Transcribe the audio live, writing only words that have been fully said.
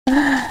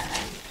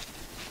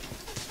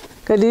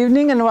Good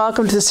evening and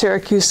welcome to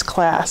Syracuse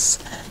class.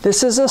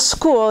 This is a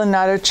school and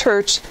not a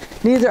church.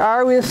 Neither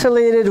are we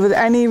affiliated with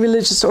any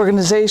religious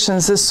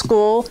organizations. This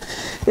school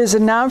is a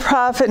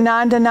nonprofit,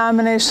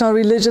 non-denominational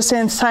religious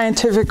and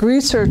scientific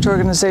research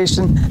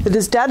organization that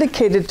is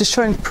dedicated to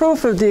showing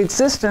proof of the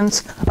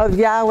existence of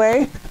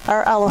Yahweh,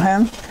 our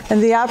Elohim, and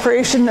the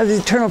operation of the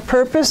eternal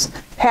purpose,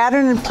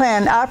 pattern, and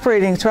plan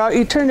operating throughout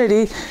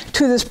eternity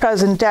to this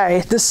present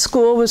day. This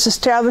school was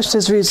established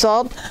as a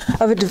result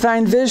of a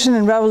divine vision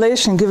and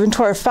revelation given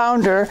to our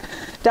founder,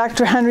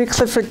 Dr. Henry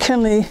Clifford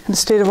Kinley, in the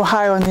state of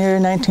Ohio in the year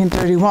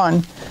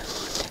 1931.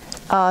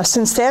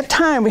 Since that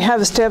time, we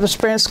have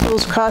established branch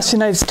schools across the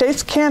United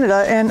States,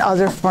 Canada, and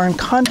other foreign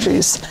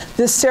countries.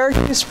 This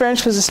Syracuse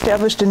branch was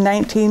established in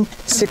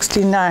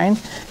 1969.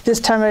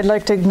 This time, I'd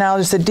like to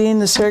acknowledge the Dean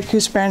of the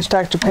Syracuse branch,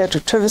 Dr.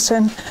 Patrick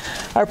Trivison,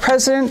 our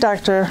President,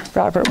 Dr.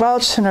 Robert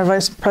Welch, and our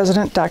Vice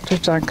President, Dr.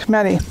 John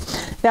Cometti.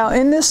 Now,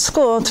 in this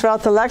school,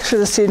 throughout the lecture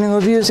this evening,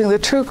 we'll be using the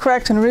true,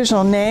 correct, and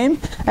original name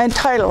and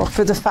title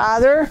for the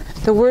Father,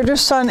 the Word of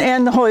Son,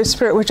 and the Holy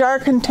Spirit, which are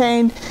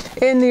contained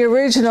in the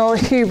original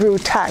Hebrew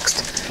text.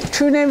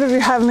 True name of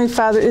your Heavenly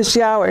Father is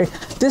Yahweh.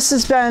 This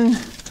has been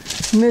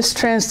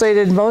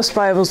mistranslated in most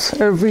Bibles,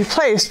 or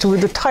replaced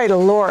with the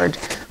title Lord.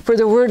 For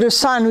the Word of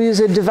Son, we use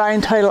a divine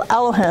title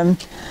Elohim.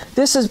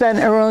 This has been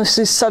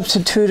erroneously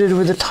substituted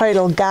with the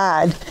title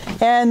God.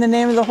 And the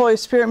name of the Holy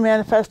Spirit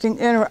manifesting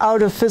in or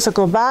out of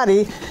physical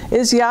body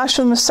is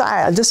Yahshua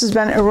Messiah. This has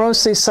been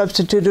erroneously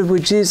substituted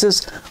with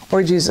Jesus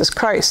or Jesus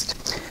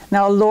Christ.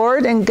 Now,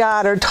 Lord and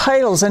God are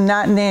titles and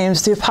not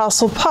names. The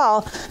Apostle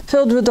Paul,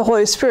 filled with the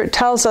Holy Spirit,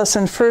 tells us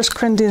in 1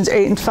 Corinthians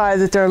 8:5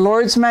 that there are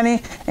Lords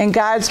many and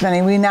Gods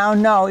many. We now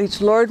know each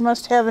Lord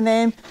must have a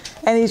name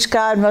and each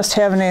God must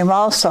have a name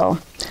also.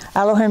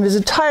 Elohim is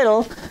a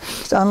title,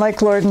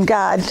 unlike Lord and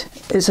God,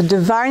 is a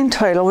divine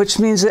title, which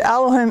means that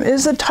Elohim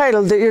is the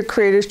title that your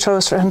Creator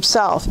chose for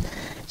himself.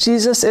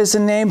 Jesus is a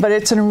name, but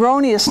it's an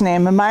erroneous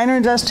name. A minor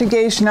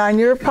investigation on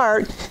your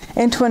part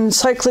into an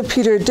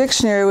encyclopedia or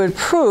dictionary would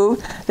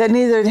prove that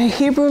neither the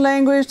Hebrew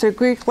language, the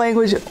Greek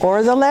language,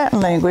 or the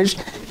Latin language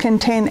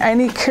contain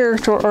any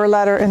character or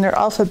letter in their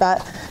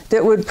alphabet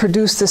that would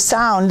produce the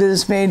sound that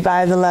is made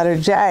by the letter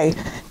J.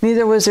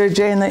 Neither was there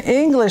J in the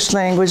English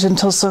language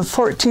until some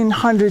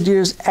 1,400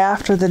 years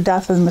after the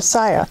death of the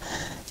Messiah.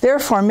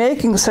 Therefore,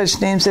 making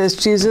such names as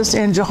Jesus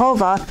and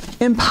Jehovah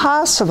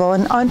impossible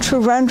and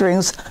untrue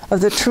renderings of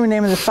the true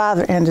name of the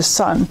Father and His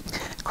Son.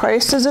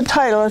 Christ is a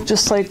title,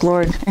 just like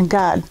Lord and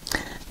God.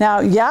 Now,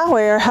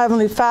 Yahweh, our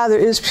Heavenly Father,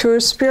 is pure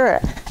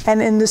spirit,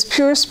 and in this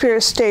pure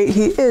spirit state,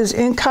 He is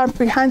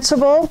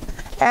incomprehensible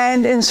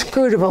and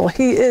inscrutable.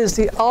 He is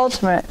the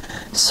ultimate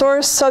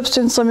source,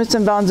 substance, limits,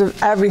 and bounds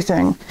of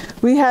everything.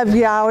 We have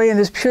Yahweh in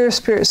His pure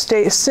spirit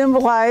state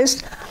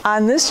symbolized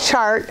on this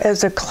chart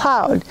as a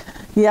cloud.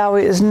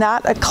 Yahweh is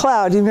not a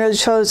cloud. He merely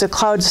chose a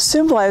cloud to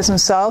symbolize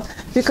himself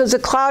because the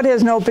cloud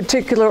has no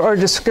particular or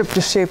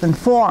descriptive shape and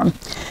form.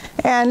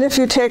 And if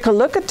you take a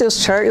look at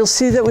this chart, you'll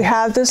see that we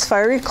have this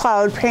fiery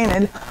cloud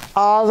painted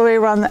all the way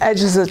around the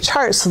edges of the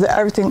chart so that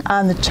everything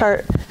on the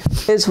chart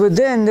is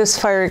within this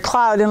fiery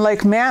cloud. In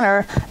like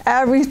manner,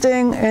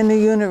 everything in the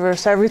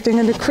universe, everything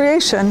in the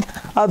creation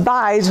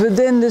abides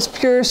within this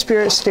pure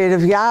spirit state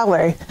of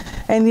Yahweh.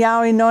 And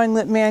Yahweh, knowing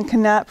that man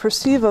cannot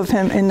perceive of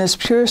him in this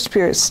pure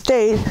spirit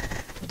state,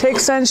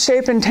 takes on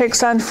shape and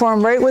takes on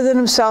form right within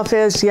himself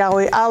as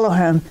Yahweh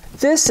Elohim.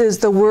 This is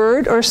the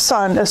Word or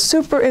Son, a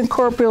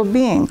super-incorporeal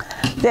being.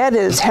 That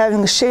is,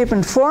 having the shape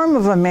and form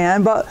of a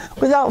man, but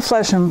without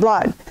flesh and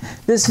blood.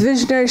 This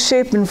visionary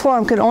shape and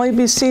form can only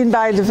be seen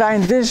by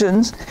divine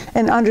visions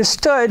and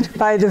understood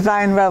by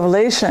divine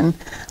revelation.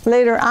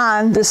 Later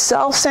on, the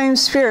self-same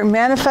Spirit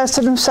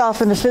manifested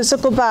himself in a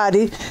physical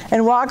body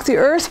and walked the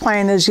earth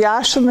plane as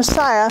Yahshua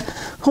Messiah,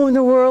 whom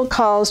the world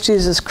calls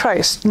Jesus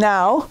Christ.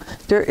 Now,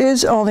 there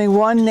is only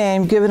one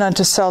name given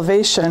unto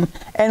salvation,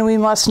 and we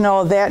must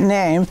know that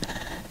name.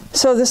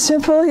 So the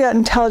simple yet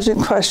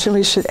intelligent question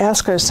we should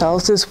ask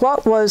ourselves is,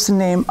 what was the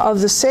name of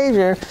the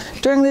Savior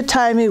during the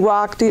time he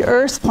walked the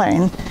earth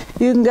plane?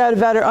 You can get a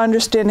better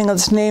understanding of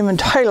this name and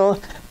title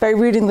by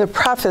reading the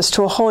preface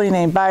to a Holy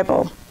Name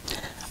Bible.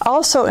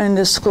 Also in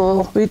this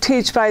school, we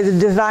teach by the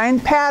divine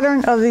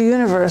pattern of the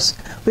universe.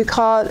 We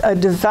call it a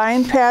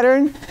divine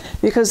pattern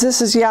because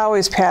this is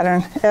Yahweh's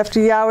pattern. After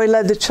Yahweh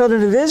led the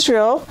children of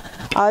Israel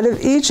out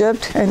of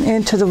Egypt and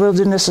into the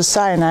wilderness of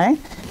Sinai,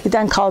 He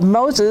then called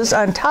Moses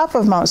on top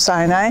of Mount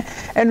Sinai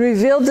and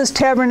revealed this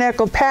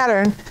tabernacle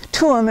pattern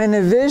to him in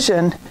a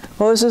vision.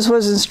 Moses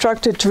was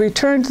instructed to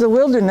return to the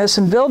wilderness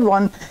and build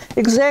one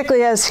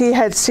exactly as he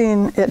had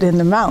seen it in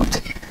the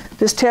mount.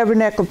 This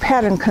tabernacle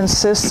pattern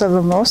consists of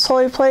a most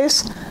holy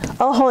place,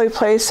 a holy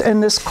place,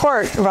 and this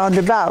court round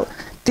about.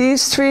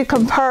 These three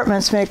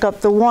compartments make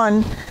up the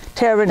one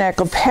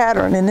tabernacle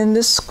pattern. And in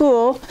this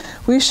school,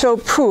 we show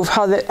proof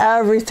how that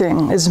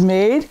everything is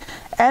made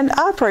and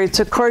operates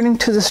according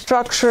to the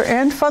structure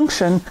and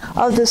function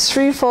of this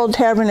threefold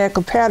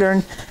tabernacle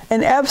pattern,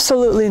 and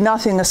absolutely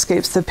nothing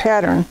escapes the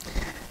pattern.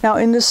 Now,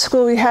 in this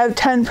school, we have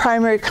 10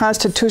 primary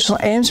constitutional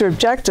aims or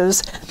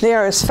objectives. They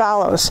are as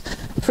follows.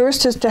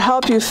 First is to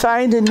help you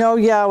find and know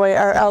Yahweh,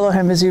 our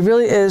Elohim, as he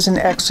really is and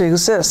actually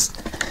exists.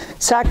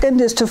 Second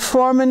is to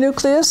form a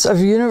nucleus of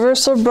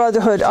universal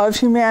brotherhood of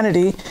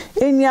humanity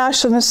in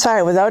Yahshua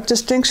Messiah without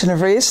distinction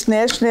of race,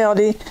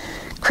 nationality,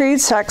 creed,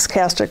 sex,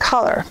 caste, or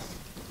color.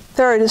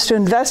 Third is to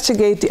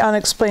investigate the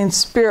unexplained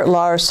spirit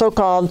law, or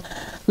so-called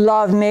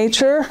law of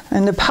nature,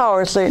 and the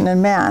powers latent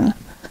in man.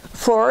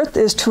 Fourth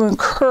is to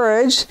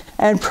encourage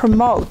and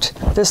promote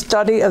the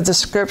study of the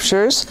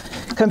scriptures,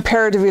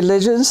 comparative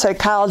religion,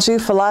 psychology,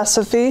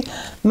 philosophy,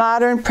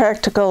 modern,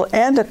 practical,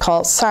 and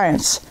occult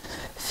science.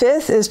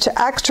 Fifth is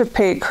to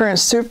extirpate current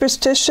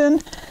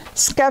superstition,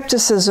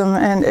 skepticism,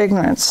 and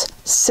ignorance.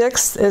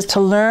 Sixth is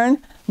to learn,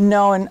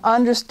 know, and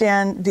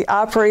understand the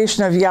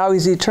operation of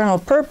Yahweh's eternal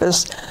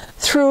purpose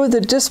through the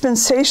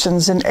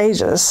dispensations and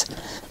ages.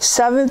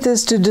 Seventh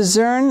is to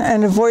discern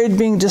and avoid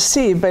being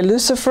deceived by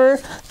Lucifer,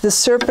 the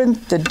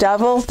serpent, the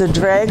devil, the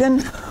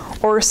dragon,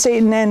 or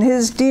Satan and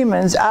his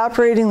demons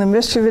operating the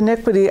mystery of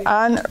iniquity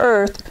on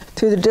earth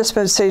through the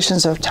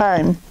dispensations of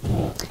time.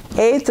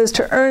 Eighth is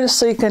to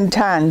earnestly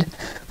contend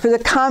for the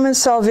common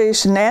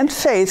salvation and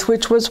faith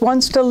which was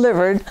once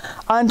delivered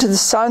unto the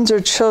sons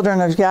or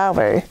children of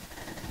Yahweh.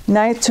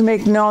 Ninth, to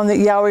make known that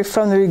Yahweh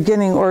from the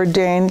beginning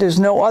ordained there's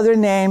no other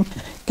name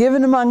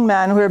given among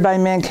men whereby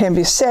man can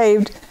be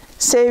saved,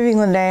 saving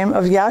the name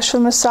of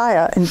Yahshua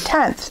Messiah. And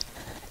 10th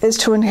is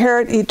to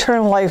inherit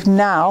eternal life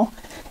now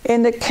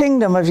in the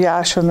kingdom of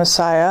Yahshua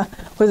Messiah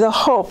with a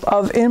hope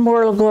of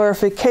immortal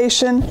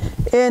glorification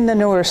in the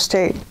newer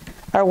state.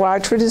 Our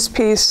watchword is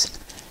peace,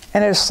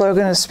 and our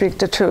slogan is speak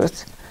the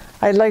truth.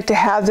 I'd like to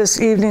have this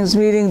evening's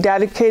meeting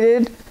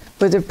dedicated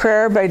with a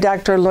prayer by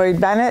Dr. Lloyd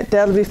Bennett.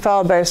 That'll be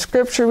followed by a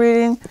scripture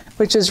reading,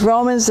 which is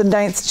Romans, the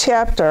 9th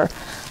chapter.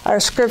 Our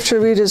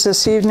scripture readers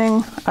this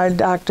evening are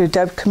Dr.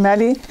 Deb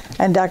Cometti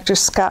and Dr.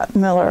 Scott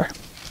Miller.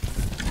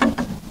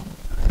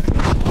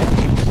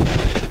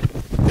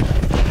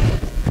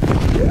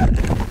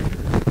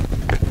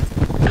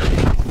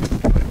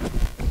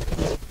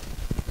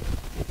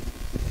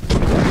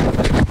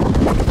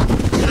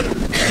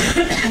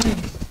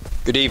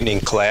 Good evening,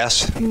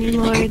 class. Good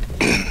evening, Lloyd.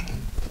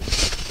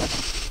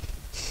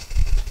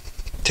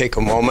 Take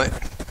a moment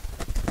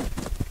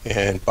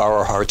and bow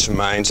our hearts and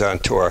minds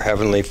unto our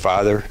Heavenly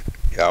Father,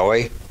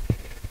 Yahweh.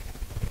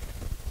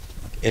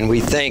 And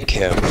we thank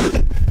Him.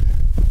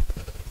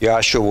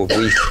 Yahshua,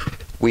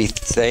 we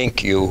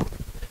thank you.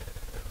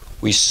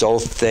 We so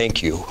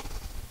thank you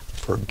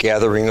for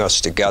gathering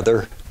us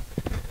together.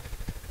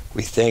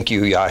 We thank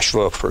you,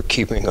 Yahshua, for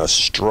keeping us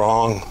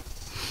strong,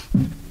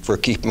 for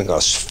keeping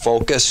us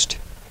focused,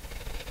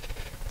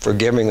 for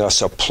giving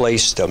us a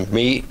place to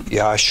meet,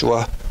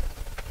 Yahshua,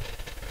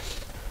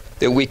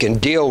 that we can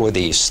deal with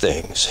these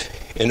things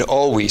and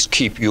always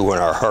keep you in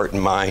our heart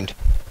and mind,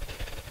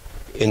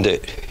 and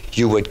that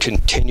you would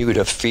continue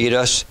to feed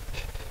us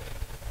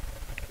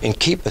and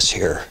keep us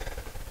here,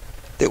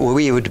 that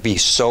we would be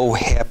so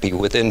happy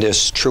within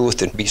this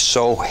truth and be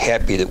so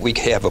happy that we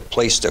have a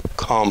place to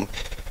come,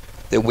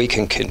 that we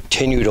can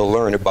continue to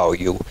learn about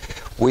you.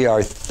 We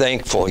are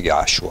thankful,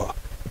 Yahshua.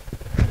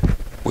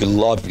 We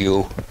love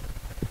you,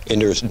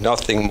 and there's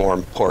nothing more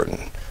important.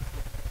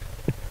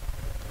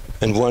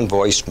 In one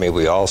voice, may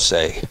we all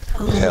say,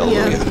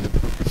 Hallelujah. Hallelujah.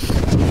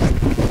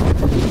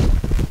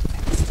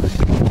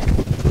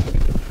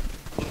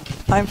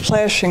 I'm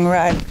flashing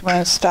red. You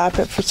want to stop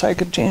it so I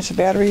could change the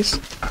batteries?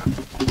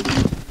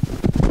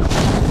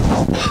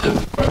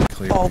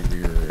 Oh,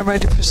 I'm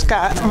ready for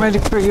Scott. I'm ready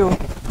for you.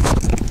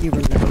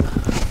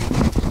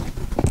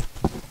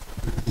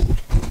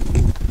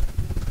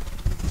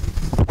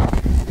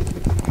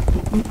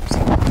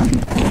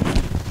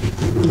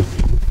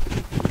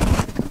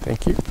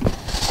 Thank you.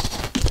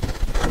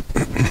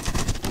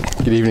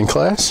 Good evening,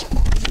 class.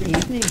 Good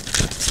evening.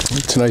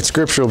 Tonight's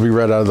scripture will be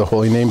read out of the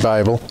Holy Name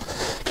Bible,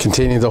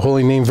 containing the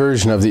Holy Name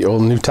version of the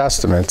Old and New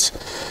Testaments,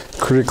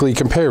 critically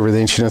compared with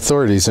ancient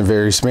authorities and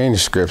various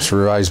manuscripts,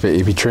 revised by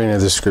A.B. Train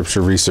of the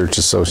Scripture Research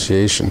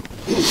Association.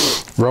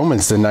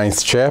 Romans, the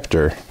 9th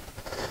chapter.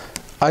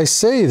 I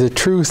say the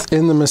truth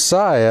in the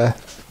Messiah,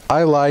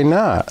 I lie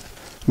not.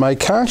 My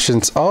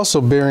conscience also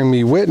bearing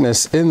me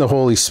witness in the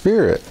Holy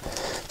Spirit,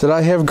 that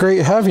I have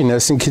great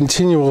heaviness and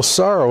continual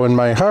sorrow in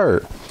my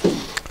heart.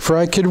 For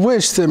I could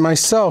wish that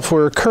myself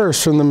were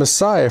accursed from the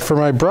Messiah for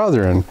my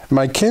brethren,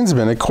 my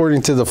kinsmen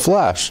according to the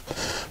flesh,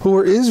 who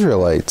were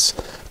Israelites,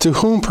 to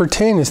whom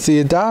pertaineth the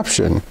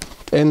adoption,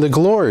 and the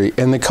glory,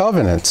 and the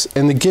covenants,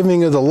 and the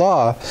giving of the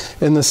law,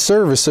 and the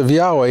service of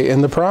Yahweh,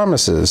 and the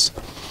promises.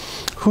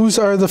 Whose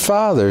are the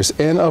fathers,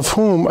 and of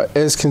whom,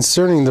 as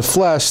concerning the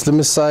flesh, the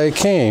Messiah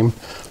came,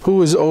 who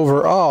is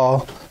over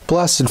all,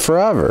 blessed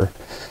forever.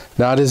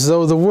 Not as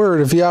though the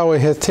word of Yahweh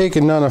hath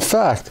taken none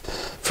effect,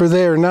 for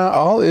they are not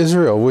all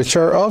Israel which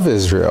are of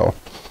Israel.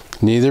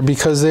 Neither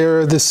because they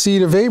are the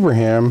seed of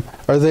Abraham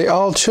are they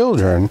all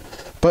children,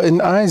 but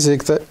in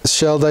Isaac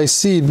shall thy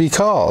seed be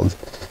called.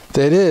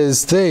 That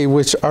is, they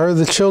which are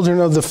the children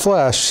of the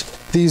flesh,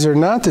 these are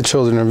not the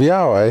children of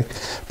Yahweh,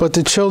 but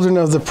the children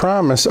of the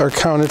promise are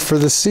counted for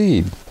the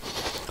seed.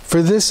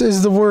 For this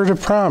is the word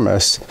of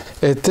promise,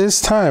 at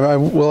this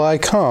time will I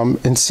come,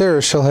 and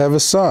Sarah shall have a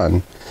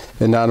son.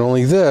 And not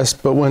only this,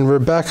 but when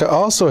Rebekah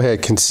also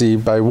had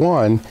conceived by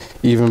one,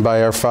 even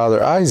by our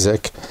father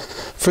Isaac,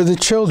 for the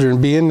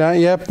children being not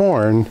yet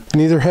born,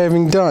 neither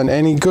having done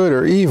any good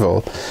or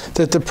evil,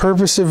 that the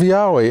purpose of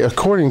Yahweh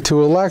according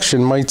to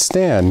election might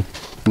stand,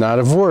 not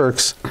of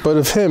works, but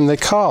of him that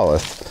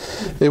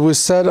calleth. It was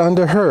said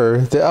unto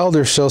her, the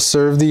elder shall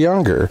serve the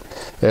younger.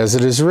 As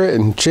it is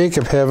written,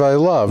 Jacob have I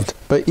loved,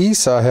 but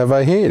Esau have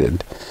I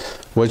hated.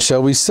 What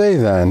shall we say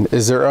then?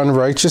 Is there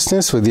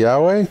unrighteousness with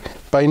Yahweh?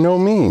 By no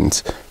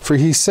means. For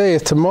he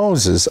saith to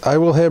Moses, I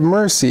will have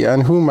mercy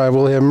on whom I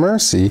will have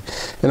mercy,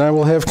 and I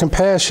will have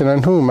compassion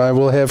on whom I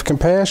will have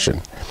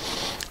compassion.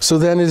 So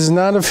then it is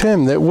not of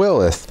him that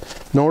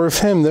willeth, nor of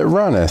him that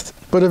runneth,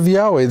 but of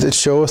Yahweh that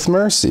showeth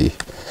mercy.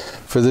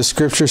 For the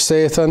scripture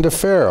saith unto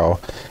Pharaoh,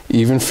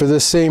 even for the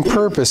same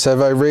purpose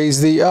have I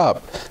raised thee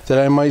up, that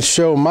I might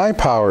show my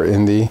power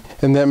in thee,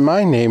 and that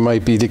my name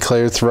might be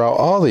declared throughout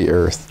all the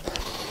earth.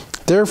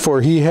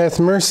 Therefore he hath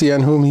mercy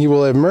on whom he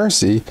will have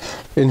mercy,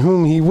 and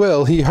whom he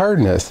will he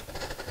hardeneth.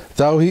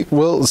 Thou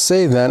wilt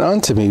say then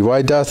unto me,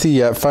 why doth he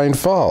yet find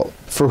fault?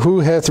 For who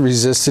hath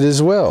resisted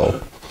his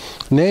will?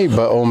 Nay,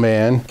 but, O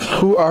man,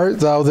 who art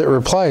thou that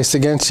repliest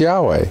against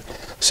Yahweh?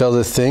 Shall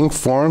the thing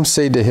formed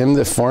say to him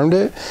that formed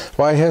it,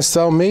 why hast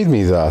thou made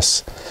me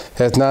thus?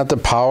 Hath not the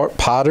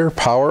potter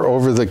power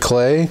over the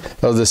clay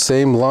of the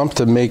same lump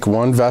to make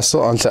one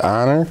vessel unto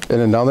honor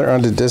and another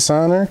unto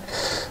dishonor?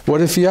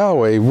 What if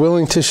Yahweh,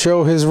 willing to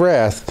show his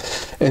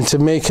wrath and to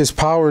make his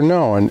power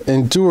known,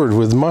 endured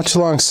with much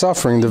long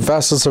suffering the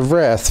vessels of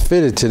wrath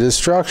fitted to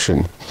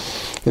destruction,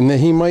 and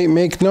that he might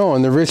make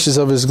known the riches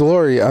of his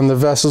glory on the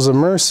vessels of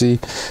mercy,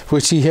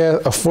 which he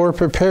hath afore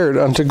prepared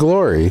unto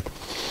glory?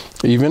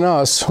 Even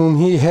us, whom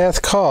he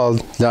hath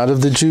called, not of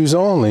the Jews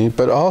only,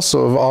 but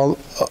also of all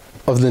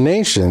of the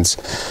nations,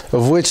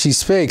 of which he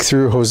spake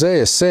through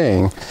Hosea,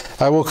 saying,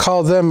 I will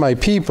call them my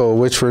people,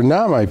 which were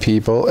not my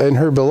people, and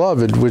her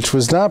beloved, which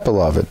was not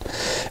beloved.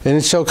 And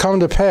it shall come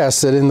to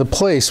pass that in the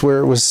place where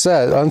it was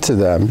said unto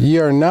them, Ye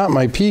are not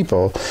my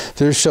people,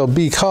 there shall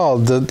be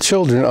called the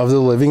children of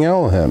the living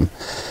Elohim.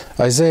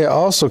 Isaiah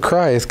also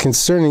crieth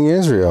concerning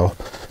Israel,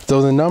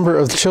 though the number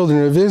of the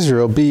children of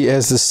Israel be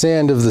as the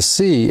sand of the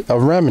sea, a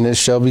remnant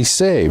shall be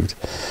saved.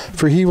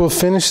 For he will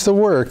finish the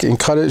work and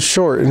cut it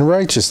short in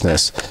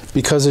righteousness,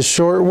 because a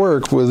short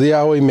work will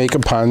Yahweh make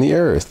upon the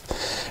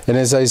earth. And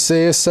as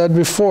Isaiah said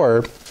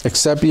before,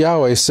 except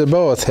Yahweh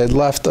Sabaoth had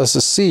left us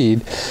a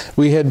seed,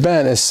 we had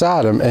been as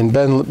Sodom and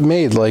been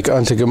made like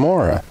unto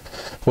Gomorrah.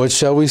 What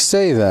shall we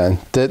say then?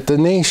 That the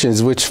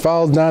nations which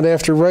followed not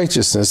after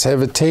righteousness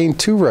have attained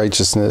to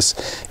righteousness,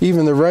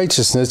 even the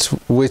righteousness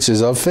which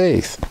is of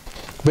faith.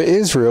 But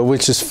Israel,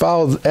 which is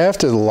followed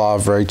after the law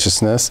of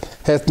righteousness,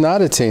 hath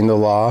not attained the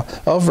law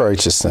of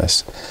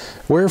righteousness.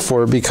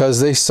 Wherefore, because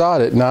they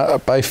sought it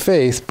not by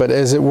faith, but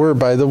as it were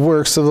by the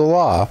works of the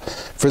law,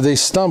 for they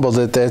stumbled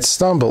at that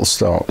stumbling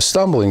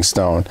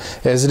stone,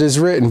 as it is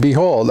written,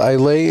 Behold, I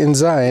lay in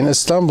Zion a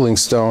stumbling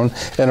stone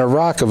and a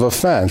rock of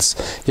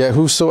offense, yet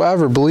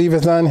whosoever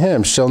believeth on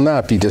him shall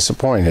not be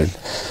disappointed.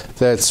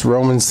 That's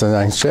Romans the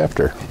 9th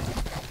chapter.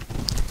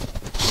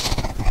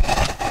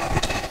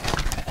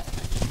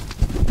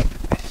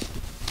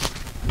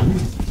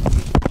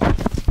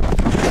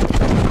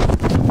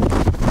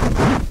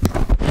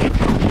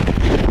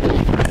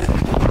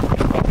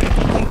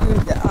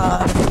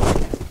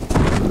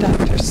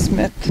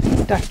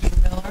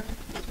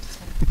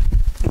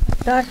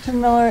 Dr.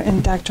 Miller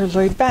and Dr.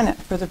 Lloyd Bennett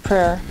for the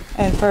prayer.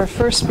 And for our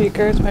first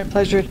speaker, it's my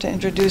pleasure to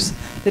introduce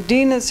the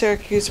Dean of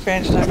Syracuse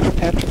Branch, Dr.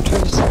 Patrick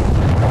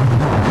Turson.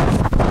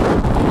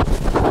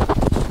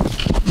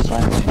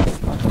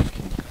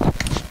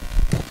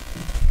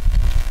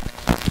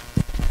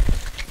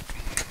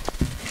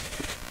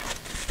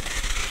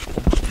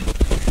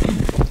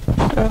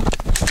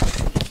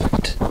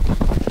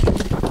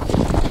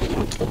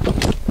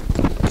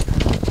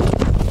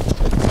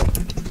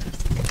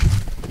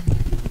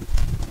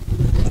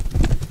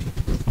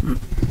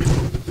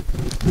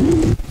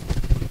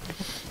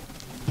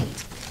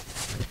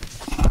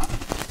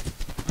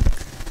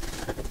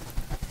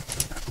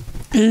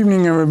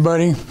 Evening,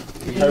 everybody.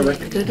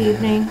 Good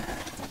evening.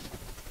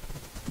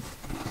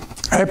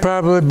 I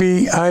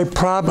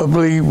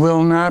probably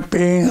will not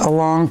be a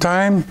long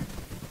time.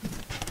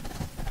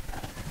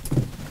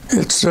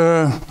 It's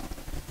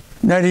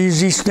not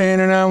easy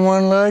standing on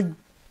one leg.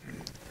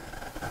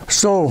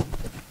 So,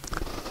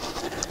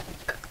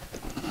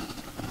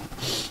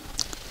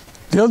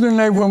 the other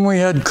night when we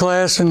had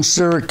class in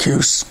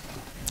Syracuse,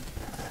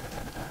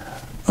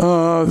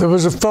 there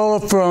was a fellow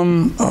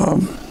from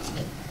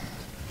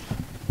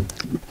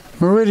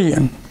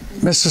Meridian,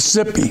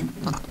 Mississippi,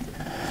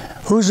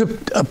 who's a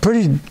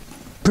pretty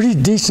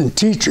decent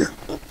teacher.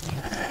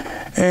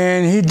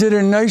 And he did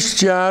a nice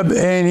job,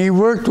 and he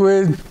worked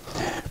with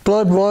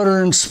blood,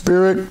 water, and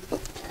spirit.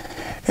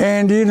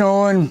 And, you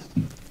know, and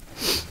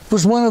it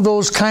was one of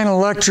those kind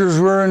of lectures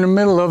where in the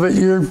middle of it,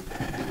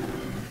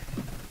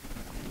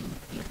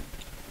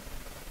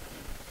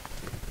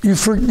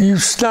 you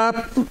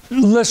stop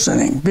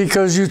listening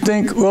because you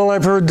think, well,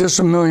 I've heard this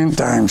a million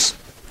times.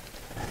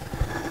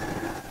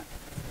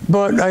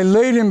 But I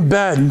laid in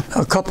bed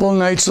a couple of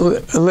nights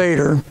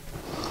later,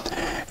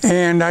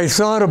 and I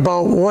thought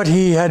about what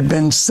he had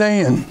been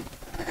saying.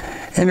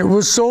 And it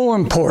was so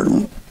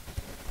important,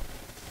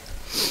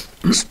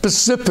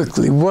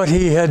 specifically what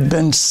he had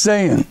been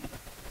saying.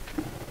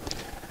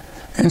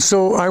 And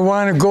so I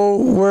want to go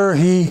where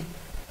he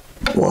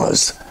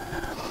was.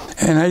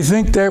 And I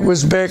think that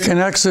was back in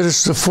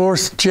Exodus, the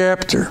 4th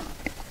chapter.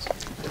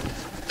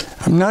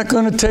 I'm not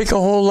going to take a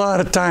whole lot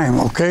of time,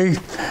 okay?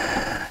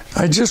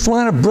 I just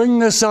want to bring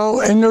this out,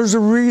 and there's a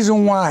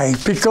reason why.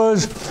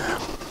 Because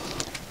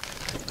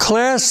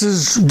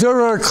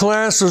there are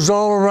classes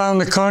all around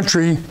the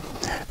country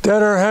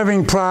that are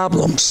having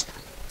problems.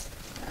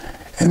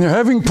 And they're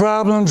having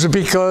problems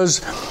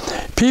because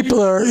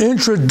people are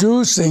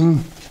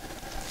introducing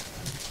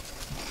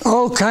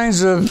all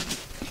kinds of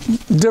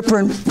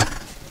different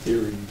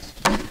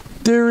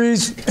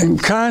theories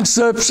and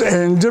concepts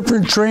and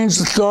different trains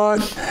of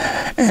thought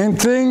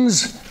and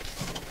things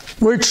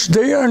which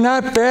they are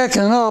not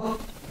backing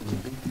up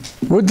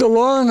with the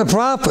law and the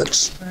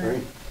prophets.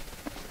 Right.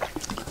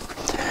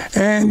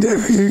 And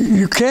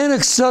you can't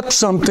accept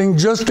something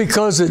just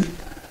because it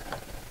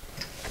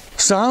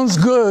sounds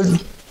good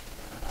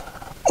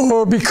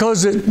or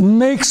because it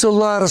makes a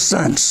lot of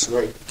sense.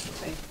 Right.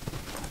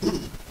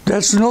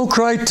 That's no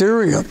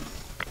criteria.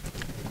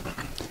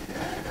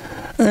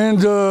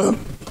 And so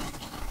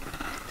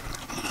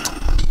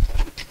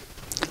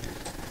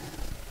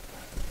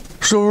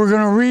we're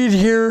going to read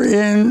here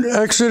in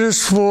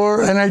Exodus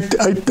 4, and I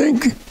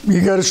think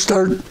you got to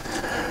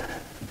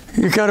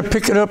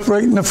pick it up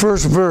right in the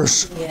first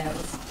verse. Yeah,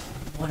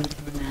 1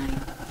 through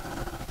 9.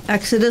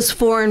 Exodus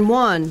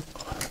 4:1.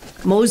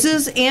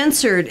 Moses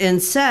answered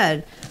and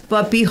said,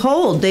 "But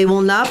behold, they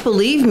will not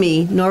believe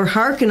me, nor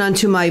hearken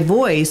unto my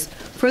voice,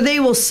 for they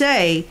will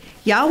say,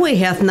 Yahweh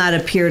hath not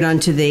appeared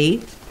unto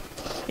thee."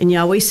 And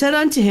Yahweh said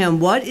unto him,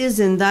 "What is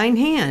in thine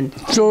hand?"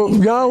 So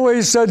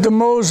Yahweh said to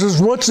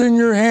Moses, "What's in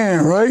your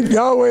hand?" Right?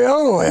 Yahweh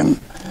Elohim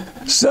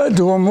said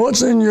to him,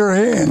 "What's in your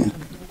hand?"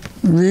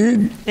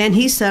 Read. And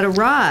he said, "A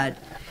rod."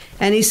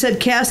 And he said,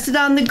 "Cast it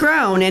on the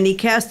ground." And he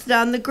cast it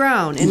on the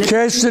ground. And he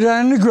cast it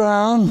on the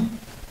ground.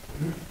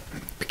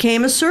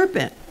 Became a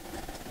serpent.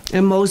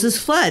 And Moses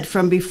fled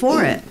from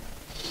before it.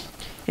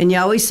 And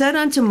Yahweh said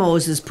unto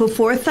Moses, "Put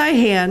forth thy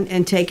hand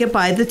and take it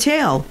by the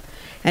tail."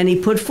 And he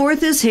put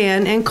forth his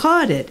hand and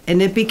caught it,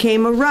 and it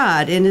became a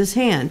rod in his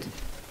hand.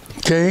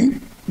 Okay.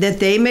 That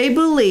they may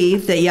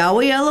believe that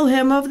Yahweh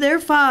Elohim of their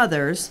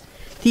fathers,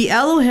 the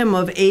Elohim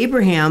of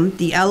Abraham,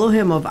 the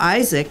Elohim of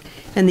Isaac,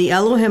 and the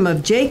Elohim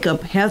of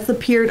Jacob hath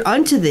appeared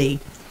unto thee.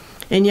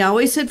 And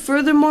Yahweh said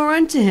furthermore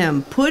unto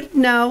him, "Put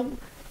now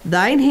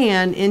thine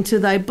hand into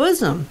thy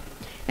bosom."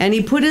 And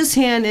he put his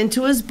hand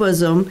into his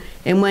bosom,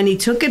 and when he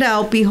took it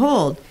out,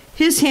 behold,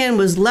 his hand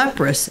was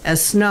leprous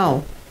as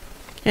snow.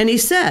 And he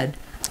said,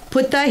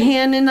 "Put thy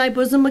hand in thy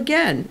bosom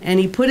again." And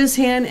he put his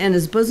hand in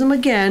his bosom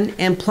again,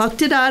 and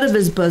plucked it out of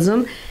his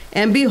bosom,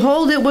 and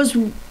behold, it was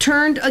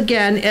turned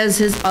again as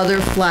his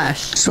other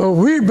flesh. So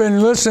we've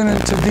been listening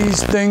to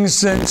these things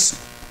since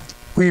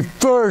we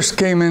first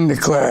came into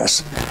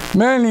class,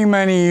 many,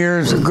 many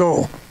years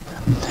ago.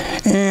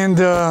 And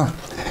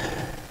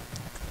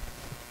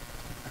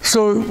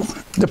so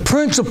the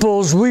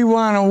principles we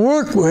want to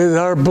work with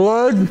are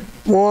blood,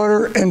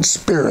 water, and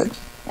spirit.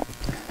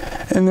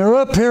 And they're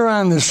up here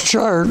on this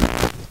chart.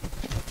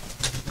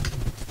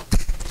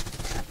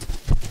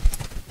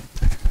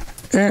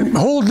 And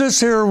hold this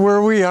here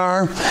where we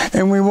are,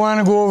 and we want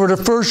to go over to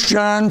 1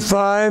 John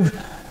 5,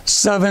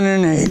 7,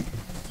 and 8.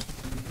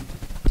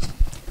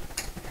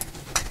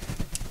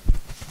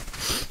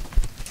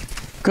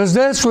 Because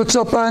that's what's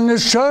up on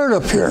this chart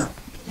up here.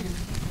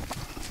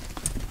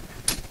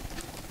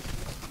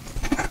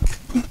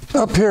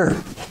 Up here.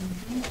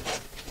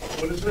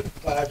 What is it?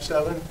 5,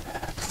 7?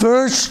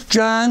 1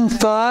 John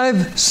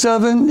 5,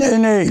 7,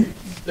 and 8.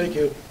 Thank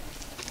you.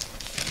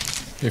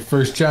 Okay,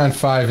 1 John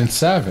 5 and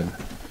 7.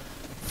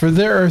 For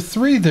there are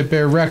three that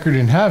bear record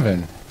in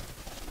heaven,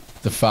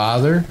 the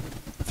Father,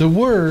 the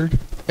Word,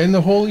 and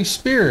the Holy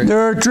Spirit.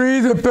 There are three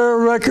that bear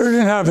record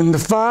in heaven, the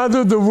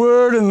Father, the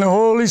Word, and the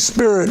Holy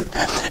Spirit.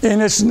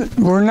 And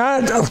we're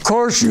not, of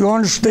course, you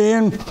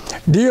understand,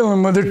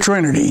 dealing with a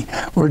Trinity.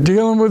 We're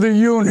dealing with a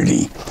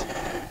unity.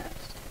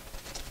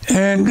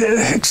 And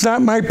it's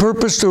not my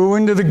purpose to go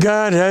into the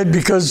Godhead,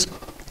 because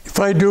if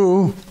I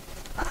do,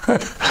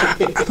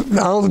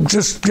 I'll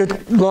just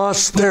get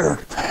lost there.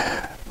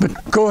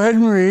 But go ahead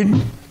and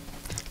read.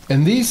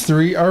 And these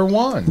three are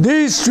one.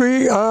 These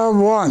three are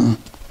one.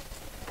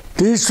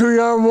 These three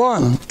are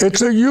one.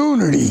 It's a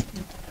unity.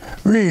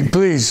 Read,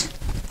 please.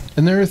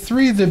 And there are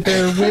three that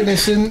bear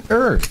witness in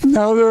earth.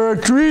 Now there are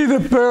three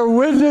that bear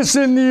witness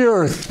in the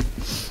earth.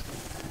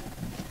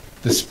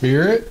 The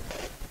Spirit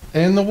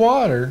and the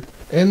water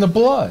And the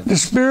blood. The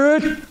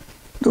Spirit,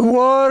 the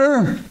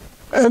water,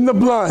 and the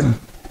blood.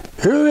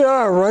 Here they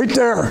are, right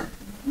there.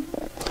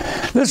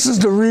 This is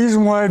the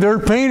reason why they're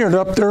painted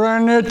up there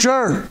on that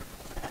chart.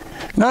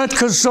 Not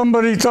because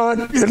somebody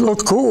thought it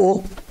looked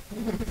cool.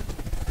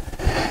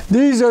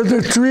 These are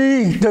the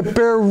three that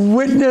bear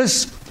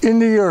witness in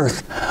the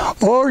earth.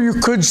 Or you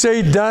could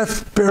say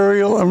death,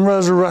 burial, and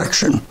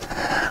resurrection.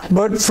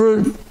 But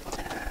for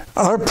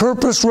our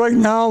purpose right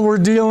now, we're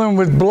dealing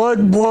with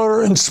blood,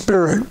 water, and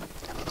spirit.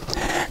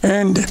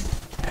 And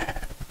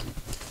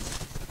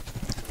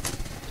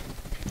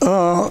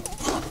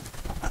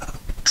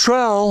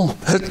Trell,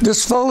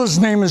 this fellow's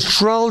name is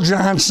Trell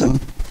Johnson.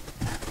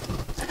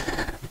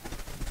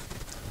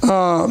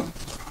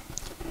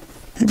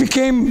 He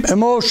became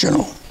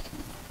emotional.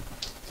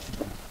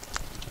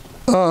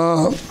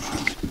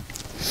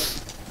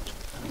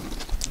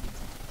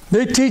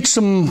 They teach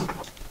some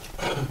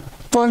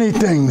funny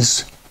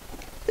things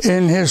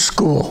in his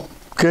school,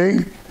 okay?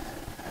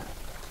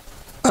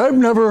 I've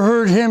never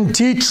heard him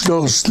teach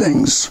those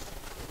things.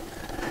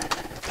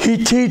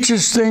 He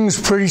teaches things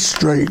pretty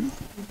straight,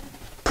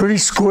 pretty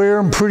square,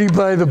 and pretty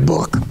by the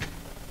book.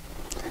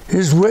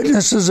 His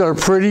witnesses are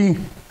pretty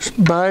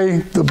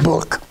by the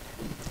book.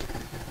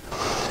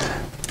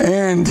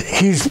 And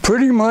he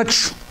pretty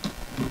much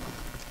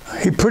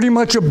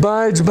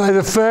abides by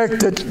the fact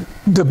that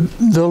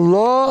the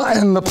law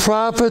and the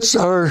prophets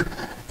are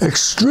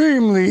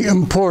extremely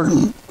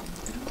important.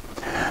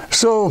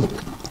 So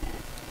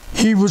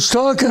he was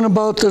talking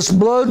about this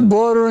blood,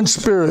 water, and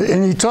spirit,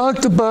 and he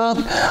talked about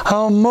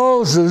how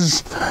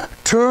Moses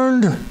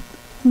turned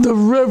the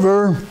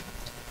river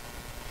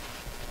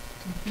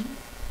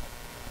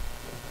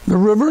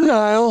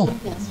Nile,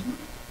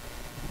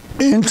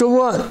 into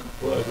what?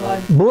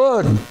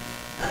 Blood.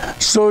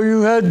 So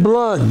you had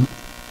blood.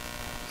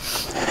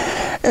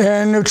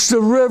 And it's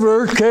the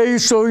river, okay,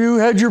 so you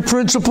had your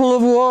principle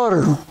of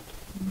water.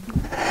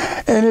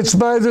 And it's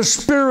by the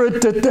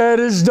Spirit that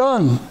is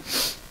done.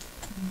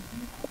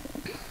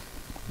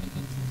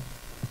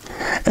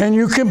 And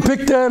you can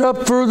pick that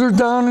up further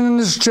down in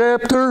this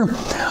chapter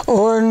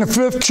or in the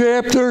 5th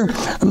chapter.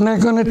 I'm not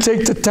going to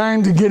take the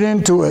time to get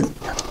into it.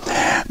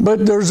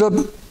 But there's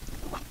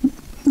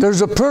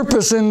a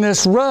purpose in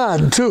this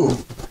rod too.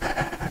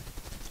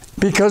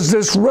 Because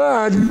this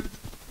rod,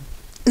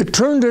 it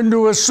turned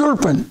into a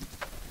serpent.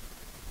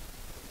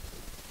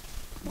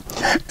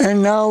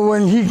 And now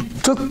when he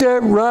took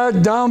that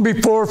rod down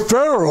before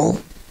Pharaoh,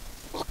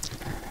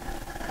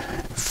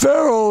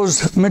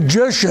 Pharaoh's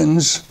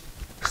magicians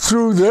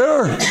threw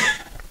their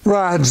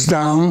rods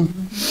down,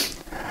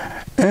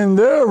 and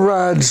their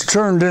rods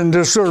turned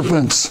into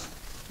serpents.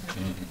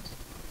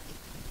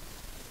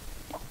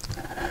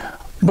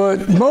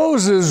 But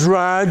Moses'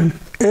 rod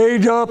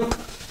ate up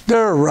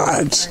their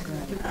rods,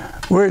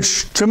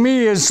 which to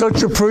me is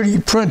such a pretty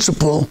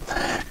principle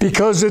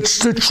because it's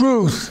the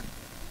truth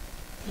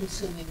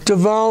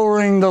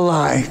devouring the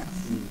lie,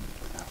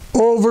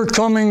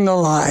 overcoming the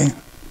lie.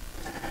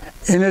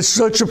 And it's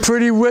such a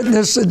pretty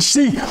witness. And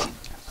see,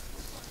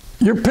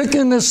 you're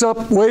picking this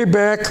up way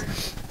back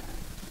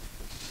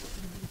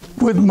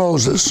with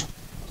Moses.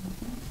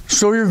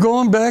 So you're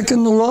going back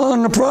in the law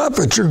and the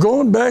prophets. You're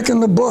going back in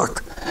the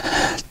book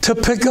to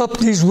pick up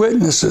these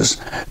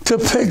witnesses, to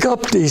pick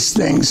up these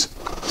things.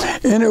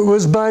 And it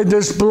was by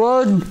this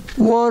blood,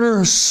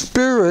 water,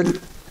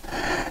 spirit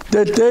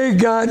that they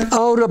got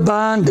out of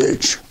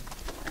bondage,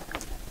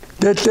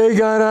 that they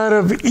got out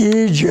of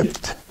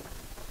Egypt,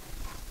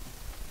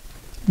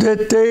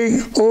 that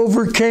they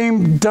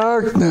overcame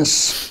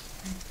darkness,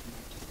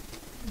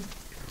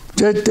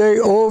 that they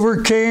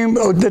overcame,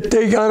 or that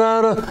they got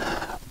out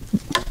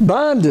of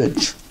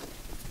bondage.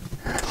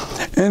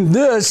 And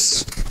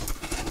this,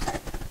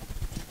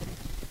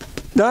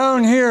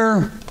 down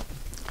here,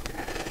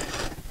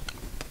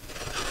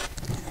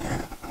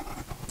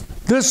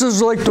 this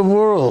is like the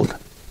world.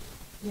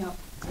 Yep.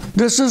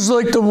 This is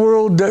like the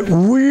world that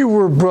we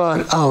were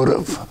brought out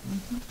of.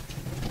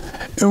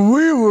 And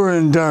we were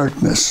in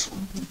darkness.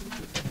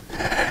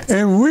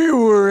 And we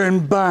were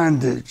in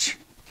bondage.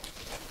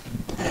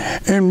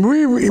 And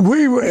we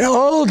were,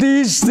 all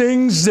these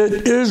things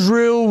that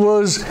Israel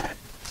was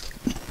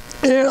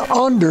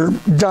under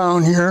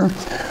down here,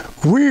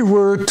 we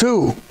were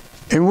too.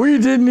 And we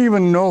didn't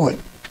even know it.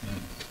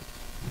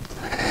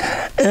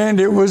 And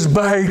it was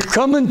by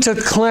coming to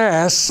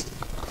class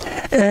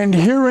and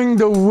hearing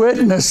the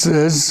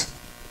witnesses,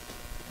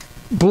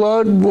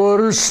 blood,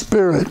 water,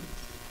 spirit,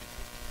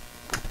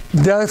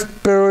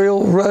 death,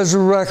 burial,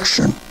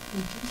 resurrection,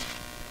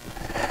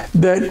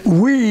 that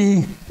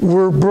we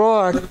were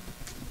brought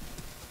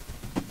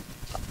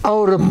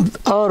out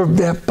of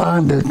that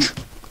bondage,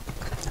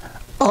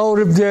 out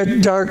of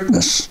that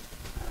darkness,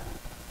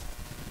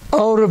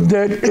 out of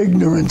that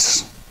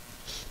ignorance.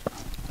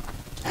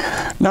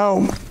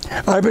 Now,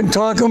 I've been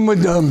talking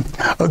with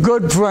a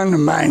good friend of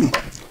mine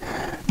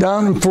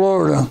down in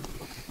Florida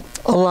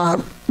a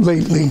lot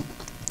lately.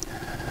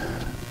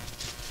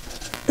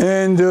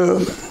 And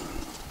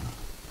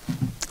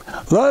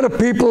A lot of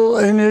people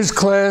in his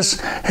class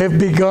have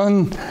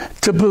begun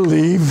to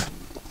believe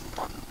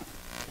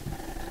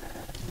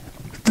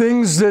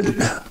things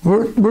that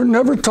were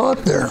never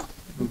taught there,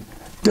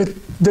 that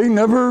they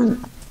never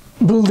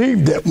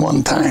believed at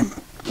one time.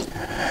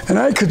 And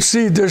I could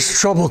see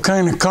this trouble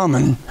kind of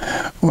coming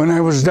when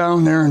I was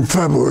down there in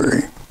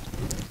February.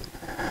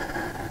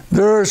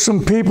 There are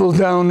some people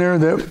down there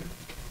that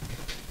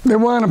they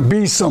want to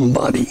be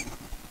somebody.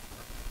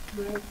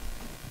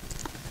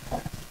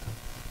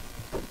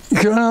 You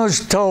can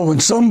always tell when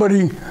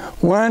somebody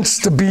wants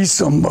to be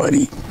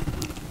somebody.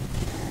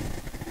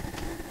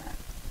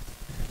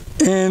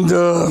 And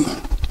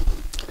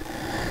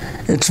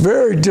it's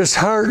very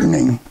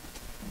disheartening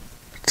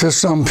to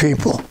some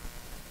people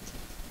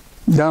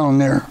down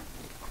there.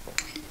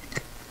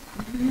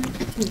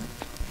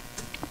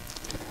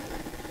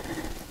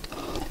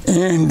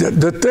 And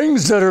the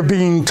things that are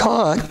being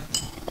taught,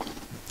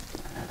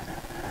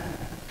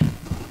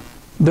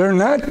 they're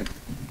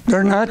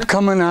not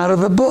coming out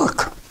of the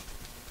book.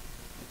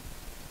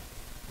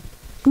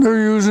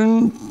 They're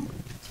using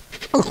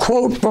a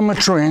quote from a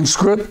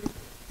transcript,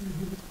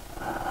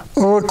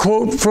 or a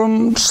quote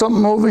from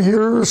something over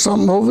here or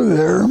something over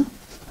there.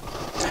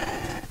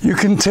 You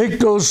can take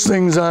those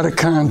things out of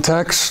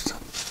context.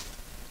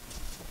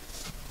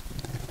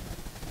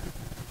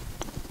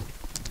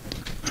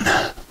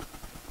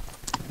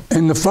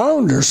 And the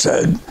founder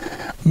said,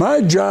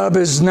 my job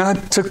is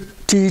not to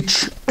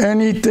teach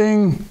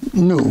anything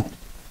new.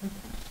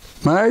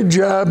 My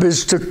job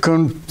is to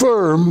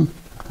confirm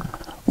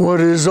what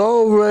is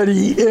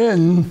already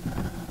in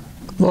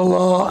the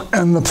law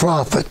and the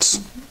prophets,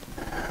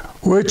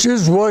 which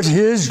is what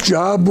his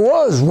job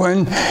was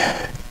when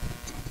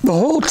the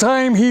whole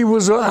time he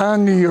was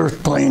on the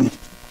earth plane.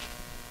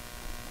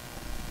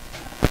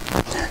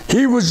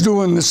 He was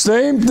doing the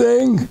same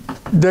thing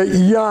that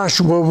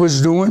Yahshua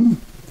was doing.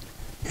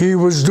 He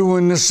was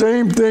doing the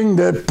same thing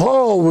that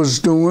Paul was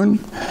doing.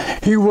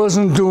 He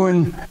wasn't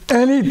doing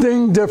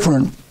anything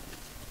different.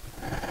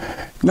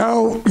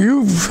 Now,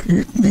 you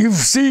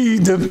see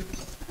the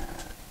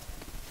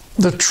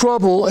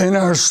trouble in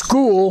our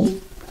school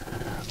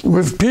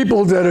with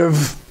people that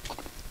have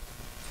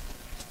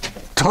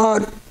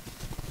taught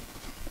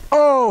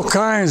all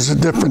kinds of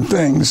different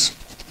things.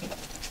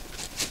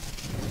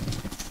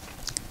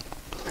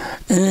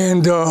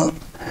 And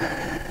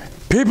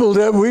people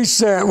that we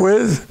sat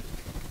with,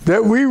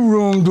 that we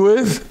roomed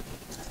with,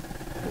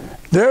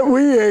 that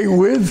we ate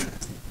with,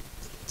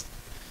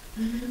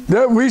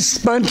 that we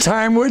spent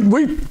time with,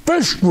 we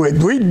fished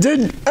with, we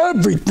did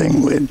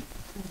everything with.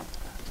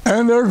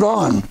 And they're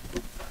gone.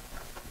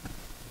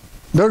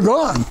 They're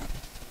gone.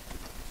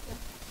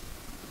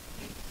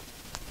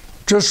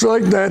 Just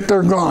like that,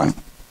 they're gone.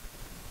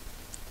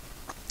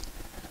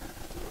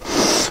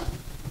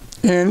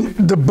 And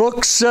the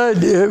book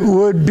said it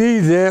would be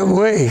that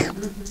way.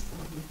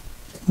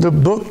 The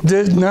book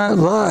did not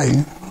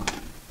lie.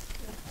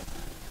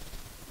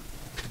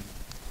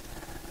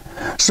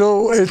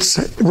 So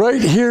it's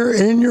right here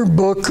in your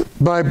book,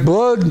 by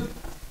blood,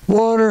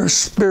 water,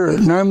 spirit.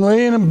 And I'm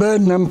laying in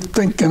bed and I'm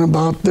thinking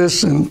about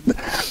this and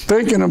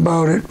thinking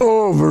about it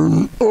over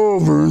and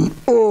over and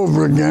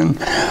over again.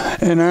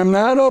 And I'm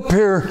not up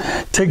here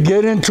to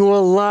get into a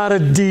lot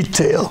of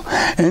detail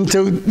and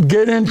to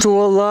get into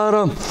a lot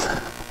of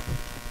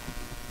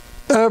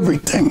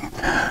everything.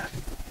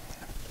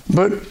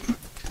 But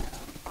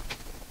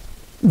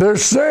they're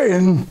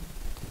saying,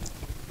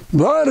 a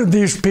lot of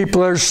these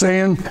people are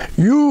saying,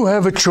 you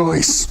have a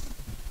choice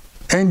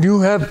and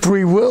you have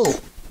free will.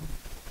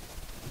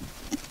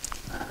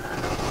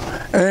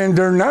 And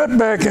they're not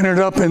backing it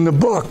up in the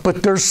book,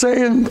 but they're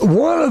saying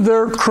one of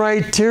their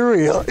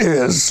criteria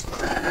is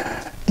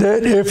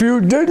that if you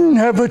didn't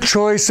have a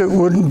choice, it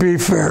wouldn't be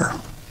fair.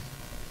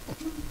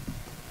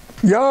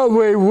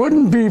 Yahweh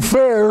wouldn't be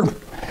fair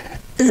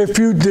if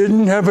you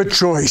didn't have a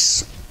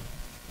choice.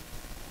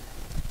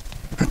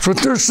 That's what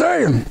they're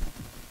saying.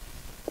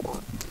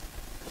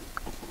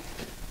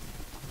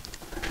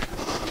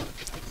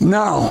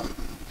 Now,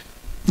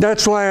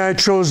 that's why I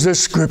chose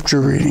this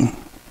scripture reading.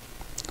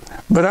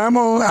 But I'm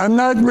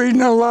not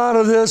reading a lot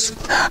of this.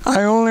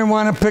 I only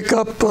want to pick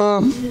up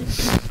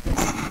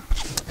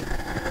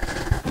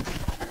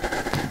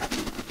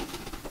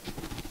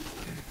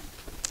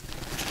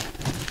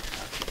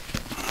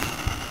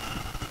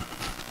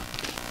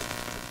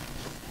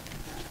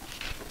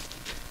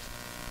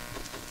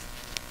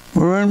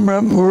we're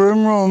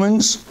in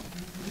Romans.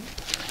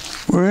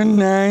 We're in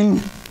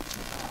 9.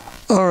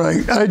 All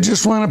right, I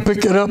just want to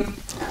pick it up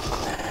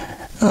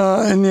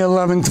in the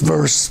 11th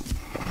verse.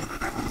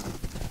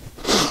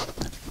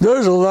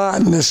 There's a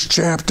lot in this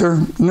chapter,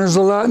 and there's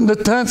a lot in the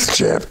 10th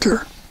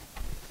chapter.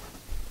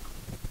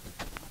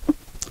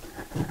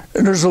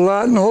 And there's a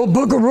lot in the whole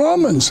book of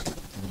Romans.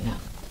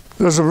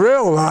 There's a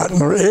real lot in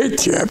the 8th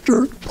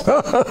chapter.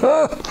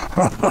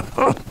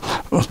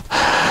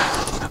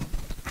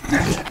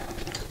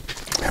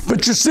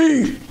 But you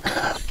see,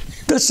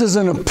 This is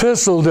an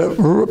epistle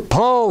that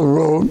Paul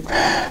wrote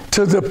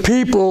to the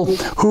people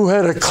who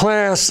had a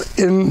class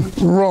in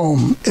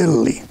Rome,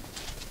 Italy.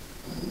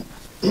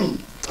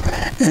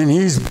 And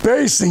he's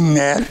basing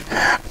that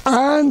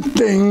on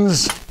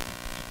things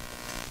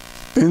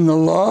in the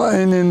law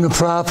and in the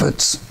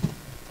prophets.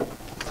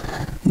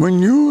 When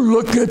you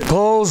look at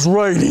Paul's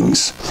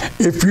writings,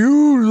 if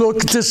you look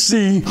to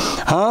see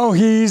how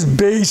he's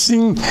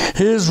basing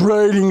his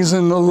writings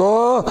in the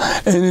law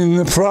and in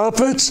the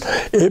prophets,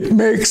 it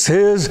makes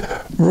his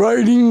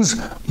writings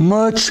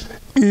much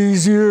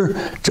easier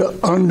to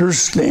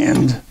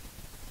understand.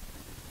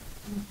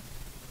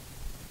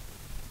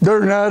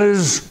 They're not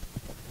as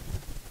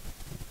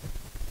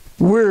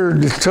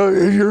weird.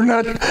 You're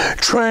not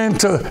trying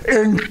to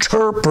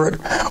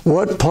interpret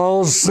what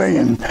Paul's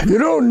saying. You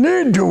don't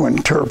need to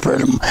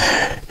interpret him.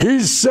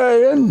 He's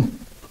saying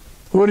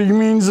what he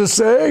means to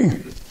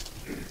say,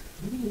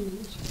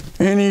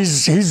 and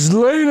he's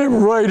laying it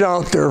right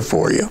out there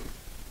for you.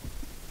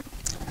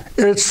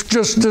 It's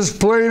just as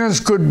plain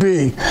as could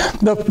be.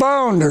 The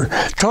founder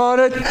taught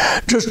it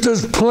just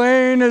as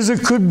plain as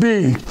it could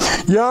be.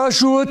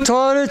 Joshua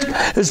taught it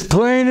as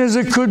plain as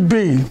it could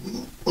be.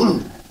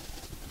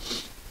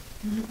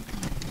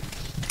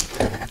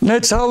 And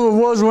that's how it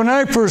was when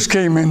I first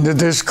came into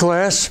this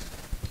class.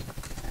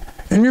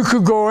 And you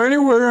could go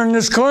anywhere in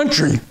this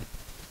country,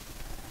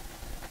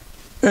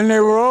 and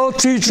they were all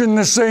teaching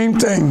the same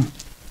thing.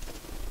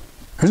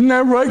 Isn't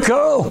that right,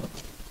 Carl?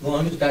 As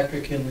long as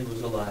Dr. Kinley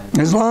was alive.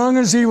 As long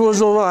as he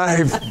was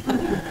alive.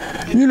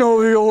 You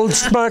know the old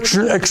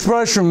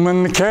expression,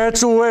 when the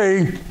cat's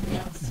away.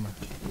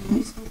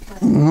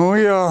 Oh,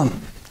 yeah.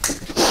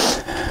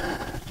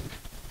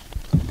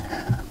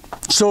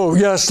 So,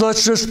 yes,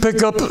 let's just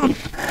pick up.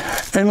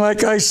 And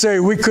like I say,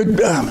 we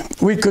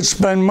could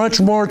spend much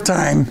more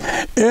time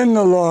in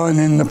the law and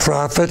in the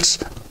prophets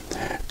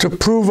to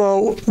prove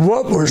out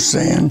what we're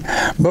saying,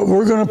 but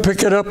we're going to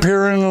pick it up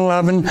here in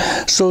 11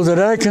 so that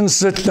I can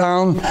sit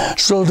down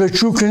so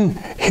that you can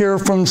hear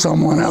from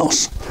someone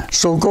else.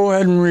 So go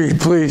ahead and read,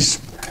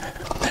 please.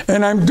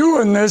 And I'm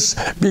doing this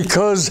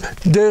because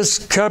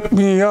this kept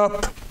me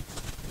up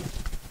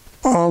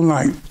all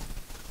night.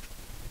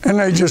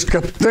 And I just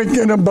kept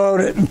thinking about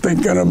it and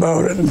thinking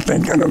about it and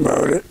thinking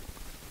about it.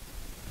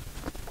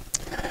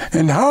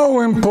 And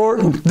how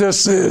important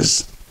this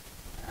is.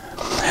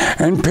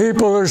 And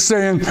people are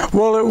saying,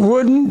 well, it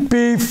wouldn't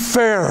be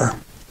fair.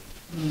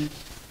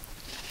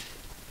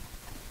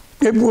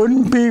 It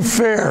wouldn't be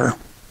fair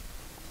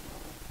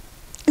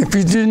if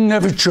you didn't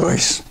have a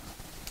choice.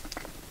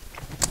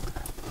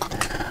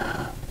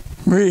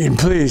 Read,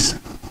 please.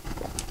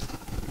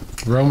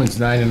 Romans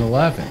 9 and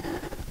 11.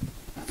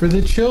 For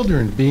the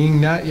children being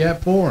not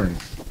yet born,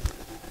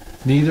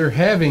 neither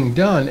having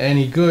done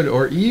any good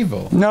or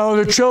evil. Now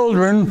the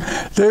children,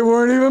 they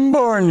weren't even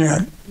born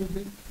yet.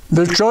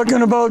 They're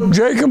talking about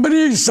Jacob and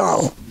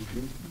Esau.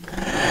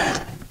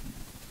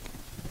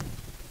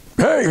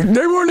 Hey,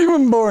 they weren't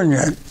even born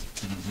yet.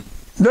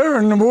 They're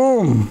in the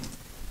womb.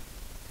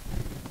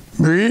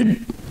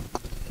 Read.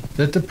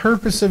 That the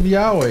purpose of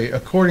Yahweh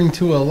according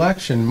to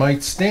election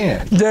might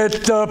stand.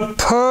 That the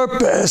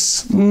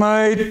purpose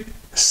might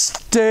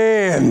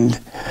stand.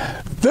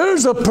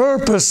 There's a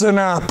purpose in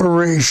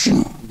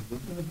operation.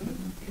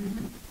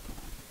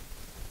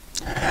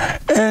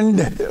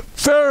 And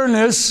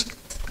fairness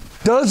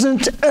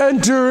doesn't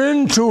enter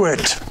into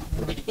it.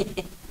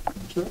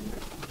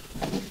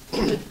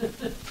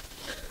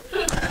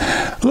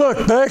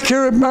 Look, back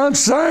here at Mount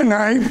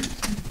Sinai,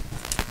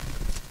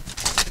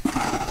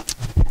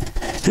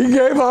 he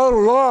gave out a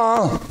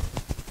law,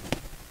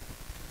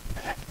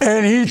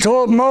 and he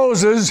told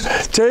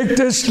Moses, take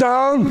this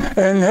down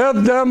and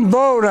have them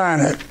vote on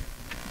it.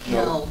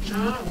 No.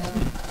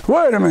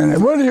 Wait a minute,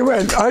 what do you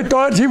mean? I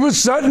thought he was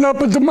setting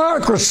up a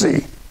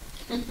democracy.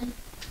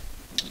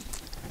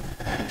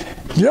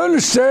 You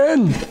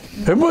understand?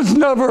 It was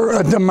never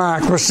a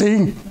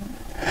democracy.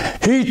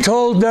 He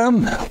told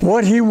them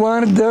what he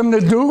wanted them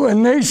to do,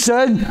 and they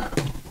said,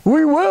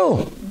 we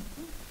will.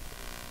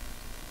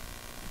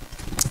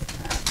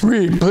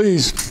 Read,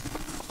 please.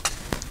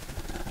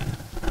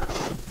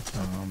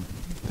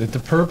 That the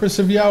purpose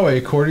of Yahweh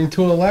according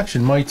to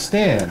election might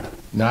stand,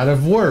 not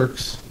of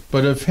works,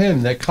 but of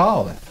him that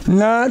calleth.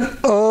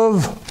 Not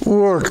of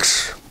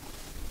works.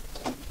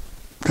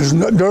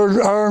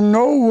 There are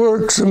no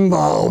works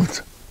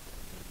involved,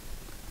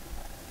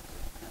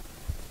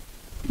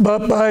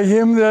 but by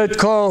him that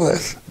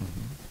calleth.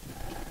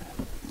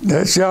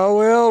 That's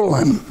Yahweh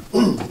Elohim.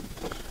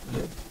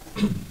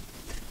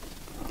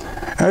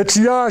 That's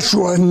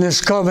Joshua in this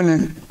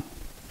covenant.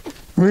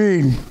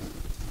 Read.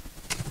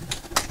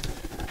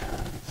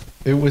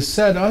 It was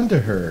said unto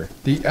her,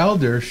 the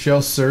elder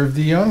shall serve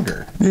the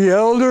younger. The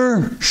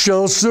elder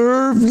shall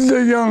serve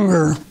the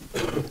younger.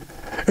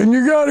 And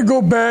you got to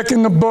go back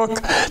in the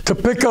book to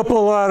pick up a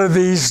lot of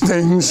these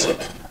things.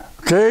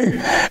 Okay?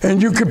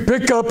 And you can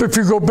pick up, if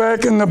you go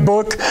back in the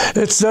book,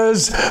 it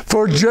says,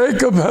 for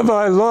Jacob have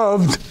I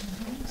loved,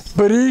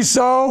 but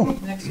Esau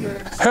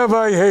have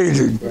I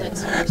hated.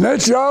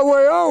 That's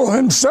Yahweh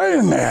Elohim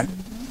saying that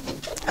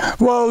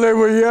while they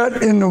were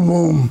yet in the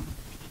womb.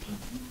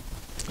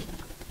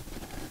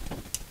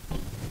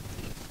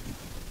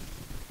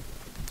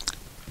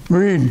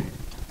 Read.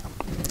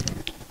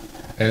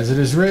 As it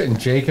is written,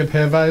 Jacob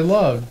have I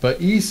loved,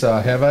 but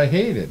Esau have I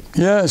hated.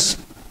 Yes.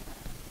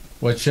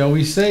 What shall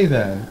we say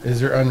then?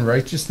 Is there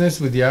unrighteousness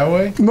with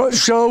Yahweh? What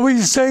shall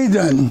we say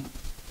then?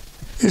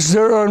 Is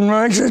there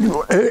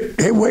unrighteousness?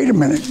 Hey, wait a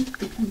minute.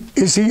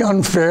 Is he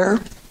unfair?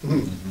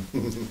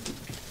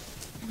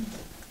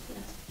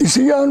 Is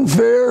he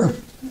unfair?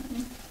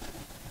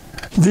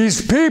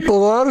 These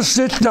people ought to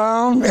sit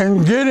down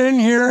and get in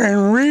here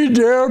and read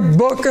their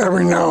book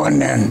every now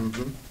and then.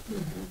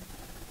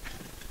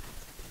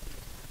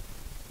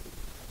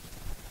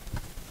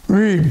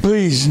 Read,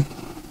 please.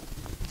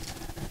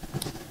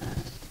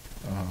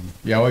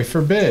 Yahweh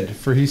forbid,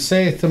 for he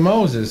saith to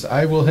Moses,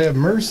 I will have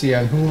mercy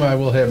on whom I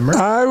will have mercy.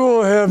 I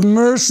will have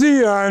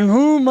mercy on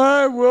whom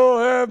I will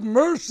have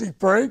mercy,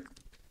 Frank.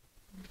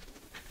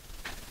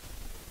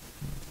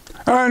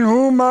 On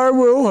whom I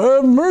will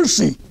have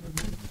mercy.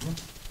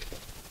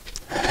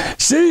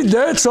 See,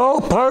 that's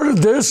all part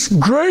of this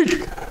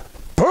great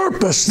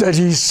purpose that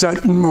he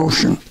set in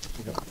motion.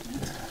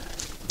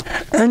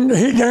 And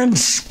he then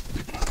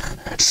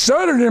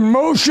set it in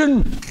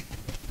motion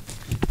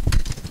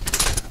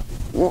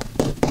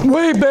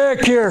way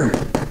back here.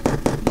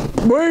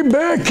 Way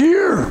back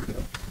here.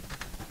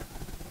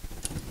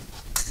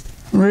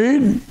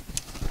 Read.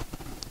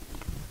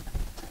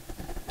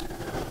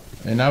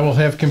 And I will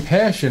have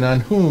compassion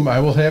on whom I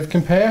will have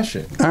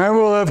compassion. I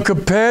will have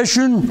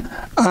compassion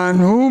on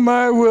whom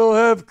I will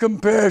have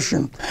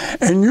compassion.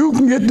 And you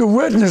can get the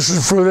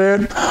witnesses for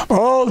that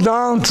all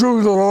down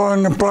through the law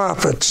and the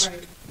prophets. Right.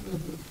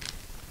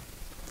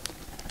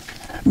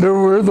 There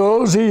were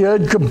those he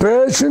had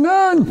compassion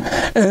on,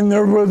 and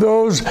there were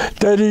those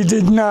that he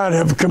did not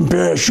have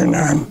compassion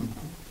on.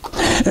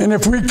 And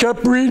if we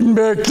kept reading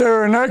back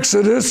there in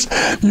Exodus,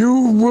 you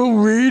will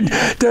read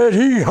that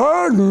he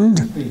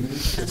hardened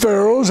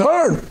Pharaoh's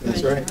heart.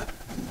 That's right.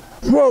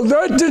 Well,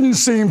 that didn't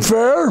seem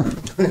fair.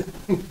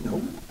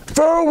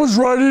 Pharaoh was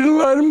ready to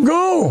let him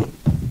go.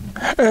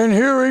 And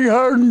here he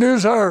hardened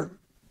his heart.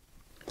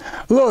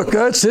 Look,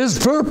 that's his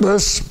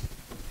purpose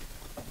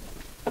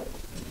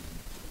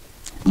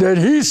that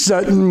he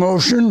set in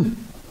motion.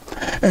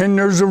 And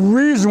there's a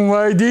reason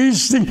why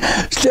these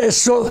things.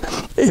 So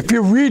if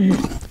you read,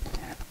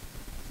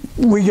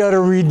 we got to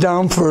read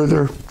down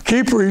further.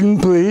 Keep reading,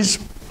 please.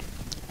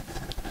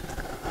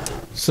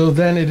 So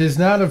then it is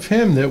not of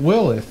him that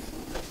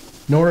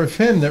willeth, nor of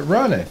him that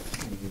runneth.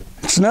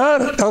 It's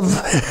not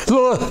of,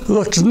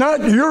 look, it's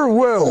not your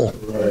will.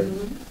 Right.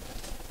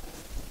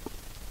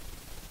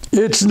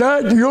 It's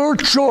not your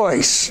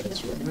choice.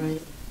 That's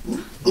right.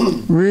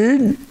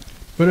 Read.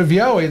 But of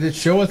Yahweh that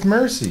showeth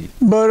mercy.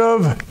 But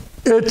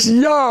it's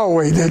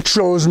Yahweh that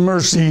shows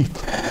mercy.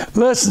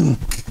 Listen,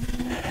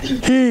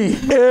 he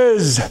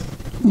is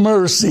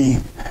mercy.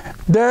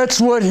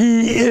 That's what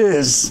he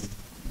is.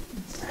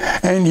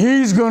 And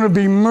he's going to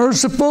be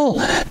merciful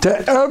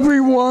to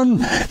everyone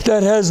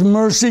that has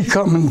mercy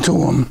coming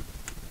to him.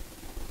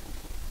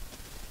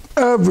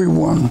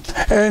 Everyone.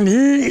 And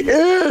he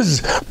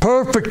is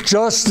perfect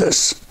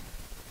justice.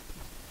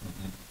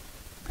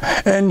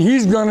 And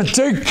he's going to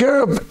take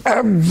care of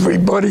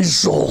everybody's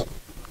soul.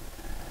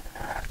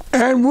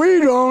 And we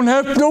don't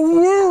have to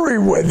worry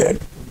with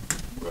it.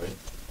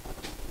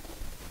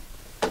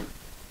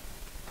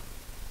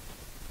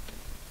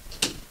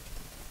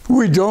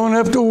 We don't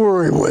have to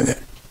worry with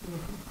it.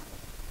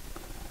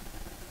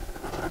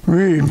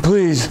 Read,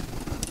 please.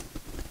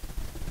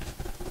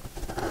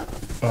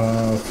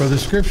 For the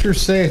scripture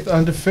saith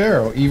unto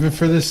Pharaoh, even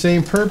for the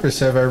same purpose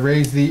have I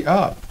raised thee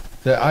up,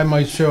 that I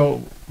might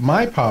show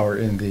my power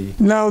in thee.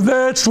 Now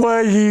that's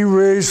why he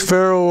raised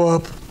Pharaoh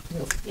up.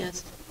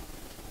 Yes.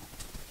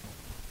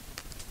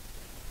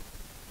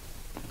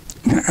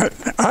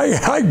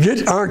 I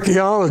get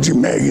archaeology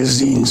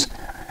magazines.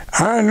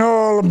 I know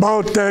all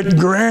about that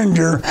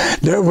grandeur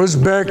that was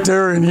back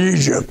there in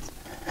Egypt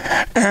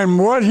and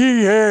what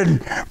he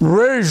had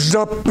raised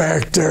up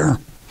back there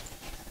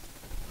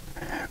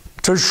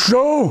to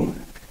show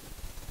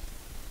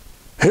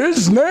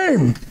his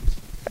name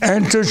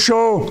and to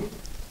show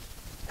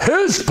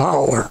his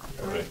power.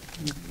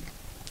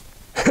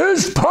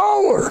 His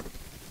power.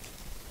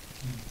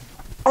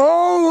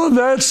 All of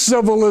that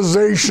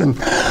civilization,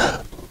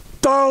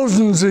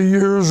 thousands of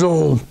years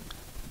old,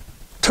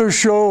 to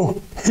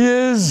show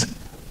his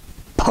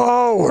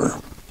power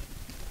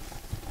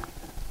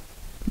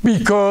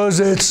because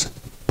it's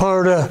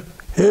part of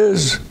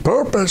his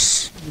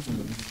purpose.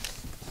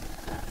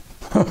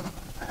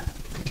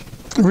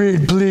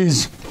 Read,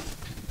 please.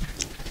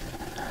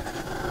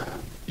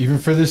 Even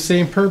for the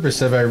same purpose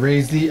have I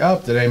raised thee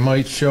up, that I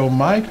might show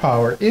my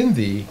power in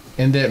thee,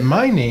 and that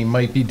my name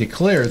might be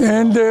declared.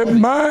 And that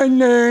my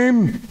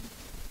name,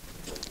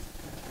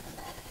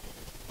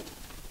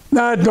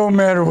 that don't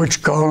matter what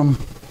you call him.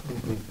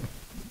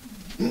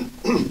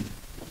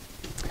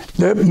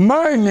 that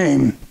my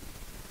name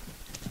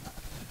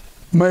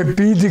might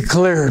be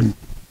declared.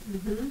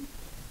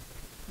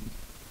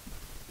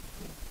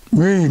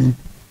 Read.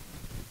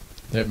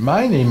 That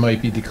my name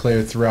might be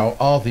declared throughout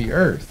all the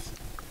earth.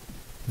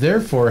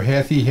 Therefore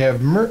hath he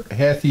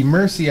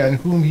mercy on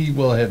whom he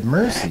will have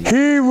mercy.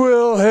 He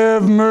will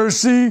have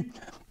mercy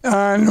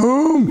on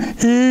whom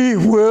he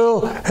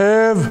will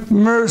have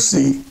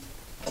mercy.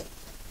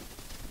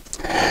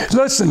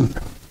 Listen,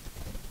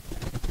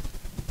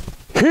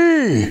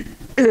 he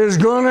is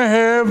going to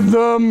have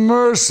the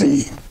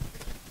mercy.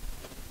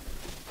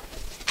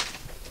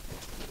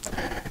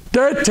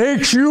 That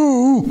takes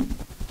you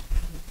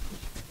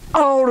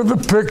out of the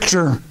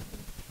picture.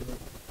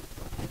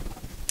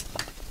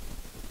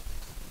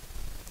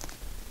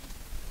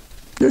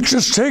 It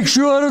just takes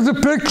you out of the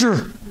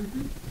picture.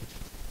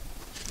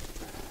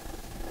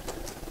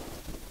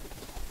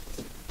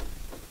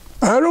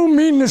 I don't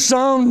mean to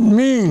sound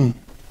mean.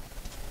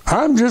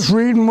 I'm just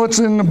reading what's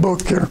in the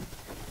book here.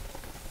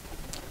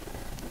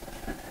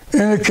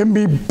 And it can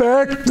be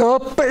backed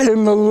up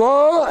in the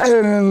law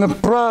and in the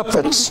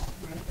prophets.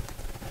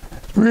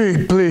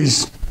 Read,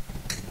 please.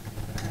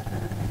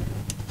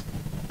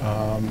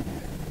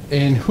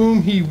 And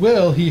whom he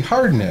will, he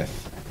hardeneth.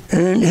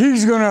 And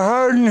he's going to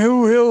harden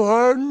who he'll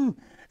harden,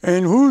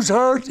 and whose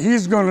heart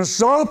he's going to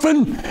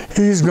soften,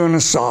 he's going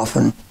to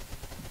soften.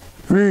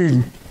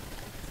 Read.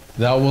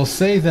 Thou wilt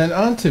say then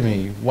unto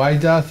me, why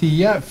doth he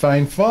yet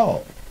find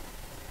fault?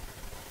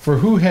 For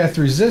who hath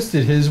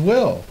resisted his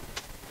will?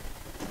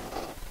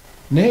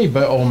 Nay,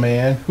 but, O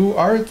man, who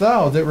art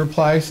thou that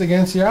repliest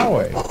against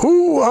Yahweh?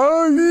 Who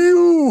are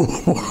you?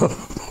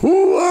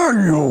 Who are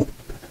you?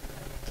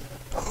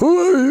 Who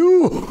are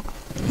you?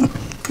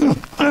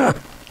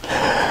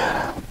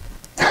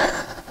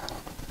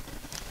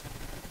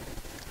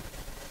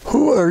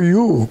 Who are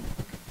you?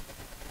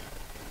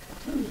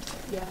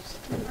 Yes.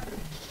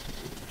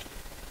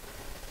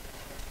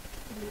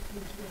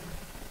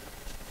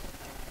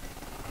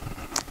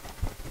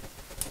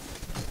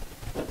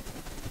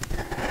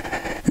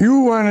 You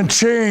want to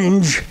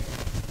change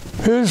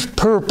his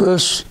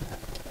purpose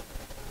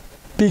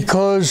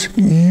because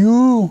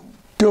you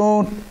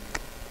don't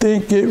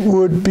think it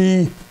would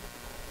be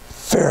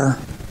fair.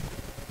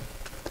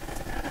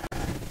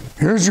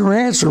 Here's your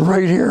answer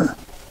right here.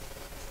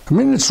 I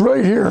mean, it's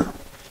right here.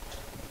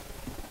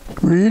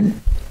 Read.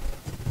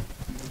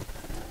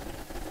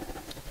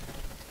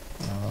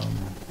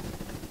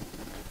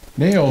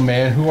 Nay, O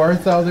man, who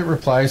art thou that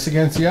repliest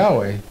against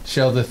Yahweh?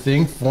 Shall the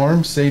thing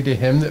formed say to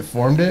him that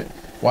formed it,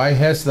 why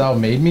hast thou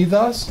made me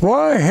thus?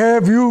 Why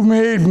have you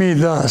made me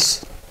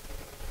thus?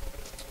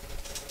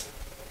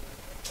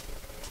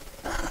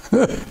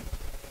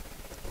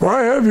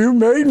 Why have you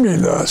made me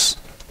thus?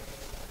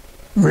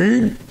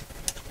 Read.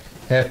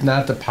 Hath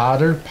not the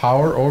potter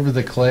power over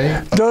the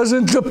clay?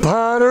 Doesn't the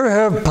potter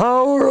have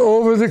power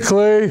over the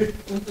clay?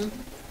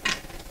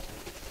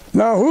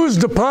 Now, who's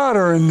the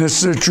potter in this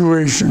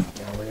situation?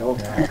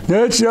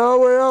 That's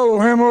Yahweh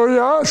Elohim or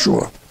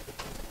Yahshua.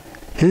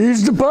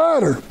 He's the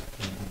potter.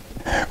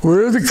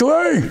 We're the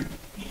clay.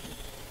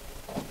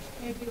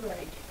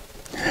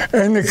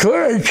 And the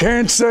clay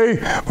can't say,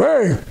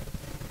 hey,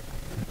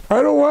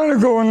 I don't want to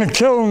go in the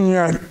kiln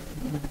yet.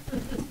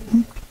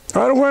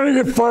 I don't want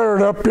to get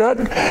fired up yet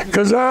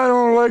because I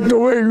don't like the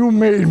way you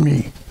made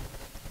me.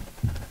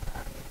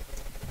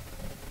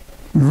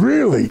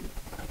 Really?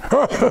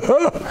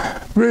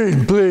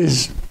 Read,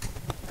 please.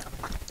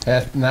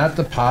 Hath not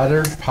the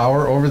potter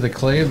power over the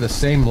clay of the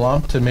same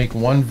lump to make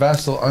one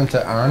vessel unto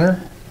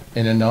honor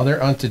and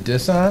another unto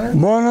dishonor?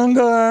 One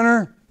unto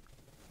honor,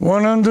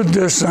 one unto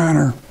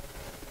dishonor.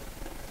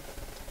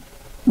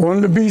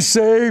 One to be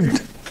saved,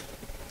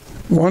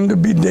 one to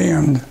be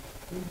damned.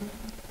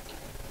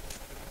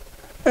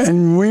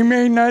 And we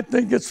may not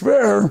think it's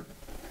fair,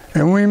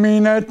 and we may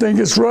not think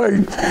it's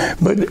right,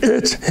 but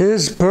it's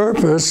his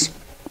purpose,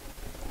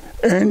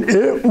 and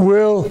it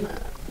will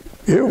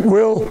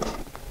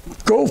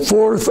go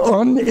forth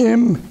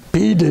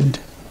unimpeded.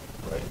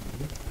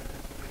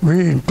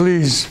 Read,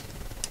 please.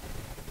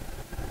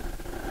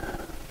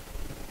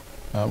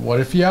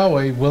 What if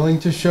Yahweh, willing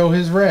to show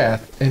his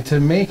wrath and to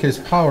make his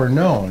power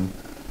known,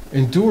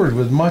 endured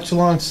with much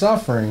long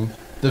suffering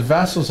the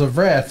vessels of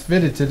wrath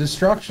fitted to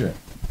destruction?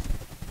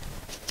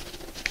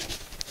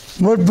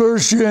 What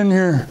verse you in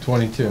here?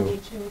 22.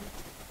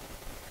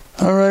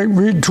 All right,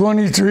 read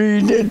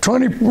 23,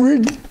 20,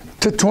 read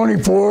to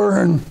 24,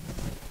 and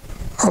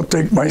I'll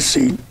take my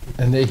seat.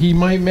 And that he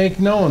might make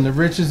known the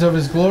riches of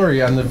his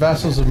glory on the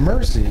vessels of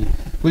mercy,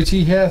 which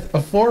he hath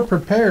afore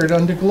prepared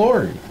unto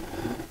glory.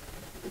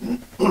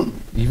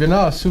 Even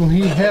us whom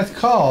he hath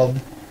called,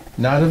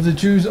 not of the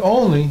Jews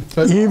only,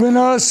 but Even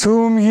us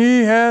whom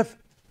he hath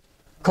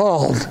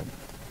called.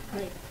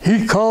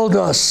 He called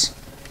us.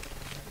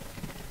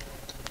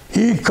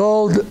 He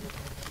called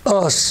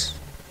us.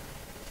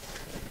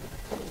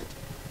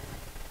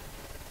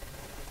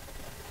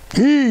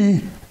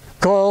 He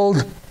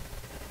called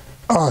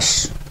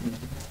us.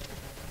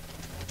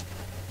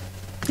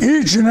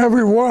 Each and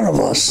every one of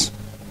us.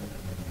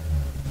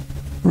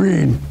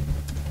 Read.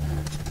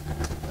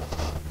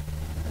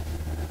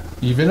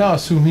 Even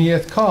us whom he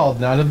hath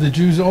called, not of the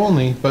Jews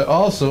only, but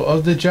also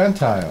of the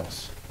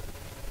Gentiles.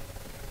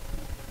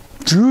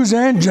 Jews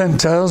and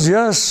Gentiles,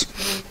 yes.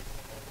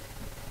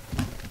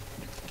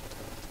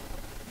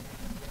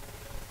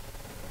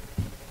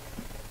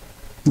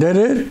 That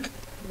it?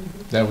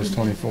 That was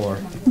 24.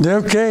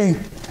 Okay.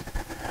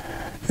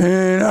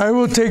 And I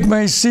will take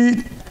my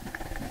seat,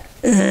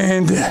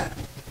 and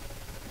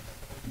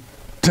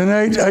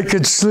tonight I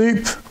could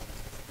sleep.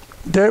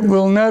 That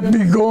will not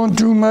be going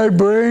through my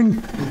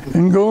brain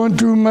and going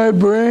through my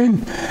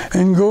brain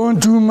and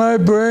going through my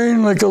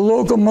brain like a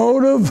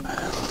locomotive.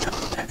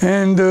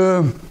 And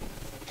the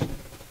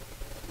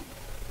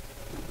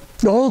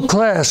whole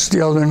class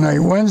the other night,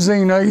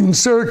 Wednesday night in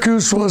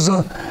Syracuse, was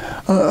a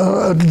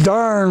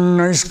darn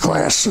nice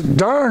class, a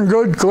darn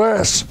good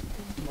class.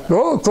 The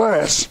whole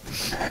class.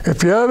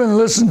 If you haven't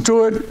listened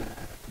to it,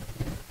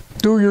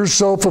 do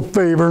yourself a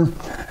favor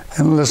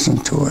and listen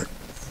to it.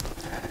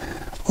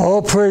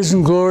 All praise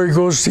and glory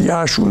goes to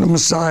Yahshua the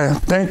Messiah.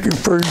 Thank you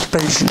for your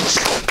patience.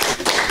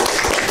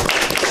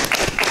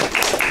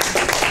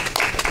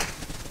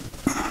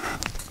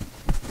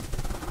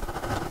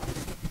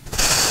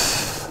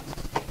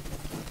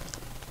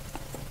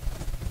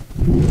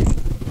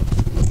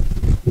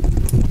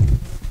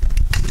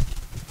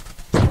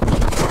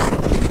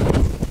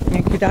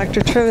 Thank you,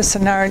 Dr. Travis.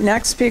 And our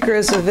next speaker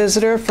is a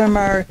visitor from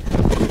our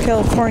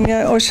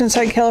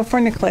Oceanside,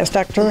 California class,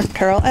 Dr.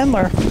 Carol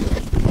Endler.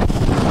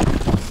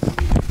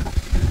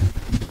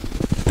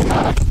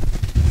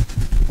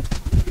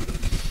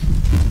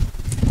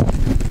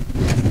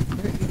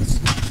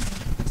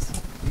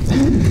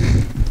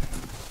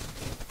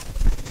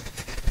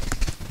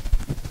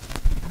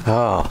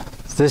 Oh,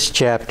 this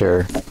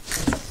chapter,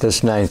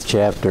 this 9th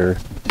chapter,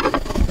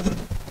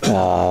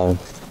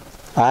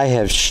 I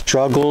have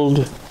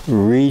struggled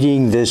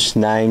reading this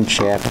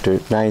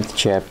 9th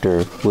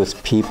chapter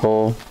with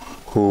people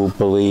who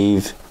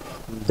believe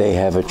they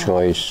have a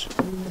choice.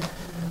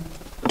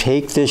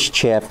 Take this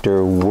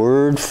chapter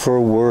word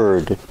for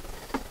word,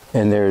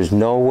 and there's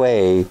no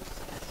way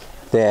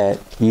that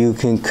you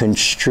can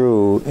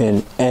construe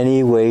in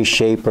any way,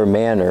 shape, or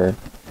manner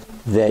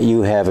that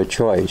you have a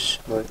choice.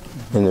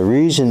 And the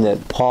reason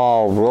that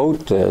Paul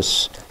wrote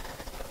this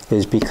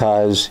is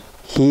because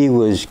he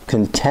was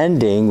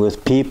contending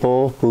with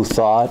people who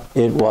thought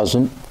it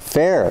wasn't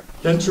fair.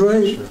 That's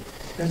right.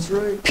 That's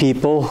right.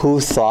 People who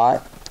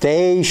thought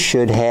they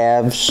should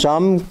have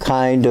some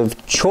kind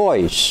of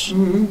choice.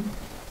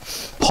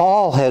 Mm-hmm.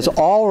 Paul has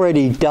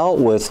already dealt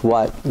with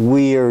what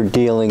we are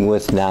dealing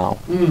with now.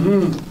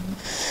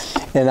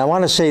 Mm-hmm. And I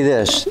want to say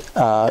this,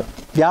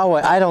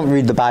 Yahweh, I don't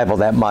read the Bible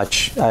that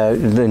much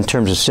in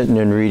terms of sitting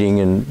and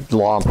reading and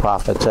law and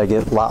prophets. I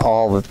get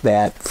all of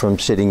that from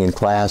sitting in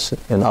class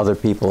and other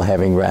people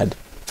having read,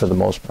 for the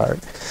most part.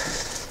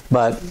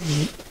 But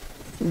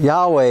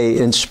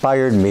Yahweh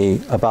inspired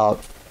me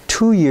about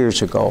 2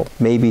 years ago,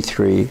 maybe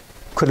 3.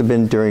 Could have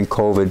been during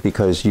COVID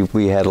because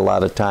we had a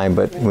lot of time,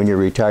 but when you're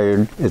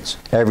retired, it's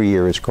every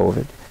year is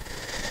COVID.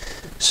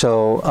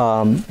 So,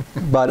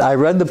 but I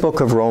read the book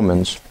of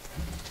Romans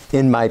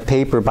in my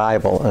paper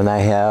Bible, and I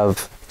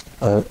have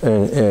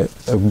a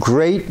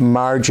great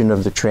margin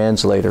of the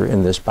translator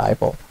in this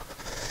Bible.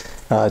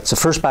 It's the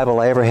first Bible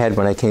I ever had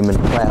when I came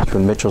into class,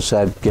 when Mitchell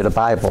said, get a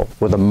Bible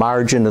with a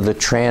margin of the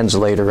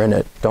translator in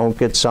it. Don't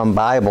get some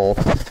Bible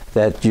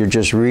that you're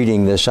just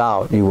reading this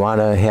out. You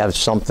want to have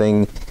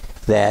something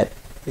that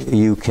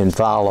you can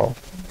follow.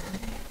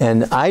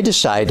 And I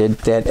decided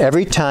that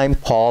every time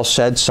Paul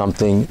said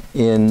something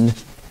in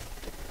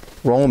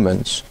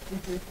Romans,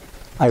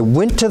 I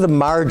went to the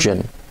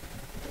margin,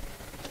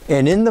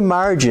 and in the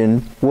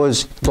margin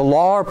was the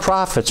law or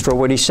prophets for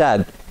what he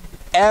said.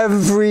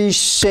 Every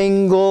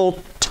single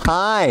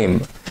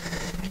time.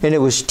 And it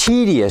was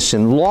tedious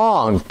and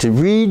long to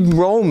read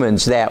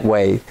Romans that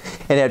way.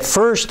 And at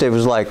first it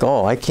was like,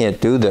 oh, I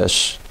can't do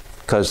this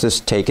because this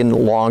is taking a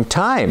long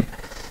time.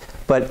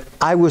 But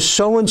I was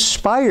so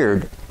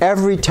inspired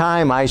every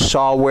time I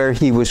saw where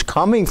he was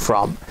coming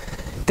from,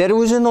 that it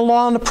was in the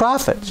law and the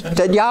prophets,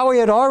 that Yahweh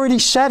had already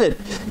said it.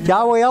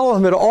 Yahweh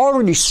Elohim had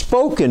already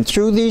spoken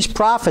through these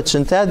prophets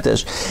and said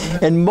this.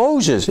 And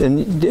Moses,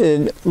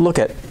 and look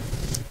at,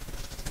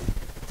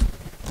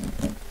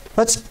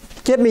 let's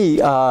get me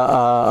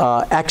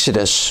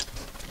Exodus,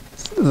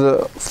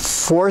 the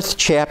 4th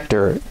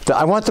chapter.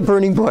 I want the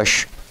burning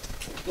bush,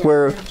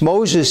 where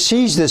Moses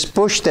sees this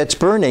bush that's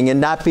burning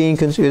and not being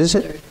consumed. Is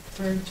it?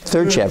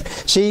 Third chapter.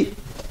 See,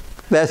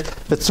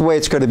 that's the way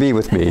it's going to be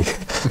with me.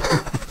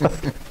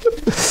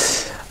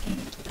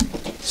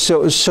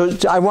 So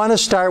I want to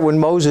start when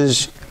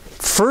Moses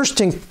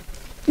first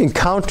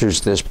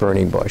encounters this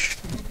burning bush.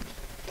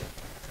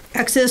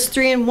 Exodus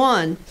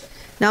 3:1.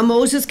 Now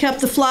Moses kept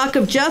the flock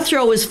of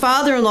Jethro, his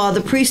father-in-law,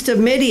 the priest of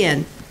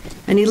Midian.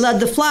 And he led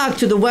the flock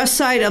to the west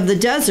side of the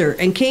desert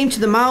and came to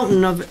the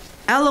mountain of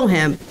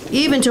Elohim,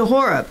 even to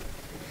Horeb.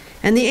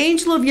 And the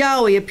angel of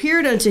Yahweh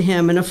appeared unto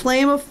him in a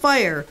flame of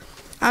fire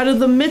out of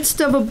the midst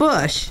of a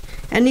bush.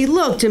 And he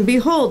looked, and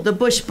behold, the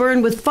bush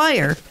burned with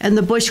fire, and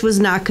the bush was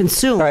not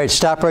consumed. All right,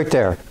 stop right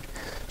there.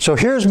 So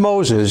here's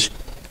Moses,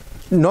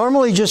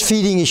 normally just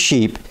feeding his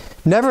sheep,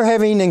 never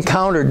having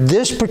encountered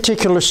this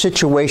particular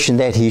situation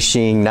that he's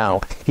seeing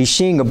now. He's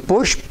seeing a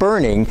bush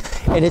burning,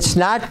 and it's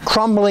not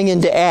crumbling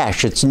into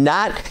ash. It's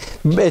not,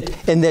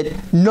 and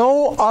that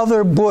no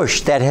other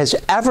bush that has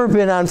ever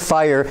been on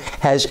fire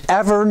has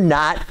ever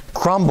not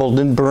crumbled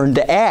and burned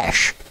to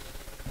ash.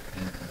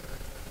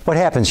 What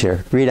happens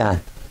here? Read on.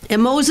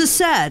 And Moses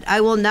said,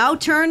 I will now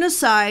turn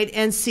aside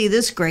and see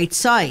this great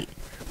sight,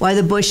 why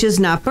the bush is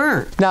not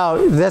burnt.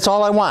 Now, that's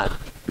all I want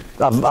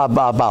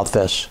about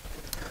this.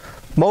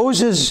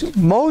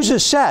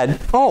 Moses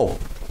said, oh,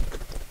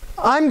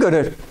 I'm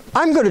going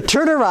to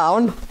turn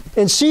around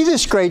and see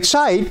this great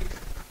sight,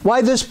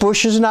 why this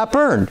bush is not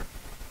burned.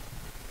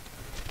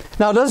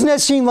 Now, doesn't that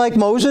seem like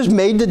Moses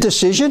made the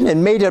decision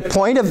and made a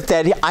point of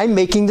that I'm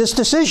making this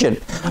decision?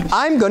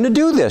 I'm going to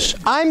do this.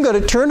 I'm going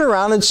to turn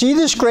around and see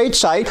this great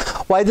sight,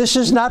 why this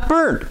is not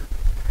burned.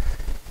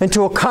 And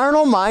to a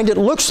carnal mind, it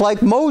looks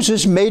like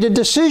Moses made a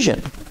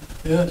decision.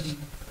 Yes.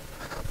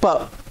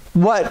 But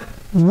what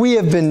we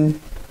have been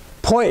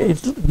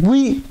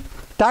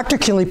Dr.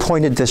 Kinley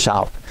pointed this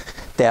out,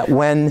 that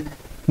when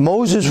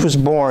Moses was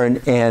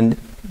born and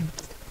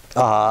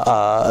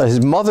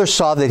his mother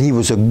saw that he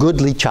was a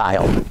goodly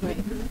child,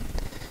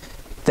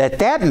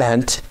 that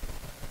meant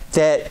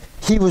that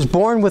he was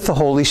born with the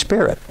Holy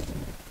Spirit.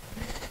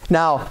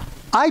 Now,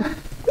 I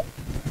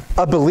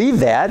believe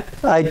that,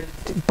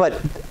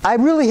 but I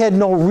really had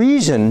no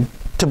reason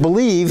to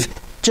believe,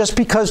 just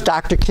because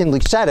Dr. Kinley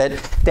said it,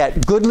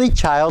 that goodly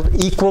child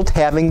equaled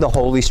having the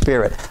Holy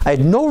Spirit. I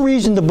had no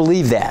reason to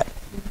believe that.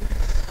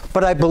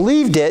 But I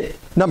believed it,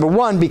 number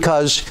one,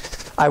 because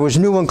I was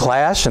new in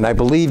class, and I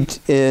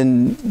believed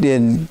in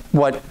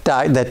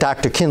that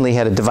Dr. Kinley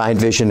had a divine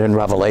vision and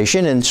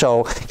revelation, and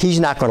so he's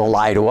not going to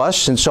lie to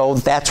us, and so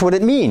that's what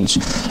it means.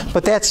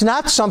 But that's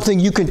not something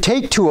you can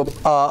take to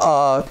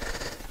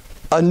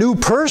a new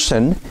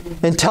person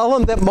and tell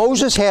them that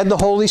Moses had the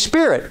Holy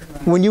Spirit.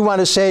 When you want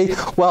to say,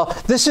 well,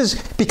 this is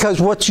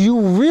because what you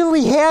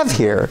really have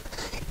here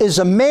is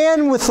a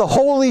man with the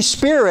Holy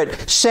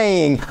Spirit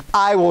saying,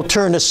 I will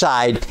turn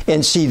aside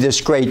and see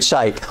this great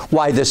sight,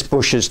 why this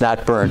bush is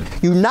not burned.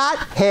 You not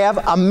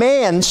have a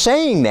man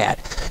saying that.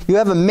 You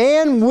have a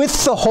man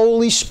with the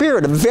Holy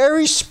Spirit, a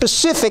very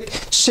specific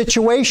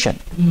situation.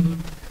 Mm-hmm.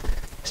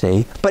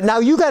 See? But now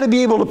you got to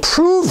be able to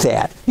prove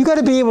that. You got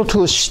to be able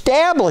to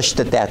establish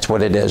that that's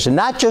what it is, and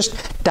not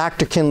just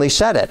Dr. Kinley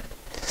said it.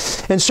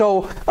 And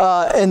so,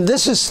 and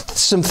this is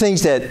some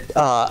things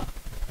that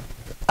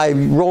I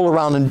roll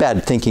around in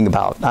bed thinking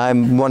about.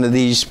 I'm one of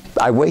these,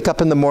 I wake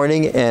up in the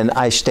morning and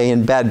I stay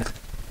in bed,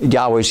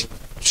 Yahweh's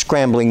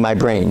scrambling my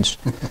brains.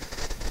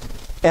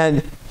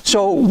 And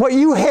so what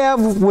you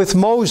have with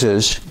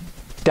Moses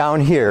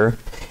down here,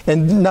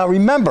 and now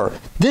remember,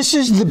 this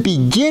is the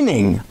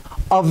beginning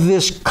of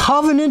this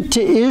covenant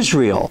to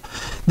Israel.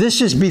 This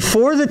is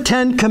before the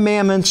 10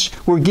 Commandments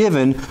were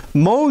given.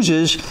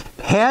 Moses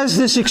has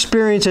this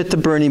experience at the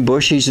burning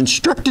bush. He's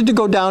instructed to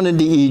go down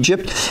into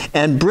Egypt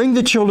and bring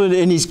the children,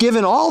 and he's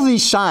given all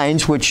these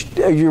signs, which,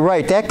 you're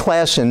right, that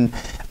class in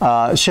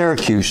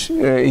Syracuse,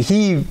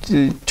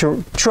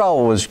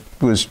 Trell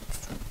was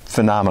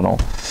phenomenal.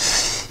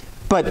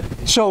 But,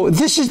 so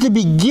this is the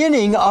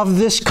beginning of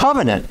this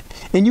covenant.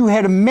 And you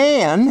had a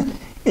man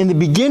in the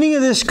beginning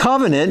of this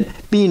covenant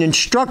being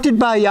instructed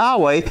by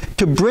Yahweh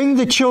to bring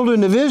the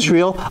children of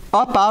Israel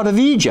up out of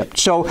Egypt.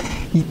 So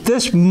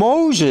this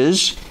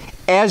Moses,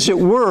 as it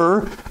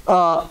were,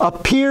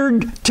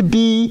 appeared to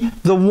be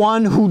the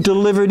one who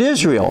delivered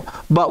Israel.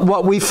 But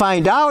what we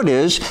find out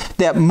is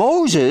that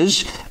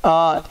Moses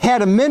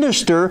had a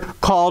minister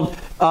called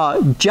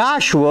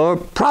Joshua,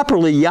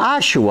 properly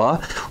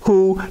Yahshua,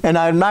 who, and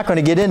I'm not going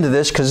to get into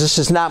this because this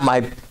is not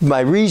my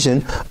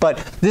reason, but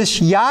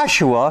this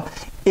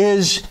Yahshua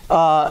is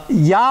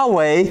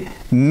Yahweh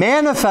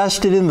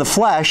manifested in the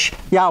flesh,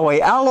 Yahweh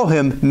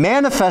Elohim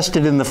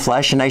manifested in the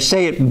flesh, and I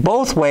say it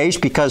both ways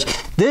because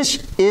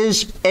this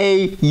is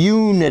a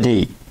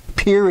unity,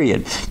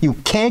 period. You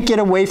can't get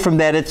away from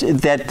that,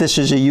 that this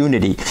is a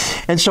unity.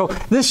 And so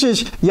this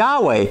is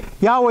Yahweh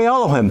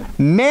Elohim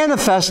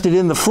manifested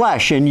in the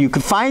flesh, and you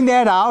can find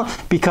that out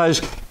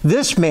because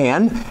this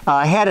man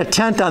had a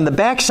tent on the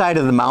backside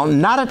of the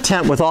mountain, not a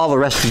tent with all the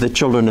rest of the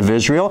children of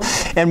Israel.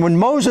 And when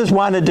Moses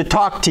wanted to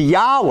talk to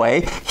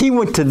Yahweh, he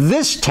went to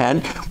this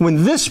tent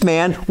when this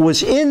man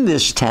was in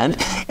this tent.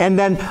 And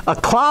then a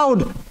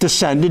cloud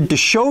descended to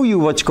show you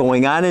what's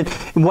going on. And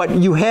what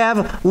you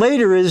have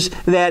later is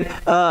that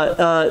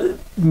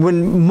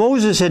when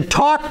Moses had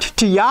talked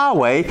to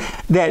Yahweh,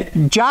 that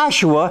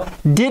Joshua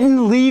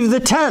didn't leave the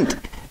tent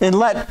and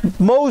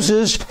let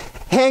Moses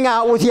hang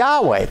out with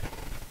Yahweh.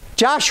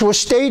 Joshua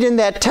stayed in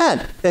that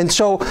tent. And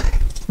so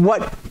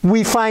what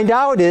we find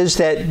out is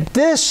that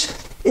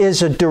this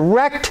is a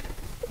direct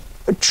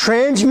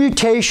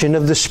transmutation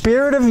of the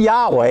Spirit of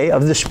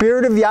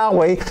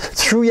Yahweh,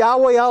 through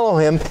Yahweh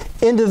Elohim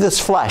into this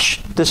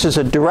flesh. This is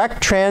a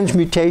direct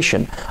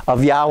transmutation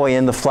of Yahweh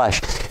in the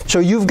flesh. So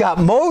you've got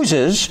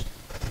Moses,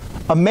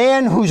 a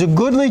man who's a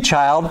goodly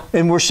child,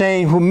 and we're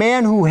saying a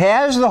man who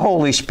has the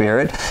Holy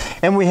Spirit,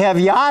 and we have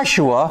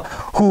Yahshua,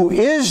 who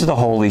is the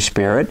Holy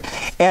Spirit,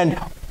 and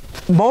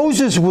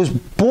Moses was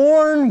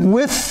born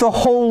with the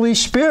Holy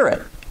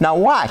Spirit. Now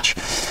watch.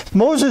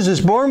 Moses is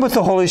born with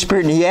the Holy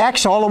Spirit, and he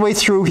acts all the way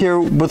through here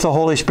with the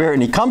Holy Spirit,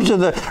 and he comes to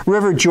the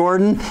river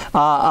Jordan,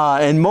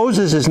 and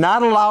Moses is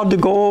not allowed to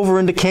go over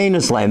into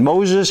Canaan's land.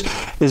 Moses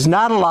is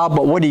not allowed,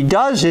 but what he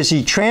does is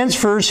he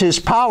transfers his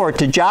power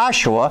to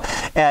Yahshua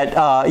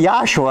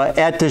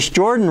at this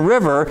Jordan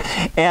River,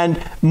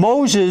 and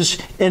Moses,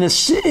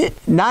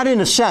 not in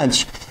a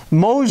sense,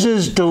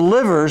 Moses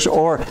delivers,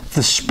 or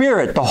the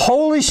Spirit, the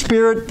Holy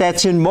Spirit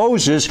that's in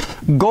Moses,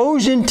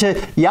 goes into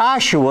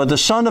Yahshua, the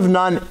son of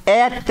Nun,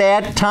 at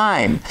that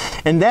time.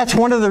 And that's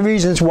one of the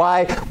reasons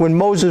why when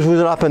Moses was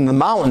up in the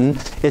mountain,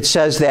 it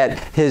says that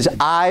his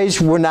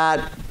eyes were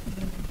not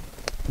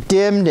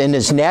dimmed and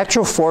his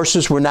natural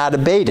forces were not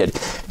abated.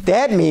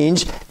 That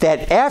means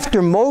that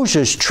after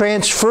Moses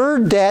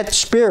transferred that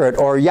Spirit,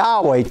 or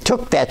Yahweh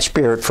took that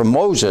Spirit from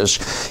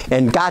Moses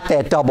and got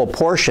that double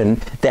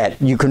portion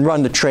that you can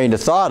run the train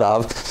of thought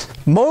of,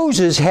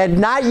 Moses had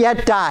not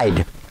yet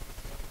died.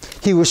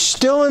 He was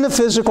still in the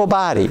physical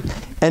body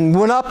and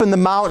went up in the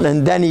mountain,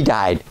 and then he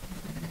died.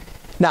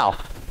 Now,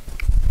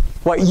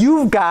 what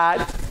you've got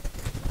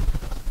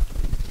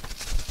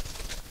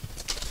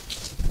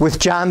with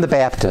John the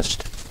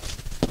Baptist,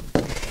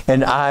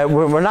 and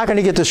we're not going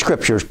to get the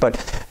scriptures, but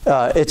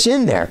it's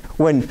in there.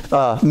 When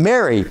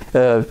Mary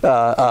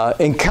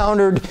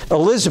encountered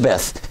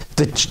Elizabeth,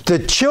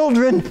 the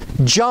children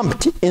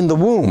jumped in the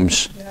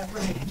wombs.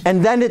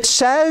 And then it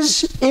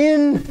says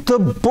in the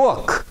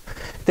book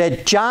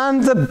that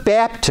John the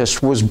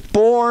Baptist was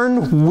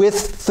born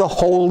with the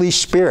Holy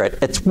Spirit.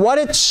 It's what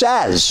it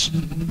says.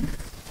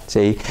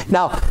 See?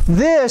 Now,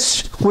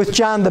 this with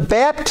John the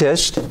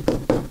Baptist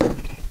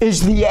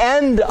is the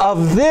end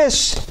of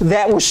this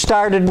that was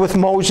started with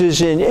Moses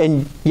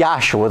and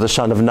Yahshua, the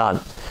son of Nun.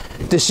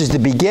 This is the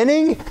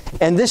beginning,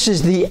 and this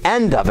is the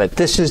end of it.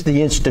 This is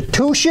the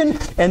institution,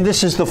 and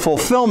this is the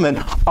fulfillment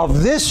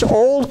of this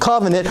old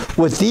covenant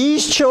with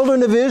these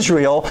children of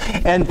Israel,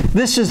 and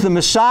this is the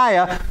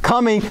Messiah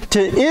coming to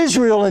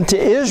Israel, and to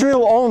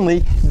Israel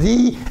only,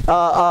 the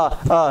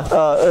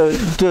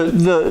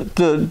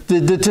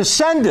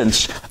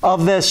descendants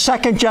of the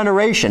second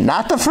generation,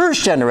 not the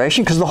first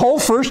generation, because the whole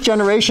first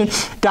generation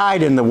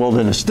died in the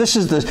wilderness. This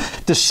is the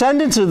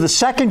descendants of the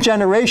second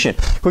generation,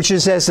 which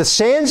is as the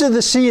sands of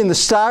the sea and the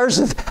stars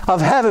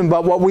of heaven.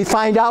 But what we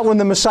find out when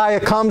the Messiah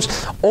comes,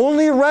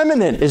 only a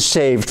remnant is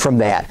saved from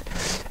that.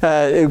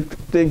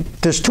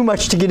 There's too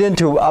much to get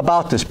into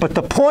about this. But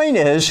the point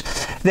is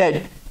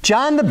that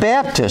John the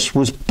Baptist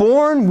was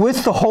born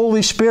with the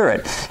Holy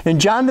Spirit,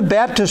 and John the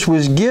Baptist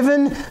was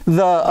given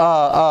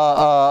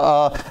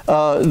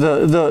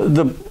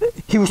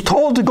he was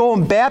told to go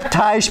and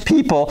baptize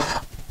people,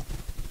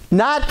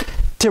 not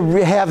to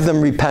have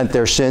them repent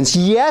their sins.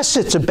 Yes,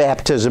 it's a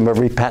baptism of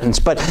repentance,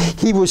 but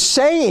he was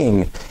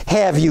saying,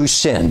 have you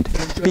sinned?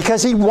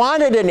 Because he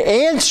wanted an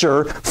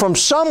answer from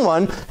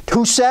someone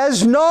who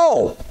says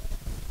no.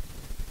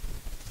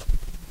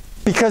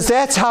 Because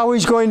that's how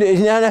he's going to,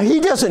 now he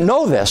doesn't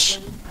know this.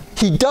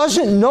 He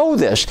doesn't know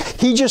this.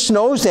 He just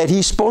knows that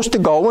he's supposed to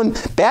go and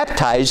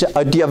baptize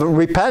a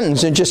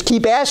repentance and just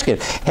keep asking,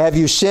 have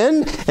you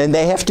sinned? And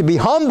they have to be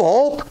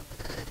humble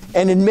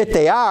and admit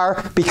they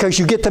are, because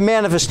you get the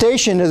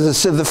manifestation of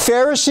the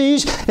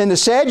Pharisees and the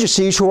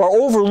Sadducees who are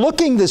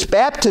overlooking this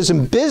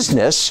baptism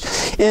business,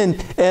 and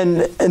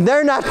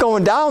they're not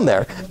going down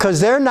there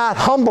because they're not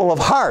humble of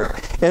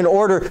heart in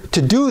order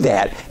to do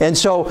that. And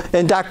so,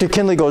 and Dr.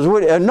 Kinley goes,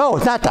 no,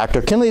 it's not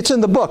Dr. Kinley, it's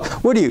in the book.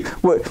 What are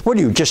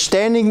you just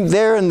standing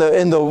there in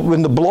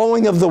the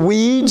blowing of the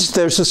weeds?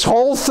 There's this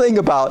whole thing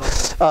about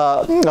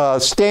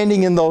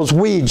standing in those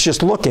weeds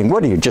just looking.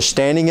 What are you, just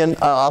standing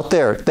out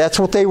there? That's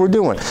what they were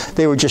doing.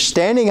 They were just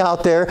standing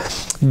out there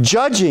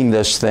judging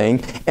this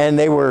thing, and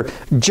they were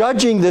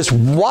judging this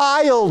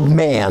wild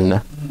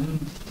man.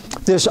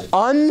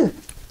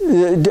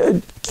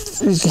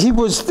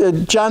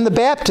 John the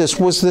Baptist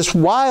was this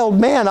wild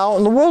man out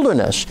in the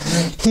wilderness.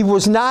 He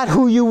was not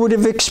who you would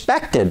have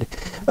expected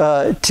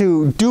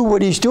to do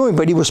what he's doing,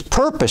 but he was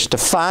purposed to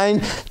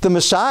find the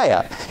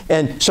Messiah.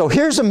 And so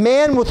here's a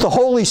man with the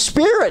Holy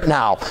Spirit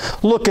now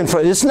looking for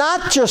it. It's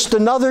not just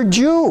another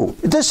Jew.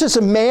 This is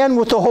a man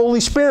with the Holy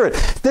Spirit.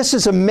 This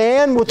is a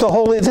man with the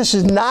this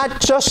is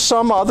not just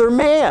some other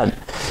man.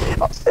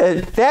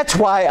 That's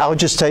why, I'll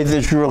just tell you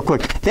this real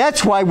quick.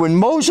 That's why when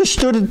Moses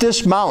stood at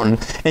this mountain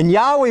and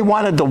Yahweh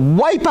wanted to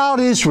wipe out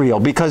Israel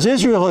because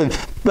Israel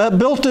had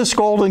built this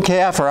golden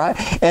calf,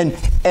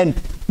 and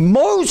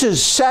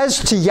Moses says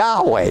to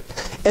Yahweh,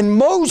 and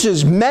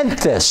Moses meant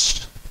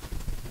this.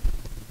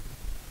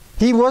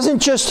 He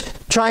wasn't just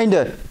trying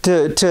to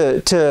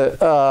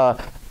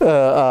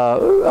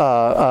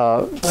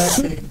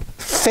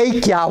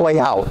fake Yahweh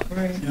out,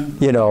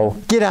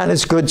 get on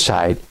his good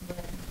side.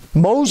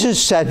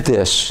 Moses said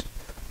this,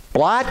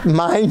 blot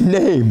my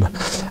name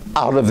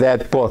out of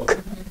that book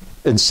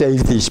and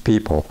save these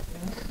people.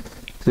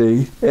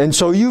 See? And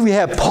so you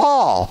have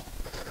Paul,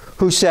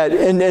 who said,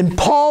 and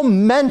Paul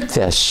meant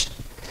this.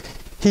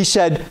 He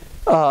said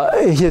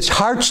his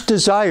heart's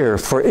desire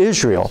for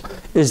Israel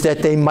is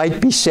that they might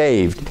be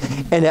saved.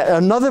 And at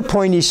another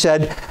point he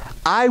said,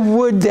 I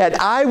would that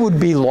I would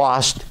be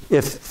lost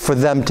if for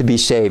them to be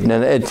saved.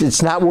 And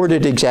it's not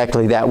worded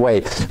exactly that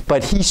way.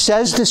 But he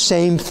says the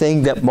same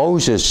thing that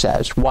Moses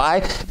says.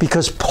 Why?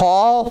 Because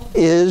Paul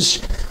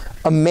is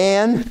a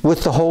man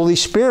with the Holy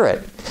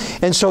Spirit.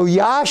 And so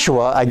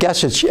Joshua, I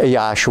guess it's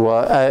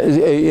Joshua,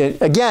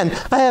 again,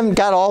 I haven't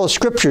got all the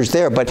scriptures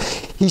there, but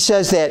he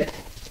says that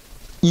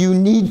you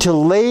need to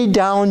lay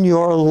down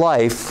your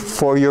life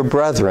for your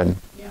brethren.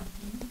 Yeah.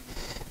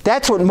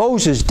 That's what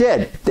Moses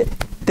did.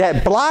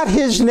 That blot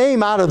his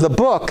name out of the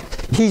book,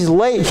 he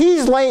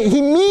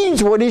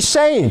means what he's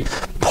saying.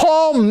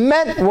 Paul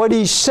meant what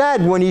he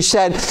said when he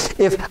said,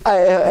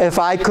 if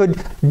I could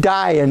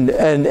die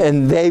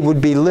and they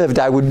would be lived,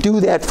 I would do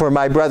that for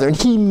my brethren.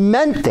 He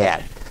meant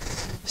that.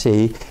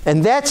 See?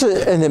 And that's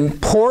an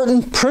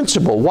important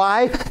principle.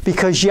 Why?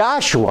 Because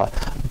Joshua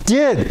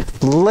did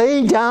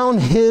lay down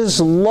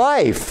his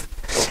life.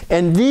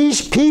 And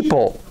these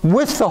people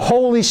with the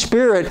Holy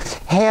Spirit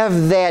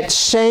have that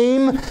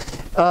same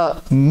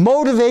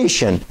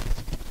motivation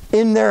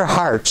in their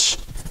hearts.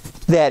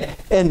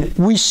 And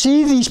we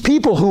see these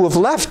people who have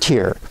left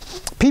here,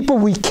 people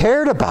we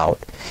cared about,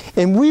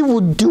 and we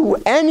would do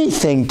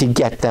anything to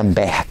get them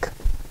back.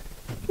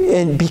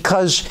 And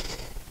because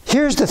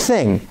here's the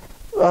thing,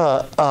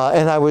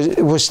 and I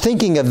was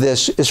thinking of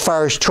this as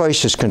far as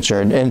choice is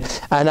concerned, and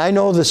I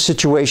know the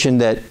situation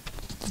that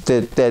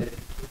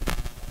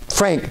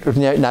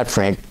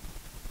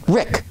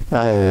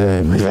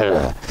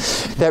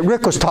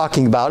Rick was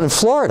talking about in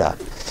Florida.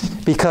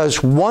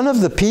 Because one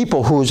of the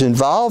people who's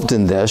involved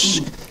in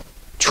this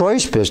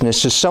choice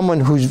business is someone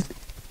who's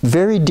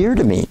very dear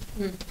to me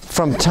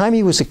from the time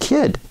he was a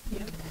kid.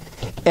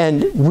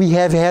 And we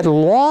have had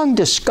long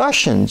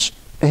discussions,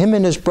 him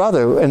and his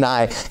brother and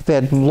I have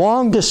had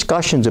long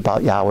discussions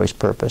about Yahweh's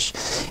purpose.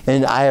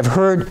 And I have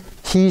heard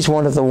he's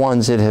one of the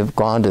ones that have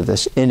gone to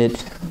this. And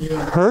it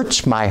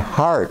hurts my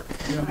heart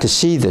to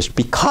see this,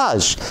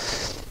 because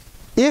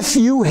if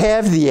you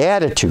have the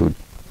attitude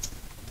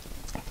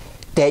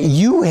that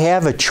you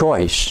have a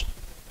choice,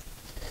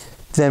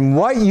 then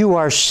what you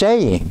are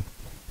saying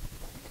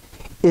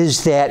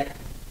is that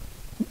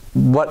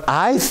what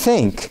I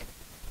think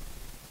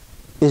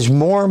is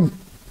more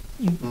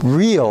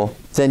real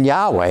than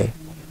Yahweh,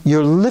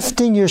 you're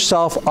lifting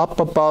yourself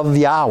up above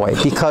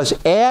Yahweh, because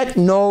at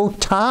no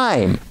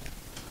time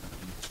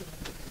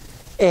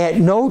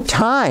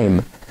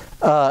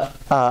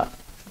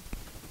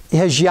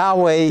has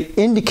Yahweh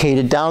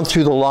indicated down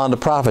through the law and the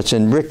prophets,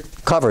 and Rick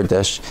covered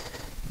this,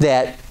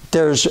 that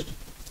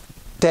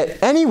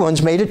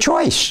anyone's made a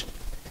choice.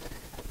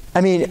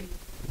 I mean,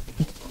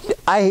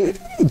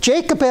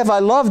 Jacob have I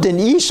loved and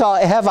Esau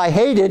have I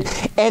hated,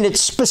 and it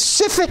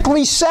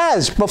specifically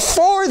says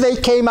before they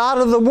came out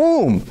of the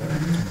womb.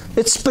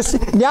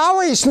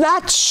 Yahweh's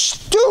not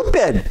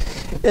stupid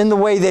in the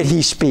way that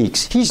he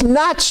speaks. He's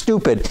not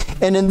stupid.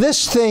 And in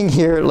this thing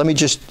here,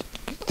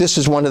 this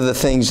is one of the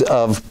things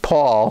of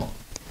Paul.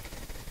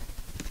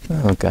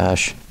 Oh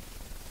gosh.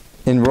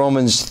 In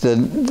Romans, let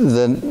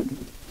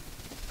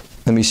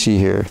me see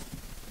here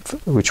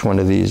which one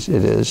of these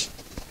it is.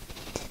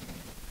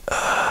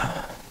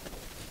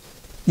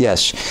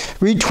 Yes,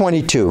 read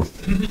 22,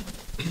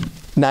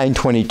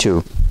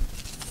 9:22.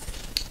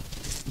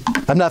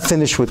 I'm not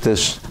finished with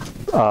this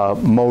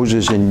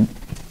Moses and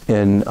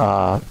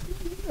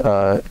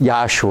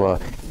Joshua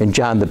and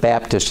John the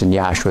Baptist and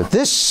Joshua.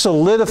 This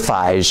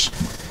solidifies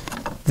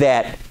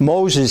that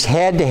Moses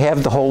had to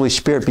have the Holy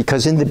Spirit,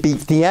 because in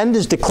the end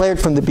is declared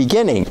from the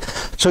beginning.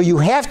 So you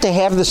have to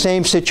have the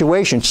same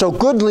situation. So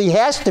goodly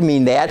has to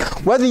mean that,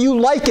 whether you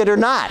like it or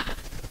not.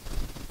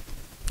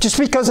 Just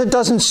because it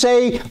doesn't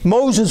say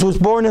Moses was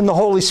born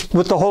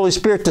with the Holy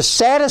Spirit to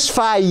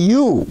satisfy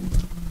you,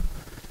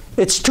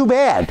 it's too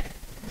bad.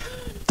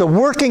 The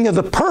working of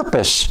the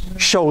purpose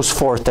shows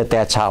forth that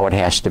that's how it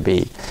has to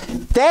be.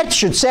 That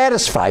should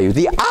satisfy you.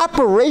 The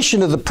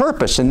operation of the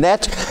purpose, and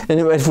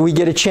if we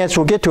get a chance,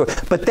 we'll get to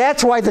it. But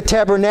that's why the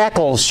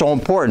tabernacle is so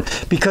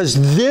important,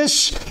 because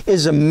this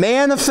is a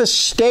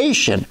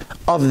manifestation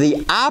of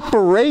the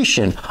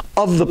operation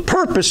of the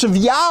purpose of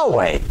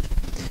Yahweh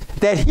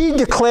that he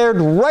declared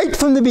right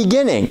from the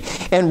beginning.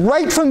 And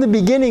right from the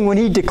beginning, when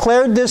he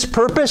declared this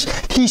purpose,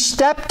 he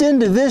stepped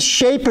into this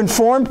shape and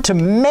form to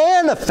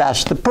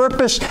manifest the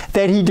purpose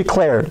that he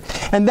declared.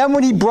 And then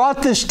when he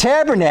brought this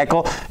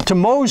tabernacle to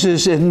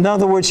Moses, in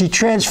other words, he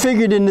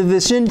transfigured into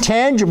this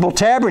intangible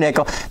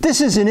tabernacle.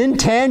 This is an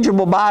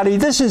intangible body.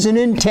 This is an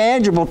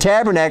intangible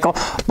tabernacle.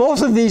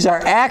 Both of these are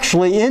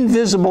actually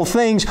invisible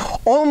things,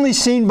 only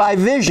seen by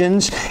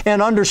visions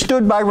and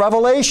understood by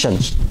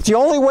revelations. It's the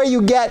only way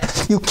you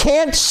can't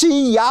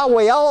see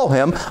Yahweh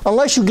Elohim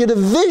unless you get a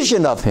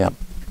vision of him.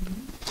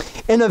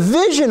 And a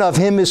vision of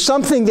him is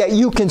something that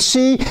you can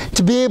see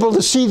to be able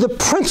to see the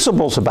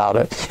principles about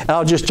it. And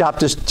I'll just jot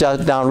this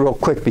down real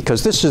quick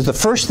because this is the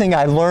first thing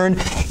I learned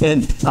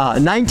in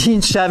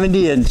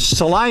 1970 in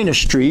Salina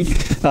Street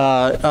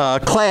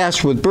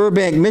class with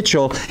Burbank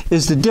Mitchell,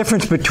 is the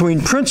difference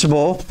between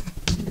principle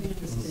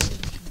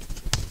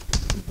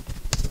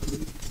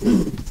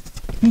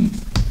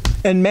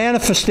and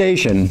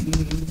manifestation.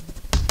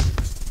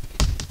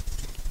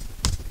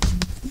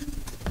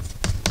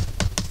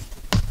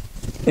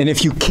 And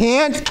if you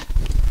can't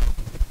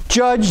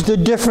judge the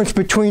difference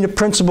between the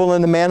principle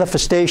and the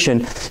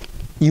manifestation,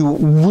 you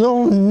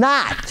will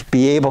not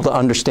be able to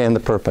understand the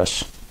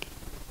purpose.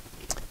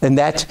 And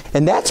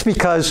that's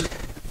because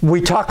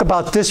we talk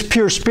about this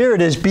pure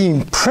spirit as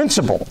being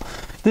principle.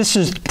 This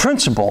is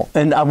principle,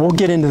 and we'll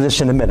get into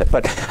this in a minute.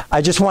 But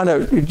I just want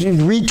to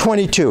read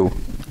 9:22.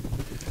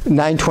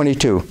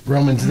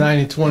 Romans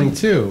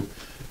 9:22.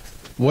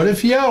 What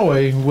if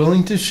Yahweh,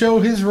 willing to show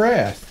his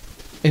wrath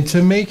and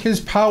to make his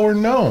power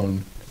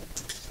known,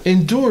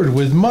 endured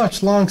with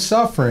much long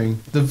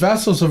suffering the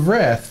vessels of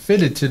wrath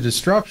fitted to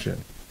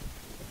destruction?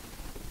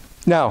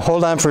 Now,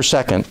 hold on for a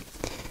second.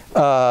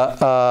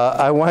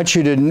 I want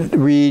you to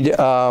read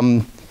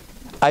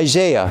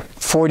Isaiah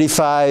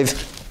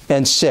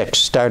 45:6.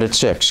 Start at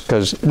 6.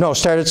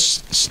 Start at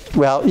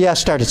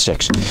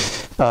 6.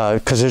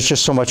 Because there's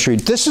just so much to read.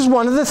 This is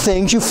one of the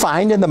things you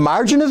find in the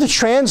margin of the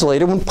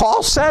translator when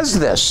Paul says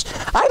this.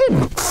 I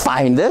didn't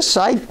find this.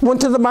 I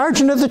went to the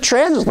margin of the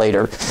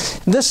translator.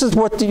 This is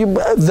what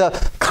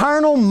the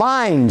carnal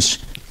minds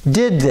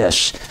did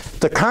this.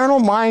 The carnal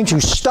minds who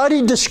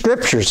studied the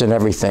scriptures and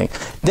everything,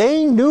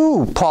 they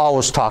knew Paul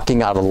was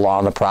talking out of the law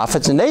and the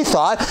prophets, and they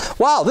thought,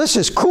 wow, this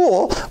is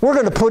cool. We're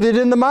going to put it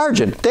in the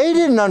margin. They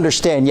didn't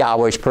understand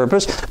Yahweh's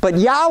purpose, but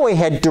Yahweh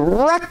had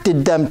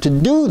directed them to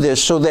do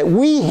this so that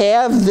we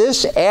have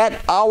this at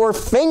our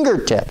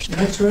fingertips.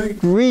 That's right.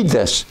 Read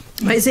this.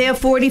 Isaiah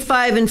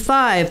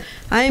 45:5.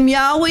 I am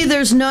Yahweh,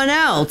 there's none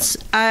else.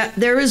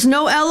 There is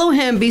no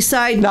Elohim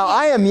beside me. Now,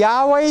 I am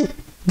Yahweh,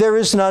 there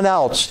is none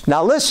else.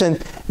 Now listen,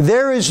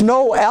 there is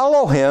no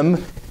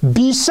Elohim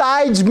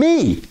besides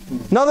me.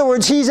 In other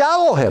words, he's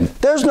Elohim.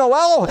 There's no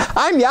Elohim.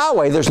 I'm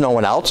Yahweh, there's no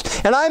one else.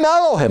 And I'm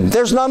Elohim,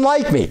 there's none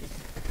like me.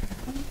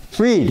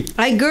 Read.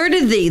 I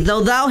girded thee,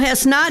 though thou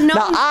hast not known.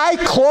 Now I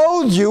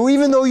clothed you,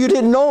 even though you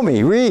didn't know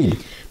me. Read.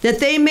 That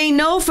they may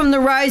know from the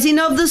rising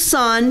of the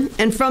sun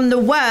and from the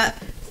west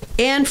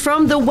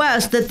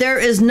that there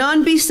is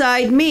none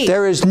beside me.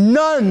 There is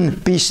none.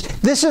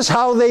 This is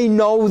how they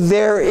know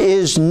there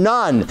is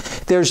none.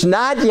 There's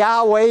not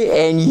Yahweh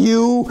and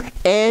you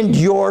and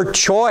your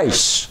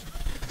choice.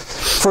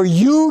 For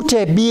you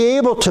to be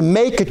able to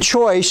make a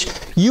choice,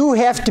 you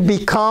have to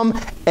become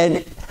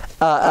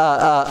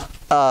a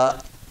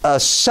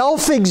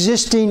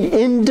self-existing,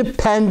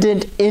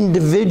 independent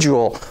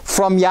individual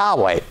from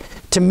Yahweh.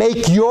 To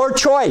make your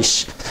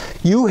choice,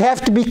 you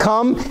have to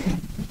become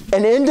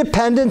an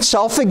independent,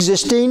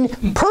 self-existing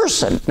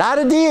person, not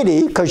a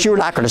deity, because you're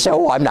not going to say,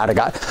 oh, I'm not a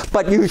God,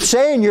 but you're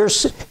saying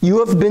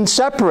you have been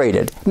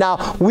separated.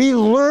 Now, we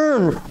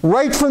learn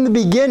right from the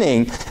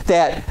beginning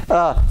that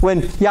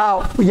when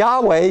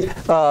Yahweh,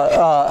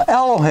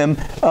 Elohim,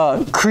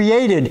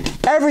 created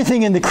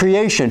everything in the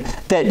creation,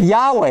 that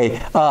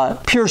Yahweh,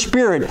 pure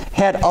spirit,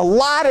 had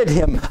allotted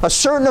him a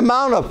certain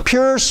amount of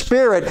pure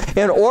spirit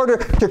in order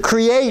to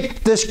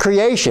create this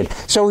creation.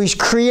 So he's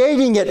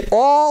creating it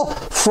all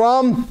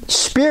from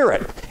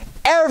spirit.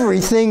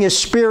 Everything is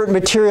spirit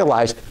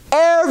materialized.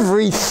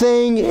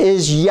 Everything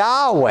is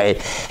Yahweh.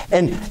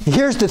 And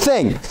here's the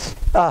thing.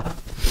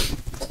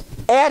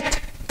 At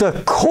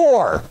the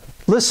core,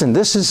 listen,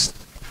 this is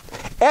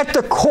at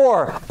the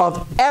core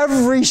of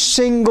every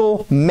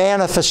single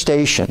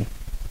manifestation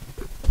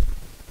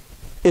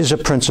is a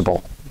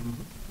principle.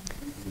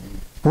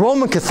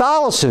 Roman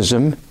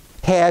Catholicism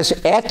has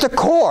at the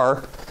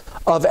core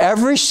of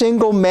every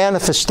single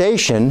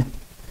manifestation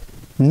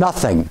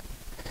nothing.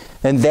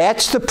 And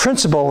that's the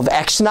principle of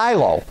ex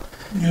nihilo,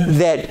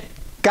 that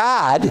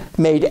God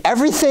made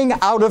everything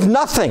out of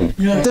nothing.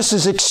 Yeah. This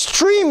is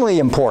extremely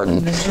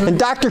important. Right. And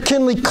Dr.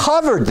 Kinley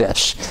covered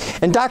this.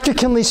 And Dr.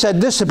 Kinley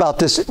said this about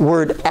this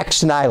word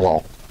ex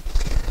nihilo.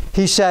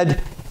 He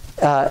said,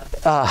 I'm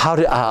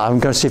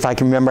going to see if I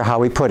can remember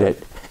how he put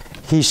it.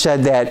 He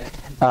said that,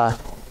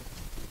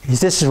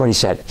 this is what he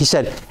said. He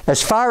said,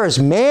 as far as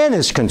man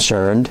is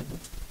concerned,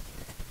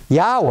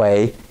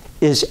 Yahweh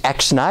is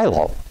ex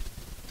nihilo.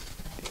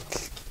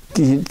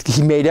 He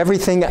made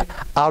everything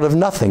out of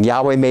nothing.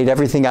 Yahweh made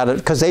everything out of,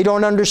 because they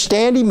don't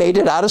understand, he made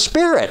it out of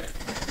spirit.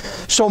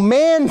 So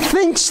man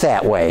thinks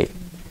that way,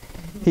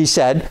 he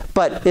said,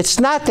 but it's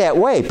not that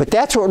way. But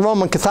that's what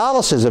Roman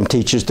Catholicism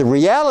teaches. The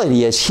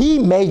reality is he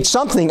made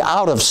something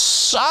out of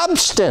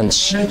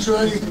substance. That's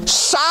right.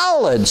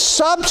 Solid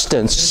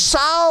substance,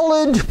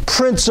 solid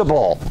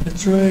principle.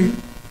 That's right.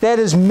 That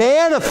is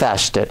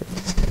manifested.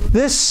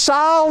 This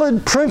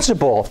solid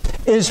principle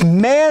is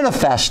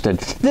manifested.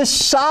 This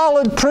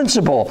solid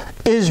principle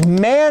is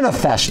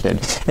manifested.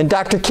 And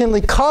Dr.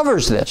 Kinley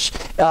covers this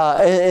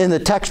in the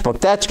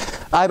textbook.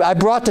 I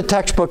brought the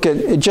textbook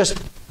just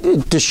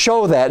to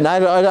show that,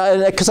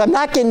 and because I'm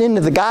not getting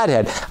into the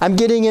Godhead, I'm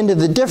getting into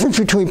the difference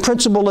between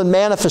principle and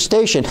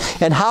manifestation,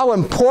 and how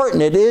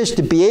important it is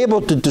to be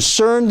able to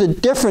discern the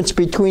difference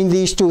between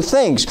these two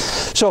things.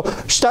 So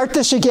start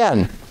this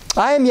again.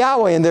 I am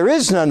Yahweh, and there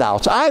is none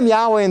else. I am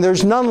Yahweh, and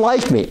there's none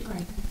like me.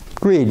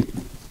 Read.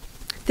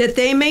 That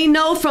they may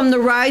know from the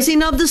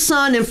rising of the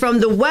sun and from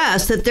the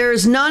west that there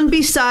is none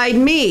beside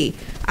me.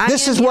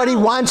 This is what he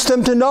wants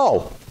them to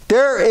know.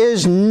 There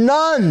is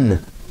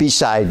none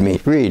beside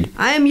me. Read.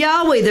 I am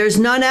Yahweh, there's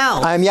none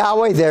else. I am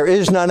Yahweh, there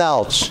is none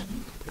else.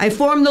 I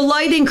form the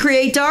light and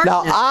create darkness.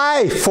 Now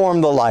I form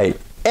the light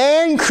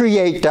and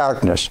create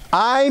darkness.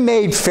 I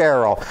made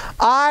Pharaoh.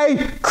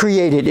 I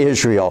created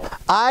Israel.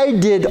 I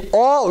did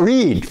all.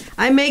 Read.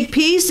 I make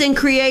peace and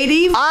create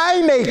evil.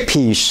 I make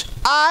peace.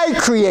 I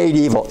create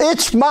evil.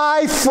 It's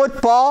my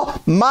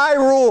football, my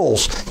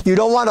rules. You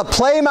don't want to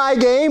play my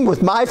game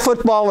with my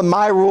football and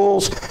my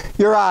rules,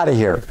 you're out of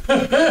here.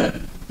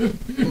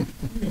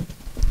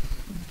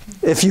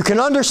 If you can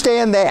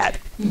understand that,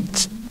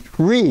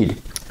 read.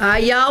 I,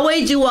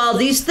 Yahweh, do all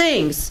these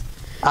things.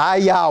 I,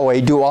 Yahweh,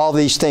 do all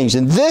these things.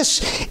 And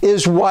this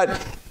is what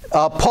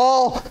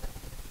Paul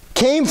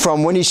came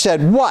from when he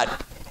said,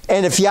 what?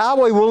 And if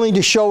Yahweh, willing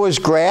to show his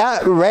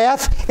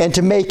wrath and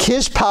to make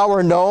his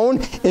power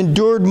known,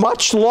 endured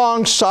much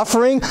long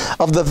suffering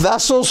of the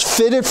vessels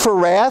fitted for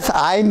wrath,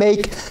 I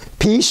make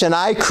peace and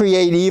I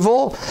create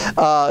evil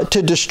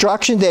to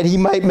destruction, that he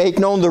might make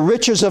known the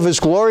riches of his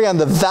glory on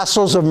the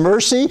vessels of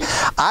mercy.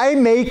 I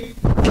make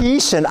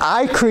peace and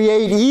I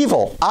create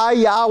evil. I,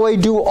 Yahweh,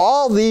 do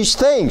all these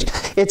things.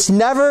 It's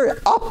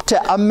never up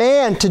to a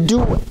man to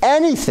do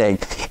anything.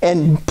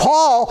 And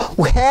Paul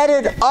had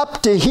it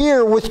up to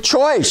here with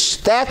choice.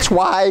 That's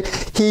why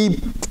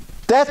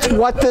that's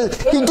what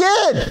he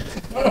did.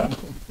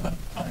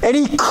 And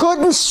he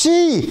couldn't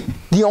see.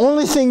 The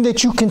only thing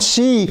that you can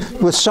see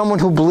with someone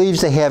who believes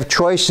they have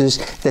choices,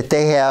 that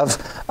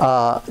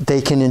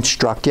they can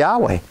instruct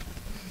Yahweh.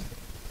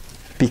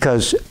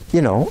 Because,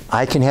 you know,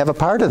 I can have a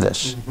part of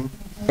this.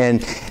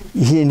 And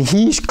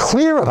he's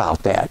clear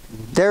about that.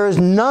 There is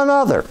none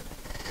other.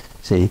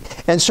 See?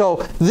 And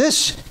so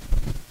this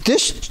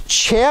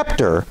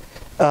chapter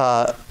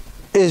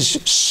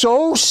is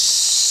so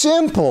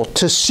simple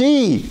to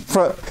see.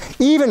 For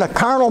even a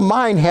carnal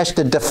mind has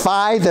to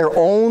defy their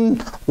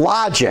own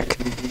logic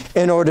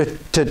in order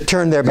to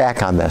turn their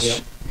back on this,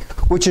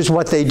 which is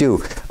what they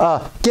do.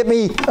 Get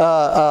me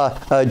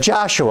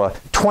Joshua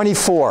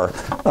 24.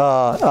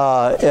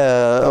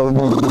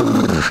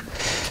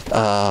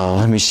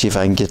 Let me see if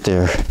I can get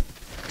there.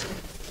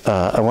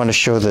 I want to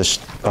show this.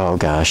 Oh,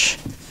 gosh.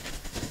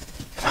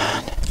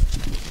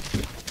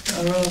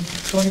 Come on.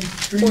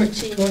 23,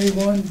 14,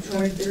 21,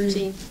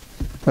 23. 13.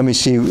 Let me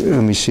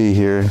see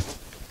here.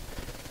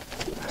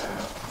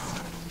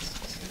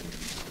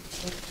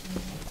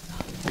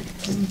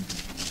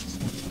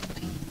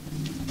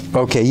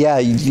 Okay, yeah.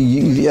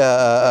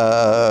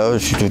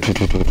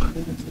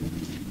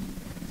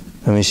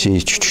 Let me see.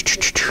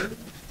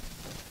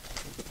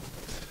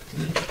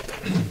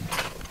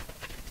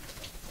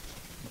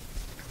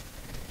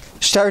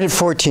 Start at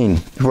 14.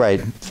 Right.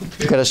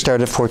 You've got to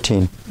start at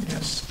 14.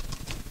 Yes.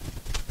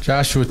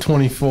 Joshua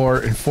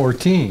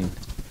 24:14.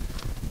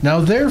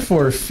 Now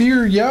therefore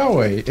fear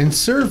Yahweh and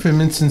serve him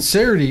in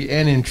sincerity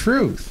and in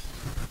truth,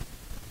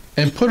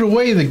 and put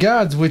away the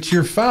gods which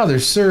your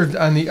fathers served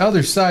on the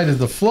other side of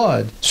the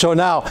flood. So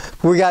now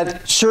we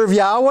got serve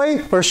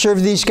Yahweh or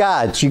serve these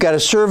gods. You got to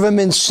serve them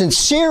in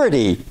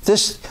sincerity.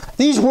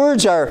 These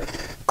words are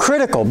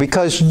critical,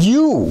 because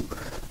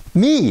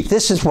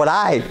this is what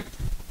I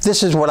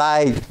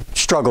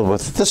struggled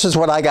with. This is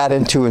what I got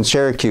into in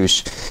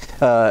Syracuse.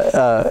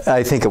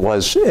 I think it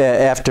was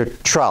after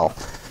Trell.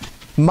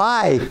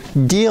 My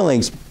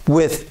dealings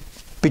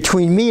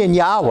between me and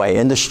Yahweh,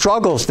 and the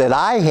struggles that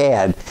I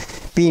had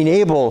being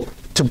able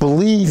to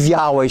believe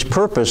Yahweh's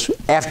purpose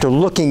after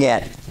looking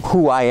at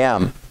who I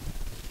am,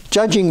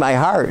 judging my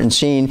heart and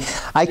seeing,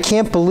 I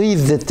can't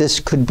believe that this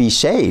could be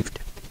saved.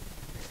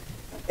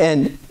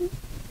 And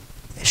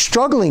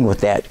struggling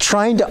with that,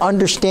 trying to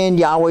understand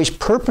Yahweh's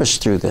purpose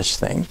through this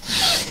thing.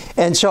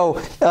 And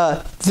so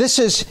this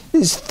is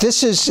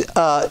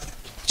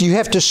you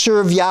have to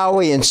serve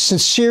Yahweh in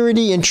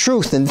sincerity and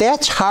truth, and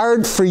that's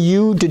hard for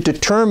you to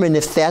determine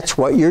if that's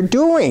what you're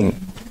doing.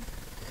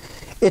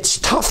 It's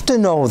tough to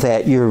know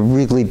that you're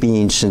really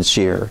being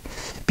sincere,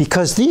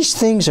 because these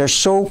things are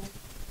so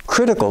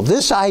critical.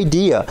 This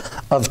idea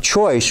of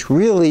choice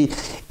really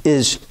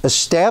is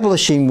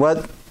establishing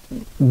what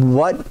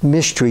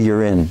mystery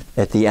you're in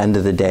at the end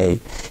of the day.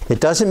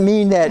 It doesn't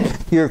mean that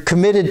you're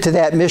committed to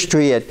that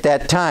mystery at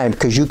that time,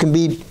 because you can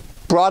be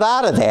brought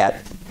out of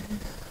that.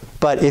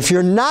 But if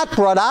you're not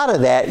brought out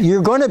of that,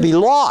 you're going to be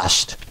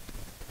lost,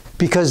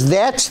 because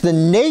that's the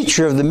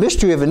nature of the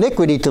mystery of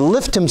iniquity, to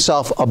lift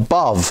himself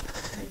above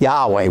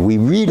Yahweh. We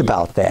read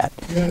about that.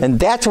 And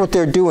that's what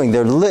they're doing.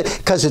 They're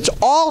because it's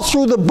all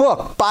through the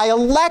book, by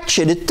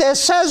election. It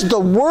says the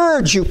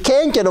words. You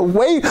can't get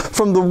away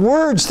from the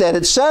words that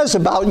it says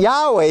about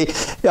Yahweh,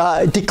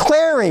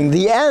 declaring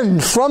the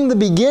end from the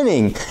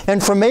beginning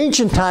and from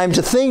ancient times,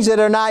 the things that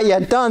are not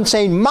yet done,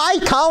 saying, my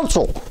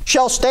counsel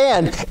shall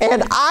stand,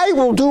 and I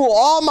will do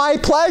all my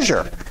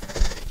pleasure.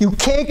 You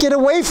can't get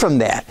away from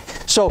that.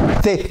 So,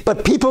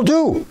 but people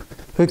do.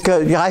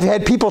 Because I've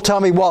had people tell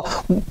me, well,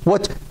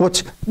 what's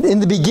in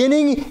the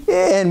beginning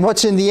and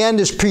what's in the end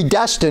is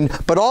predestined,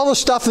 but all the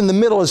stuff in the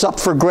middle is up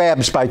for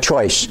grabs by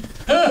choice.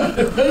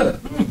 Yeah.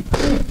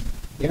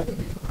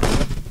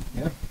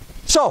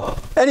 So,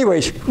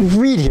 anyways,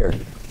 read here.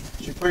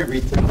 Should probably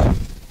read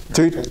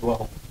 13 as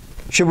well.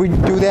 Should we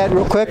do that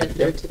real quick?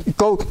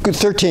 Go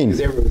 13. Because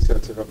that really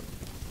sets it up.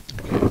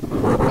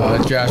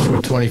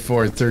 Joshua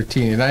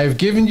 24:13. And I have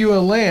given you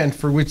a land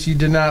for which you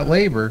did not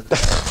labor,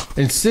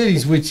 and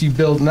cities which you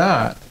build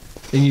not,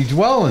 and you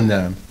dwell in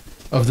them,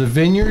 of the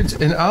vineyards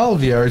and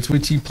olive yards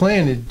which he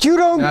planted. You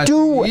don't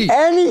do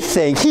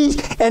anything.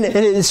 And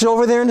it's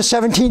over there in the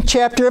 17th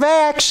chapter of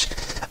Acts,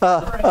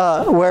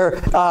 where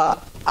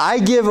I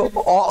give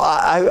all.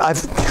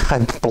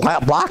 I'm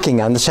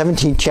blocking on the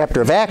 17th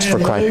chapter of Acts for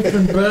Christ.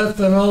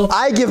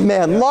 I give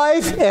man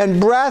life and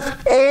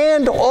breath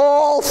and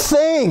all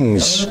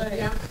things.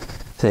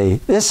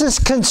 See, this is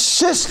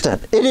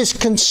consistent. It is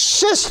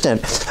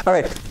consistent. All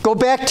right, go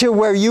back to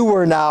where you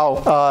were now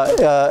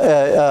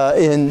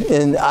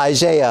in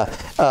Isaiah,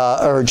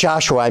 or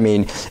Joshua, I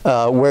mean,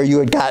 where you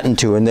had gotten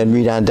to, and then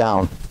read on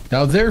down.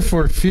 Now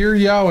therefore fear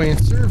Yahweh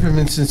and serve him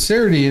in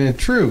sincerity and in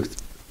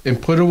truth,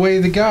 and put away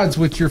the gods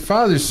which your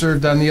fathers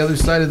served on the other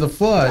side of the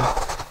flood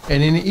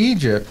and in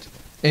Egypt,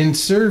 and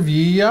serve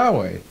ye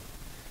Yahweh.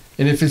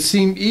 And if it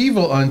seem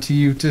evil unto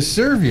you to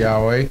serve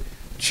Yahweh,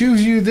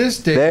 choose you this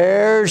day.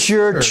 There's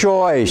your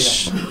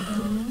choice.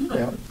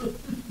 Yeah.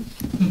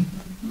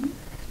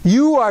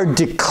 You are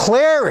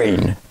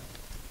declaring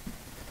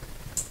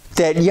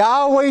that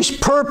Yahweh's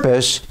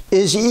purpose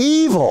is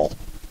evil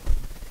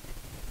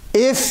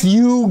if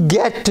you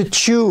get to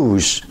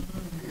choose.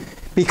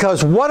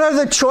 Because what are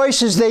the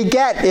choices they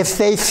get if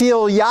they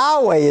feel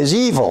Yahweh is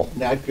evil?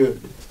 Not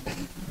good.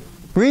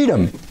 Read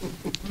them.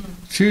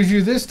 Choose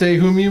you this day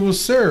whom you will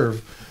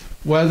serve,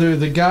 whether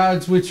the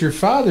gods which your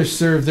fathers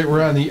served that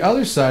were on the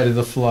other side of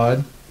the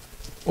flood,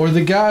 or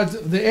the gods,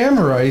 the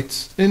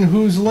Amorites, in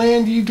whose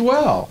land ye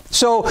dwell.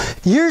 So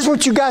here's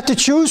what you got to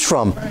choose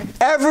from.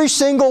 Every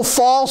single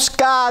false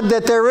god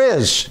that there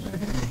is.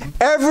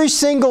 Every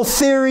single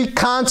theory,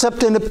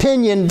 concept, and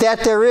opinion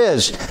that there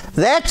is.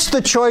 That's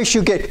the choice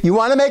you get. You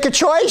want to make a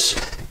choice?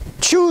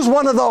 Choose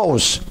one of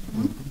those.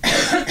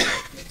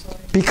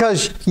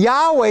 Because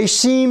Yahweh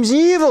seems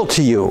evil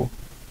to you.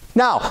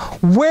 Now,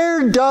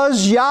 where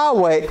does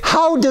Yahweh,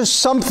 how does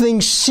something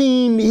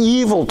seem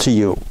evil to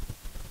you?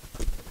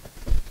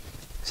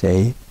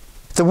 See?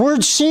 The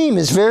word seem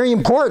is very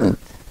important.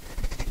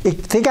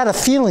 They got a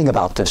feeling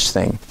about this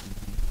thing.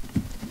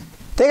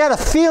 They got a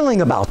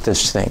feeling about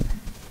this thing.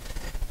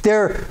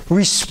 They're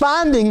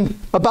responding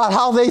about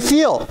how they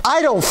feel.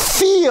 I don't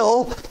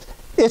feel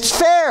it's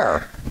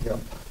fair. Yeah.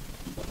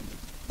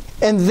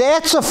 And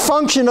that's a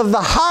function of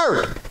the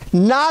heart,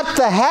 not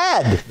the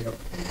head. Yep.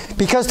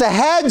 Because the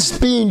head's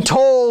being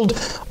told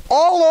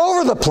all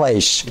over the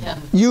place,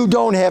 you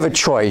don't have a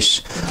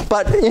choice.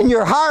 But in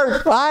your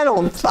heart, I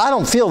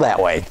don't feel that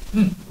way.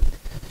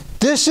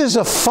 This is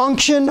a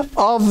function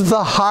of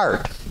the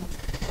heart.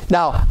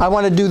 Now, I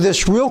want to do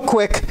this real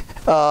quick.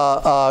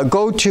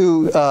 Go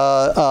to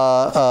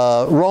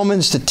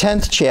Romans, the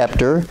 10th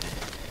chapter,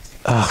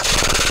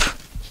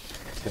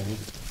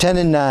 10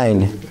 and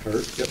 9.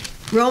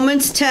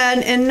 Romans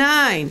 10 and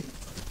 9.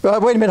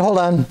 Wait a minute, hold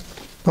on.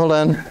 Hold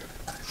on.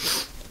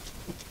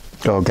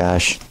 Oh,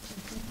 gosh.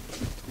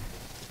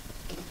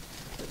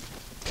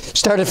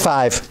 Start at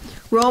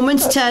 5.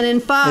 Romans 10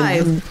 and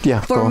 5.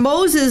 For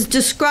Moses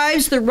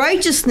describes the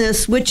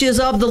righteousness which is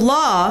of the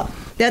law,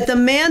 that the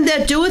man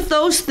that doeth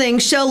those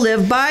things shall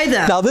live by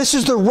them. Now this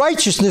is the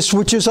righteousness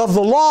which is of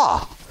the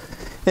law.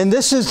 And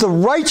this is the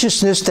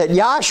righteousness that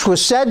Yahshua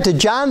said to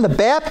John the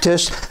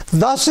Baptist,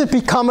 thus it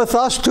becometh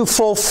us to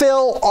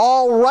fulfill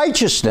all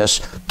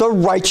righteousness, the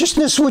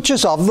righteousness which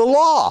is of the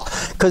law.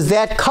 Because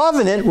that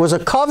covenant was a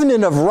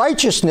covenant of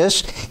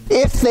righteousness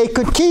if they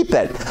could keep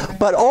it.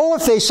 But oh,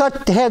 if they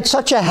had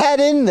such a head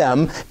in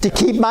them to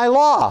keep my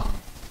law.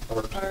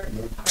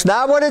 It's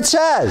not what it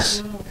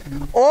says.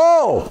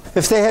 Oh,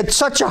 if they had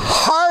such a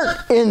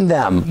heart in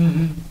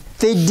them.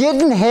 They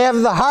didn't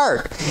have the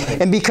heart.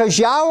 And because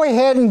Yahweh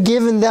hadn't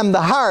given them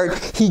the heart,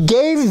 he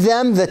gave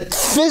them the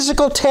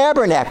physical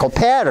tabernacle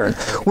pattern,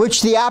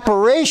 which the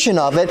operation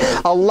of it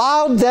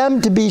allowed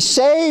them to be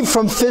saved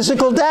from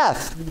physical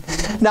death.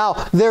 Now,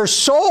 their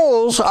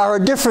souls are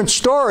a different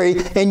story,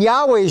 and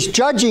Yahweh is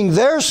judging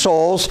their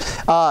souls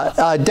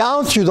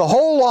down through the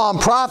whole law and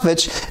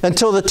prophets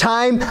until the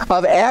time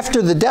of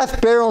after the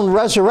death, burial, and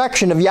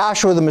resurrection of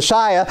Yahshua the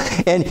Messiah,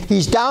 and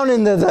he's down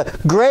into the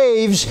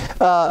graves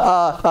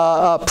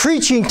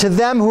preaching to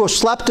them who have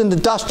slept in the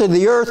dust of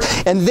the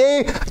earth. And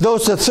the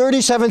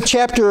 37th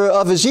chapter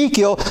of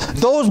Ezekiel,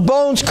 those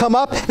bones come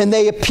up and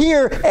they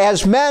appear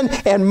as men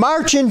and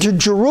march into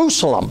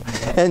Jerusalem.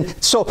 And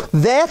so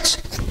that's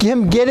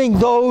him getting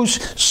those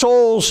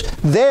souls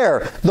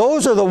there.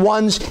 Those are the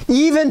ones,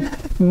 even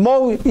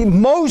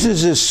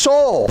Moses'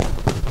 soul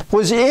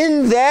was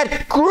in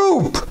that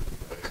group.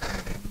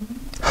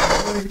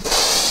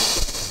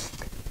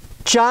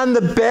 John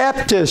the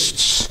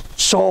Baptist's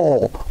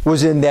soul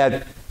was in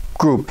that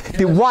group.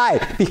 Why?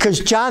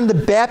 Because John the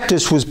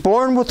Baptist was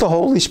born with the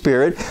Holy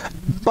Spirit,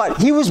 but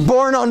he was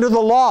born under the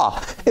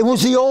law. It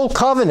was the Old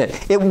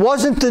Covenant. It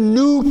wasn't the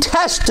New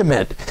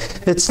Testament.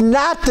 It's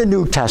not the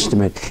New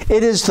Testament.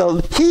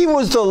 He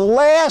was the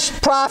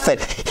last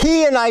prophet.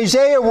 He and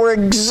Isaiah were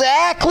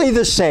exactly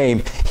the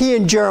same. He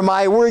and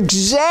Jeremiah were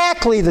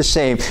exactly the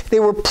same. They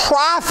were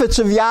prophets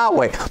of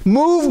Yahweh,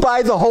 moved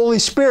by the Holy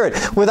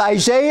Spirit. With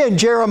Isaiah and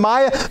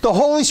Jeremiah, the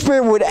Holy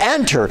Spirit would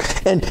enter,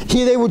 and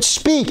they would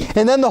speak,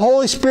 and then the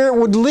Holy Spirit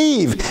would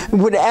leave,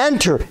 would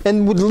enter,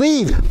 and would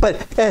leave.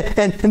 But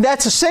and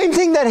that's the same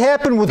thing that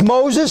happened with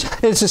Moses,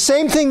 and it's the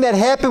same thing that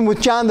happened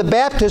with John the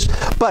Baptist.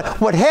 But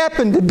what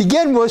happened to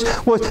begin was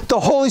the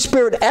Holy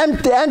Spirit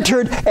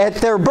entered at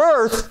their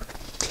birth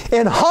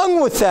and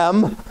hung with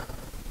them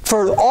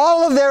for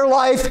all of their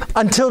life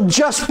until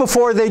just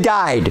before they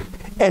died,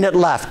 and it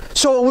left.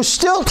 So it was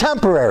still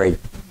temporary.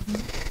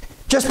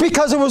 Just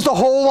because it was the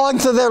whole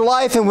length of their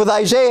life, and with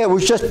Isaiah it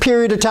was just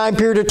period of time,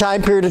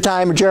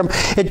 and Jeremiah,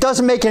 it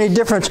doesn't make any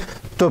difference.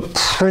 The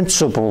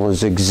principle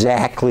is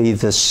exactly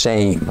the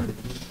same.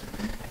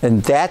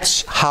 And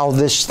that's how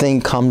this thing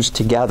comes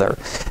together.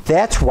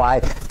 That's why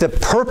the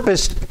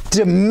purpose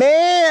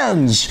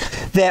demands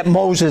that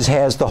Moses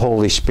has the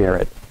Holy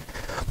Spirit.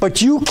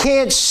 But you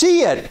can't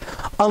see it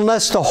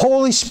unless the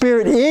Holy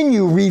Spirit in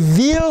you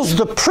reveals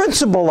the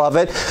principle of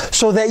it,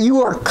 so that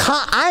you are,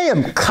 I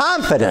am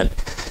confident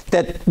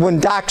that when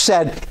Doc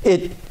said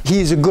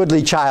he's a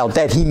goodly child,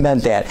 that he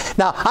meant that.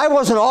 Now, I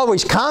wasn't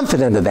always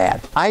confident of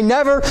that. I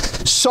never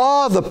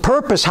saw the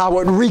purpose, how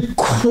it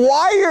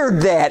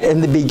required that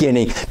in the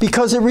beginning,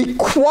 because it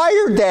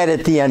required that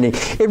at the ending.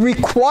 It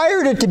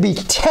required it to be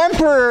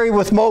temporary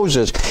with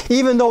Moses,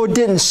 even though it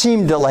didn't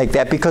seem like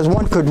that, because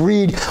one could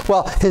read,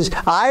 well, his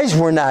eyes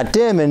were not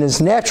dim and his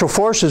natural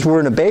forces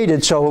weren't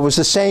abated, so it was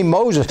the same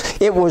Moses.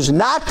 It was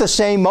not the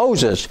same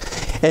Moses.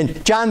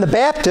 And John the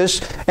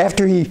Baptist,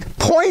 after he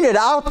pointed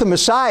out the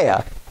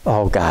Messiah,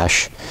 oh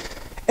gosh,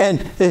 and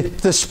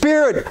the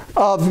Spirit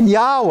of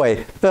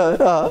Yahweh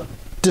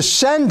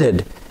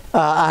descended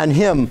on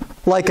him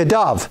like a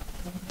dove.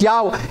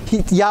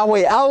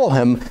 Yahweh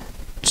Elohim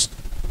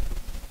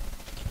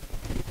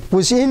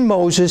was in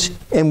Moses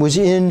and was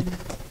in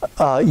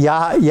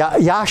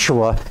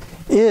Yahshua,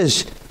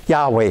 is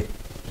Yahweh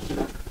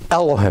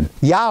Elohim.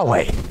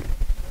 Yahweh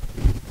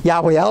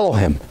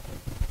Elohim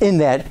in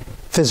that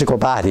physical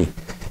body.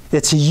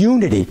 It's a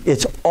unity.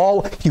 It's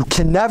all, you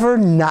can never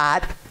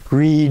not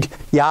read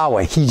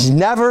Yahweh. He's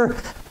never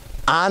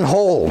on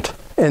hold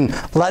and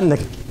letting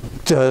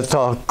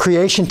the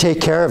creation take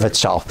care of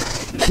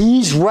itself.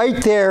 He's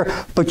right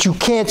there, but you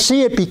can't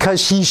see it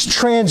because he's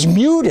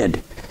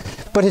transmuted.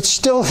 But it's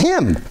still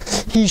him.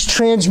 He's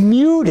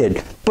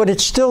transmuted, but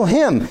it's still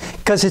him,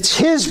 because it's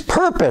his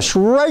purpose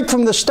right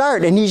from the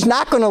start, and he's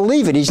not going to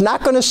leave it. He's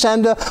not going to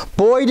send a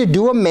boy to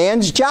do a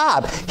man's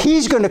job.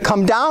 He's going to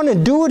come down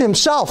and do it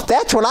himself.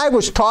 That's what I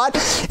was taught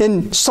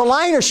in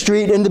Salina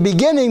Street in the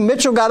beginning.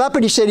 Mitchell got up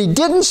and he said he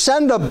didn't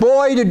send a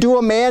boy to do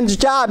a man's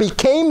job. He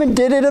came and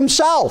did it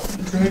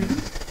himself.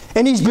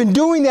 And he's been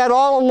doing that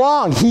all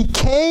along. He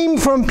came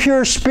from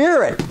pure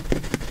spirit,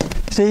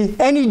 see,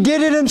 and he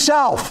did it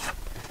himself.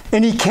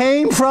 And he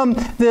came from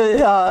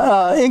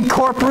the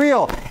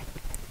incorporeal,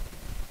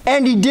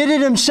 and he did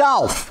it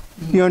himself.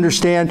 You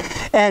understand?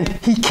 And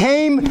he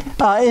came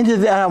into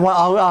the,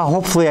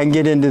 hopefully I can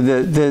get into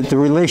the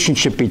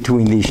relationship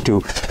between these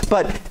two.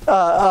 But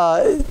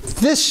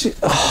this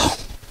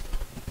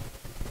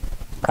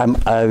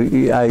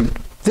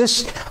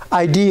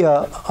idea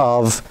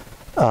of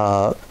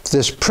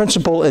this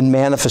principle in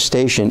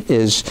manifestation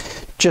is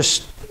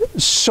just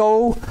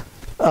so.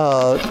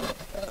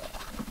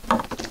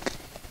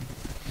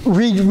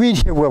 Read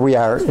here where we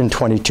are in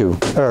 22.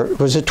 Or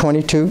was it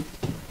 22?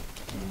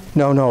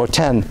 No,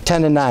 10.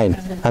 10 and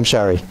 9. I'm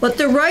sorry. But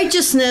the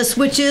righteousness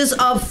which is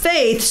of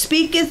faith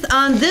speaketh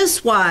on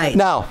this wise.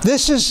 Now,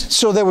 this is,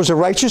 so there was a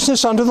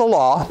righteousness under the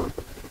law,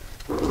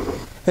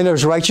 and there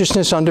was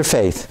righteousness under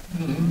faith.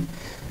 Mm-hmm.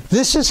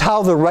 This is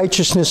how the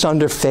righteousness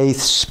under faith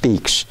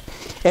speaks.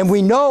 And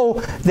we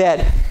know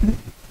that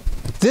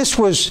this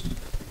was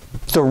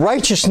the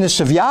righteousness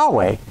of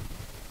Yahweh.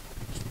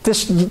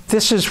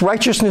 This is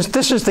righteousness.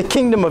 This is the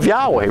kingdom of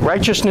Yahweh.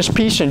 Righteousness,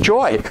 peace, and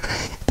joy,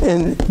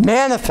 and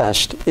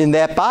manifest in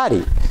that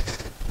body.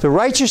 The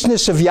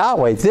righteousness of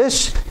Yahweh.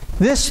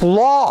 This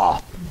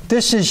law.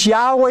 This is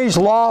Yahweh's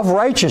law of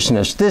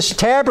righteousness. This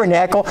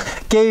tabernacle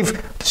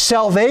gave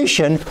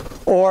salvation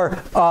or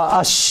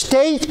a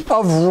state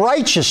of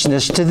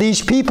righteousness to these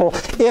people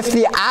if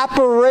the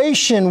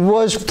operation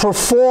was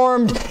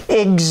performed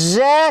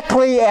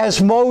exactly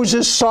as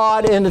Moses saw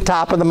it in the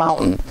top of the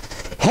mountain.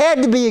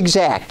 Had to be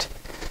exact.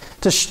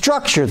 The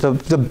structure,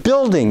 the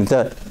building,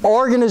 the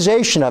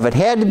organization of it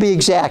had to be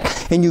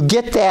exact. And you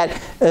get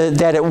that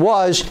it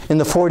was in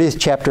the 40th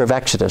chapter of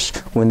Exodus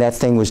when that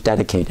thing was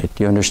dedicated.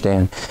 Do you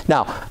understand?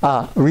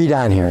 Now, read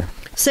on here.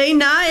 Say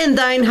not in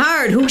thine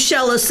heart, who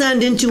shall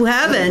ascend into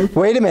heaven?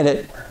 Wait a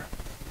minute.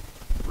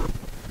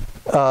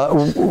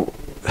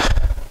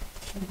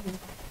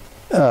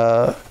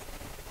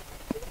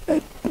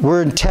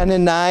 We're in 10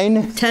 and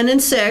 9? 10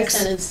 and 6.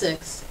 10 and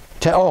 6.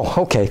 Oh,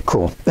 okay,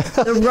 cool.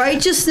 The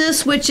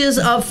righteousness which is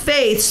of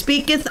faith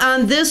speaketh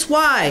on this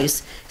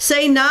wise.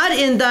 Say not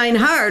in thine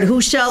heart,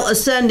 who shall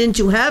ascend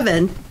into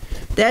heaven?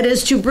 That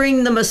is to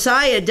bring the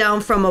Messiah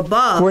down from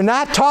above. We're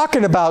not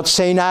talking about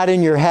say not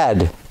in your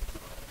head.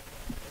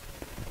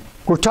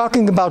 We're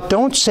talking about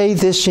don't say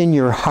this in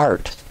your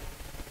heart.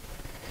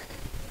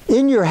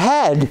 In your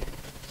head,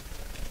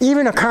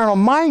 even a carnal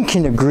mind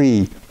can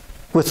agree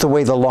with the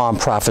way the law and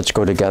prophets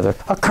go together.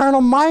 A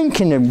carnal mind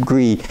can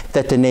agree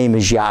that the name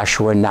is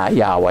Yahshua and not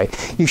Yahweh.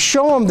 You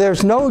show them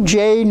there's no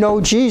J,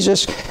 no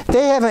Jesus.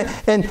 They haven't,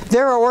 and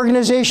there are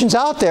organizations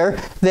out there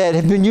that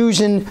have been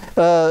using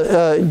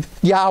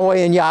Yahweh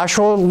and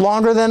Yahshua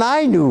longer than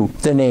I knew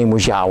the name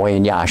was Yahweh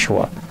and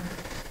Yahshua.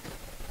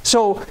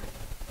 So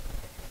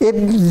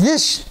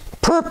this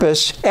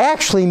purpose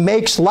actually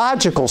makes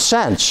logical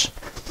sense,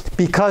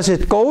 because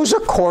it goes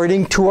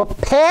according to a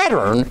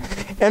pattern,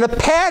 and a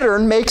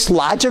pattern makes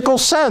logical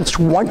sense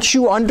once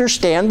you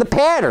understand the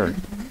pattern.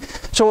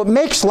 So it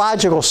makes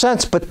logical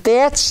sense, but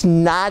that's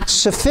not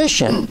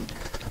sufficient.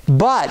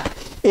 But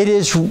it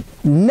is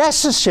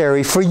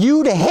necessary for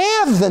you to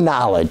have the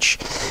knowledge.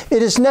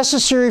 It is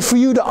necessary for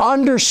you to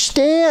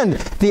understand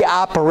the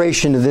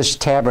operation of this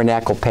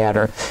tabernacle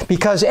pattern.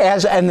 Because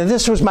and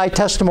this was my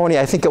testimony,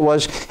 I think it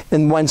was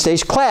in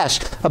Wednesday's class,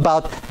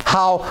 about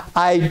how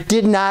I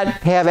did not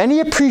have any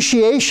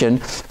appreciation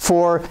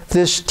for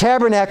this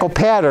tabernacle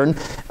pattern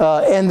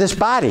and this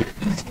body.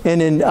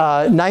 And in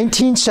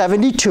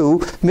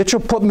 1972, Mitchell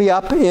put me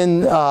up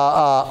in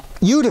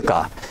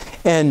Utica.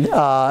 And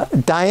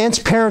Diane's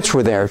parents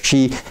were there.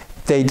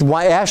 They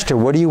asked her,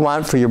 what do you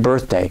want for your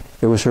birthday?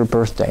 It was her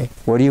birthday.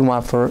 What do you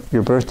want for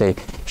your birthday?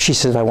 She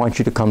said, I want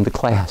you to come to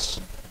class.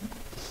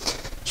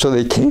 So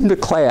they came to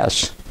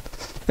class,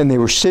 and they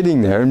were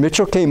sitting there, and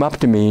Mitchell came up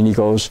to me, and he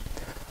goes,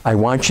 I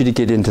want you to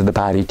get into the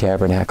body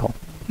tabernacle.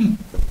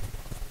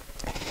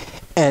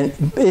 And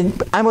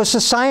I was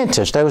a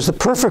scientist. I was the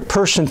perfect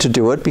person to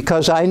do it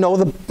because I know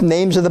the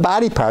names of the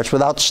body parts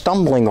without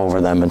stumbling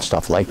over them and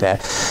stuff like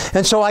that.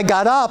 And so I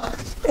got up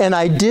and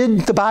I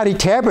did the body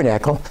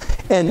tabernacle.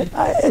 And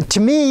to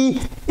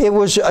me, it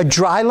was a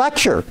dry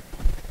lecture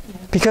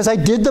because I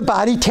did the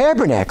body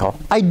tabernacle.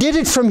 I did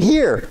it from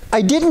here.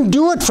 I didn't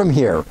do it from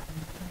here.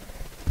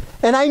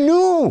 And I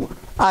knew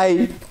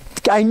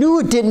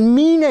it didn't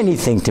mean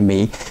anything to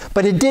me,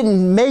 but it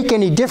didn't make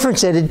any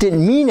difference that it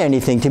didn't mean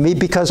anything to me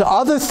because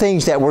other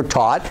things that were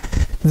taught,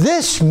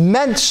 this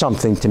meant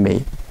something to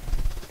me.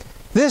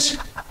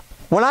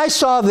 When I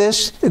saw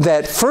this,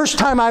 that first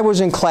time I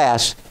was in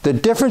class, the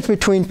difference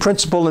between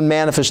principle and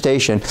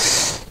manifestation,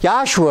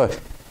 Yahshua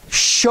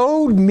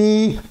showed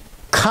me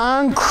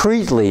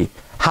concretely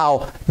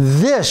how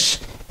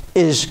this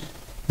is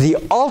the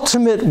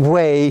ultimate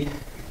way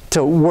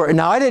to work.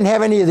 Now, I didn't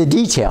have any of the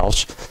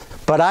details,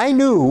 but I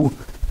knew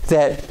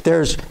that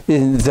there's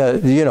in the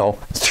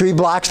 3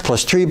 blocks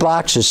plus 3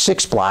 blocks is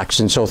 6 blocks,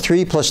 and so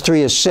 3 plus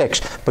 3 is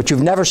 6. But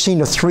you've never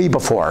seen a 3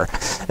 before.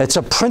 It's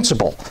a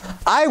principle.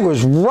 I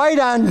was right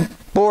on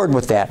board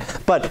with that.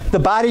 But the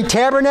body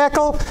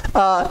tabernacle,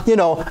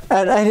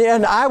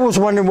 and I was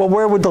wondering, well,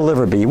 where would the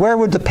liver be? Where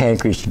would the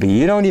pancreas be?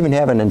 You don't even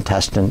have an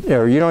intestine,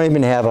 or you don't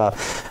even have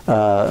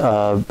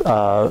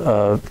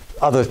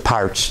other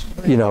parts.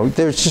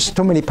 There's just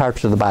too many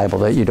parts of the Bible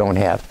that you don't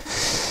have.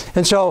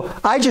 And so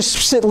I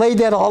just laid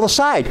that all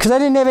aside because I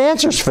didn't have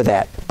answers for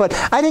that. But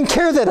I didn't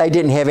care that I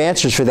didn't have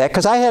answers for that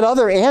because I had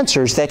other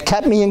answers that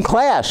kept me in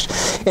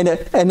class. And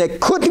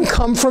it couldn't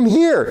come from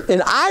here.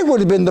 And I would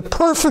have been the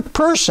perfect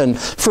person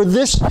for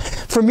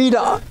me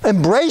to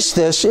embrace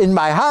this in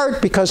my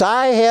heart because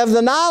I have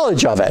the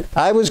knowledge of it.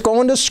 I was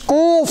going to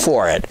school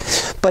for it.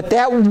 But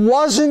that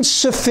wasn't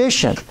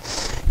sufficient.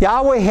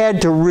 Yahweh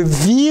had to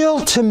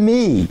reveal to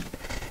me,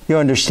 you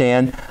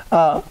understand,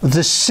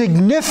 the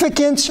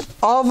significance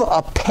of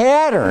a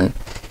pattern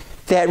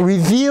that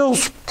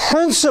reveals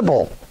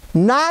principle,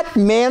 not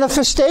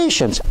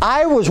manifestations.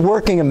 I was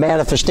working a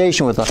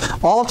manifestation with an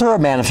altar, a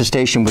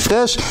manifestation with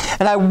this,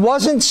 and I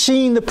wasn't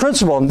seeing the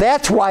principle. And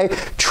that's why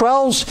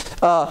Trell's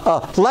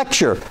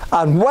lecture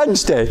on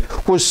Wednesday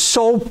was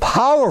so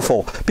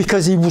powerful,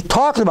 because he was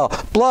talking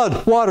about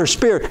blood, water,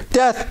 spirit,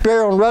 death,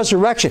 burial, and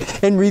resurrection,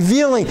 and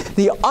revealing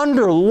the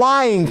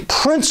underlying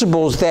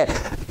principles that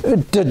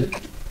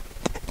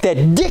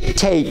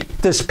dictate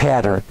this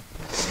pattern.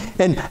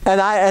 And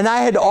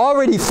I had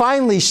already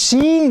finally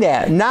seen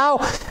that. Now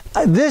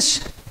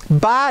this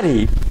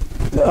body,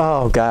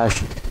 oh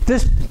gosh,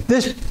 this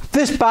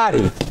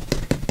body,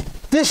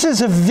 this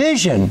is a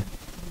vision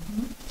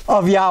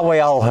of Yahweh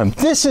Elohim.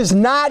 This is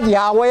not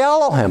Yahweh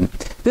Elohim.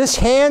 This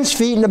hands,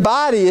 feet, and the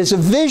body is a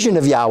vision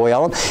of Yahweh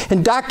Elohim.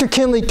 And Dr.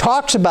 Kinley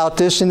talks about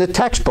this in the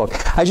textbook.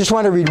 I just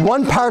want to read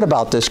one part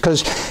about this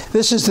because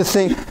this is the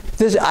thing.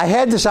 I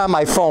had this on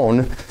my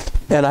phone,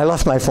 and I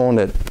left my phone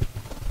at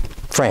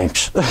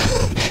Frank's.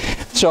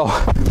 So,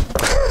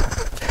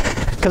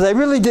 because I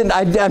really didn't,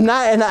 I'm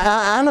not, and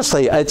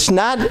honestly, it's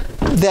not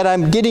that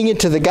I'm getting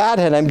into the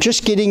Godhead, I'm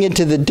just getting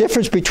into the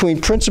difference between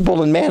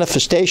principle and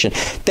manifestation.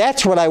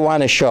 That's what I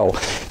want to show.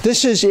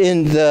 This is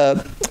in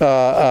the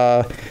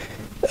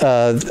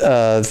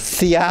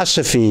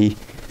theosophy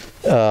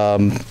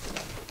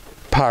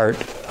part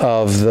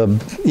of the,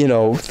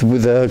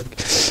 the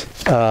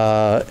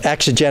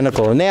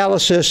exegetical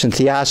analysis and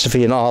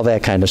theosophy and all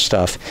that kind of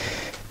stuff.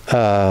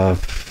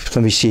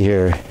 Let me see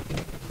here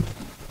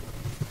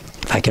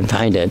if I can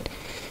find it.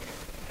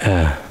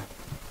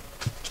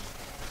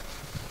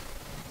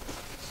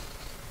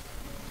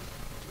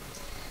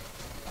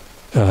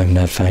 Oh, I'm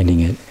not finding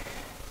it.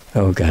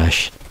 Oh,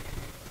 gosh.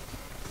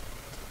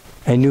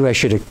 I knew I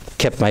should have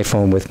kept my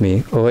phone with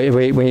me. Oh,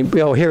 wait.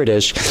 Oh, here it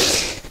is.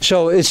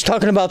 So it's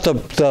talking about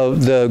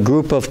the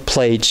group of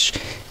plates,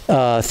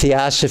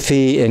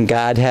 Theosophy and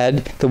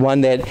Godhead, the one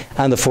that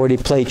on the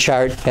 40-plate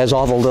chart has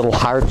all the little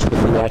hearts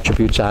with the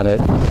attributes on it.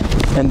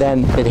 And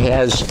then it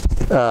has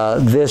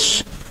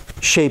this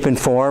shape and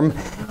form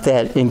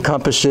that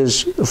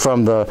encompasses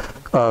from the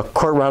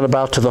court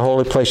roundabout to the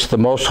holy place, to the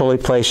most holy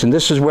place. And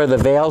this is where the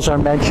veils are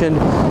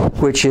mentioned,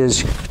 which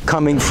is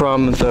coming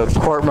from the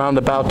court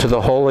roundabout to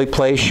the holy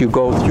place. You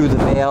go through the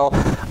veil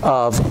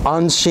of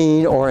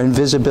unseen or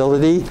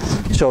invisibility.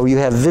 So you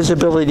have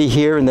visibility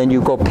here, and then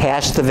you go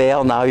past the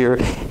veil. Now you're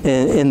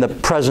in the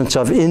presence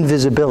of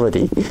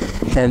invisibility.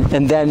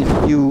 And then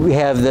you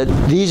have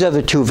these are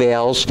the two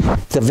veils.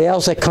 The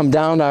veils that come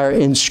down are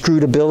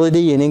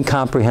inscrutability and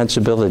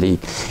incomprehensibility.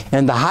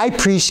 And the high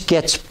priest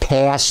gets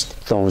past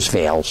those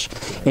veils,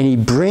 and he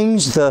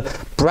brings the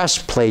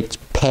breastplate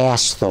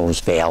past those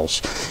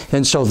veils.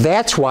 And so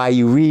that's why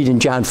you read in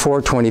John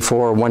 4:24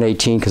 or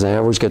 1:18, because I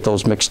always get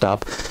those mixed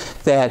up,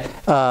 that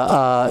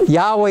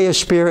Yahweh is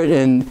spirit,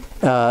 and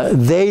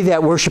they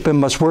that worship him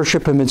must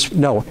worship him in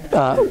no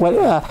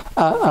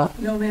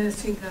man has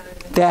seen God.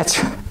 That's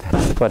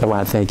what I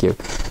want. Thank you.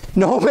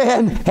 No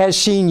man has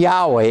seen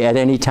Yahweh at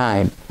any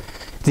time.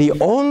 The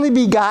only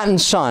begotten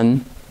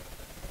Son,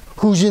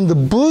 who's in the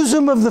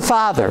bosom of the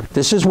Father.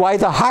 This is why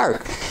the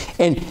heart.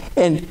 And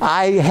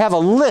I have a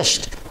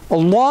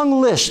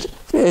long list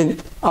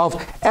of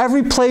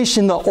every place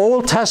in the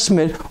Old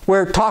Testament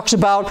where it talks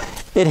about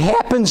it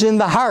happens in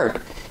the heart.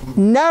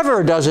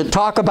 Never does it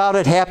talk about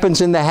it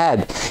happens in the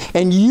head.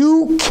 And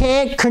you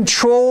can't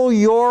control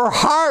your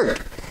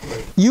heart.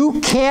 You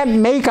can't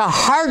make a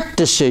heart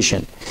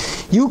decision.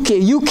 You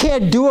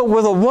can't do it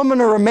with a woman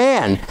or a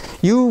man.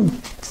 You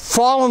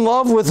fall in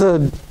love with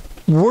a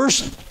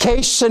worst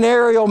case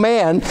scenario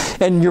man,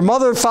 and your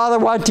mother and father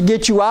want to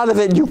get you out of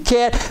it. You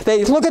can't.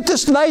 They look at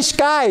this nice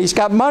guy. He's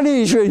got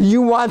money.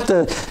 You want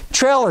the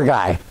trailer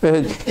guy,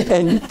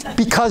 and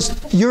because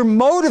you're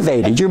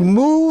motivated, you're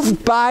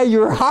moved by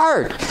your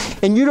heart,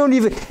 and you don't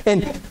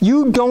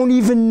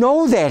even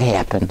know that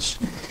happens.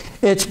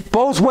 It's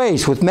both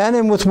ways, with men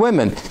and with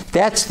women.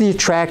 That's the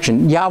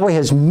attraction. Yahweh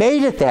has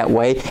made it that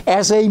way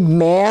as a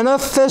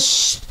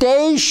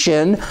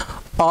manifestation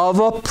of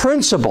a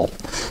principle.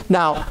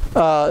 Now,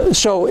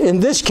 so in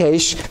this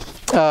case,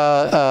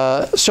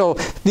 so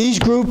these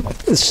group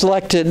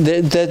selected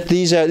that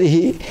these are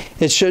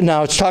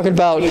now it's talking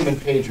about.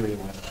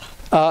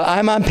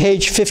 I'm on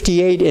page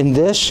 58 in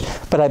this,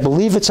 but I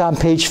believe it's on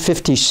page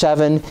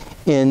 57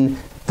 in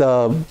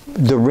the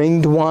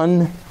ringed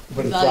one.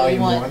 But it's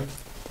volume 1.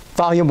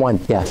 Volume 1,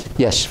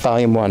 yes,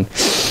 volume 1.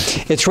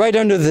 It's right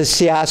under the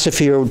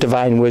Theosophy or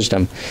Divine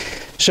Wisdom.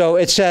 So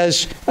it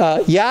says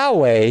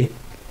Yahweh.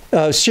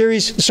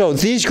 Series. So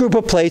these group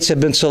of plates have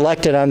been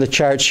selected on the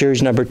chart,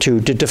 series number 2,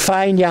 to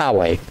define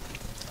Yahweh,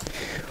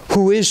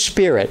 who is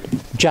spirit,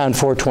 John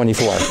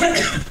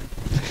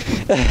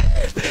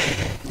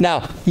 4:24.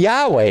 Now,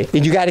 Yahweh,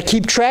 and you got to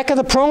keep track of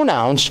the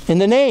pronouns and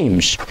the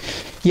names.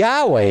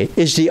 Yahweh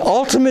is the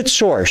ultimate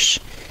source,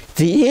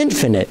 the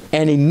infinite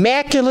and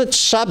immaculate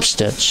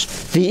substance,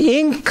 the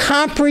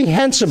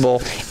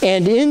incomprehensible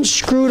and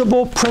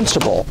inscrutable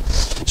principle.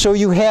 So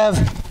you have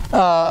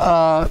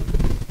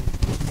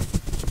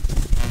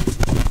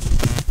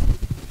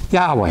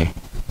Yahweh.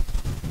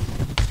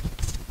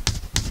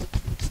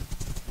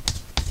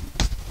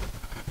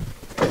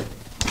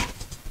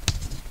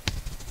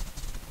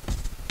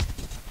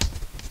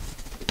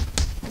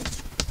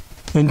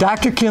 And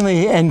Dr.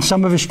 Kinley, and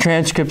some of his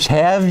transcripts,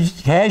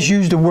 has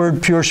used the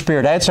word pure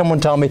spirit. I had someone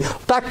tell me,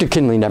 Dr.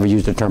 Kinley never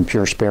used the term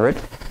pure spirit.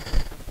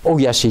 Oh,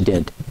 yes, he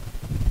did.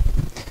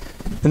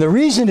 And the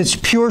reason it's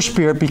pure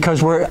spirit,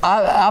 because we're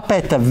up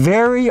at the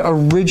very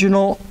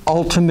original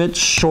ultimate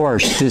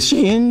source, this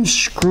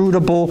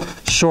inscrutable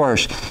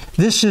source.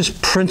 This is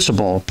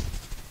principle.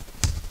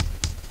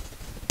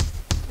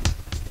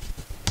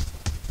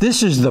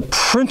 This is the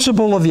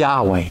principle of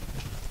Yahweh.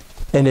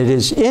 And it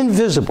is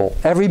invisible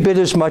every bit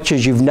as much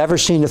as you've never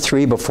seen a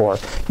 3 before.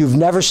 You've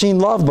never seen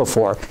love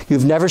before.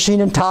 You've never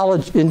seen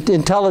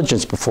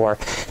intelligence before.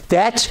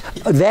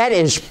 That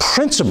is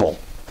principle.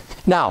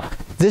 Now,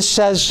 this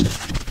says,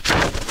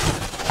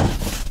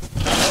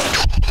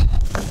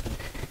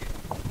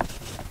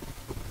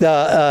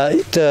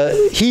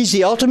 He's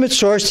the ultimate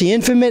source, the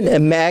infinite,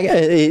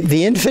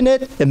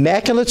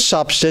 immaculate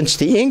substance,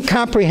 the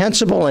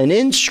incomprehensible and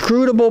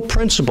inscrutable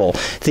principle,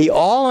 the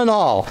all in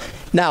all.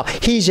 Now,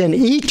 He's an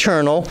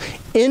eternal,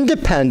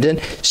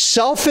 independent,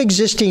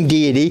 self-existing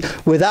deity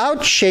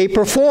without shape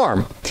or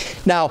form.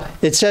 Now,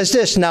 it says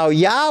this, now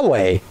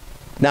Yahweh,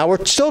 now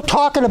we're still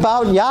talking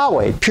about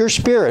Yahweh, pure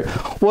spirit,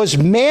 was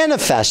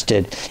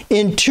manifested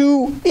in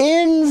 2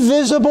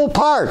 invisible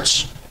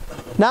parts,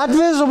 not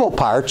visible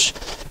parts,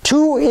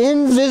 2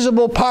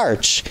 invisible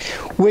parts,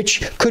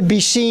 which could be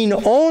seen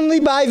only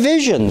by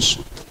visions.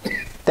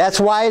 That's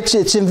why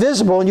it's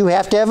invisible, and you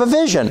have to have a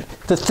vision.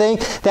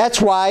 That's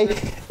why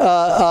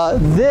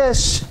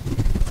this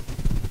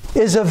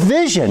is a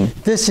vision.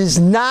 This is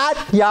not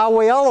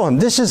Yahweh Elohim.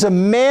 This is a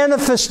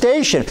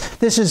manifestation.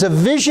 This is a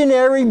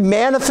visionary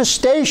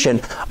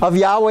manifestation of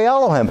Yahweh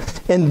Elohim.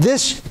 And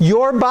this,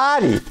 your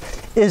body,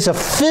 is a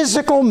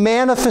physical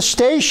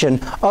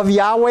manifestation of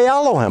Yahweh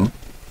Elohim.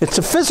 It's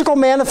a physical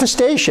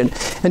manifestation.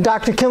 And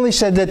Dr. Kinley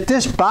said that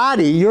this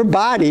body, your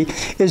body,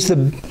 is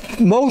the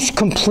most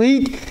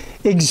complete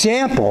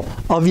example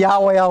of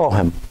Yahweh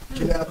Elohim.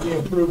 Cannot be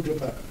improved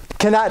upon.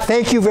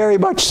 Thank you very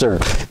much, sir.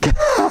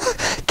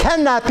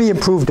 Cannot be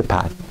improved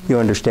upon, you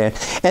understand?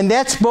 And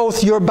that's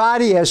both your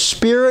body as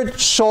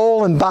spirit,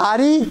 soul, and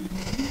body,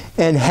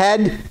 and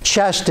head,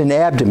 chest, and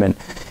abdomen.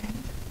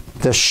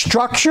 The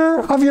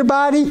structure of your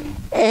body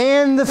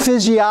and the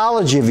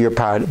physiology of your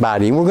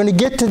body. And we're going to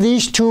get to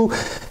these 2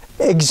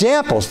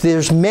 examples.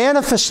 There's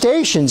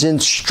manifestations in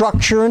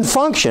structure and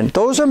function.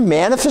 Those are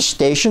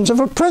manifestations of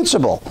a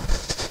principle.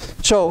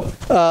 So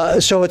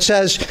it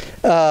says,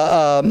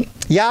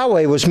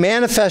 Yahweh was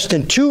manifest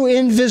in 2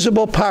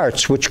 invisible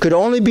parts, which could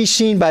only be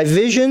seen by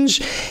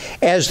visions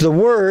as the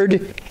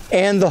Word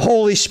and the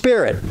Holy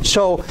Spirit.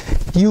 So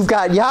you've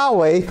got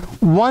Yahweh,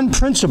 one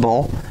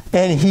principle,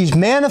 and He's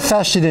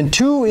manifested in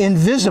 2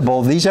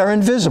 invisible. These are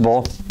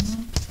invisible.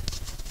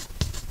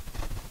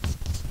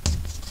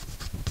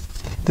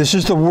 This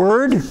is the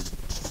Word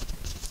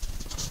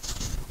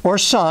or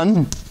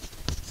Son,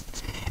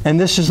 and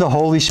this is the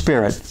Holy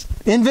Spirit.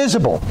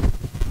 Invisible.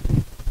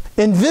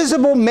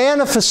 Invisible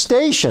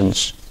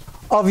manifestations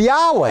of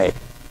Yahweh.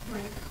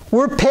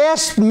 We're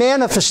past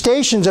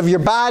manifestations of your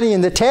body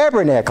in the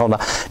tabernacle now.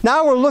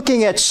 Now we're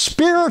looking at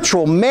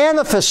spiritual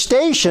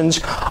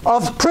manifestations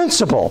of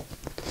principle.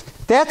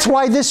 That's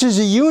why this is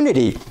a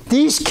unity.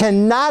 These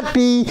cannot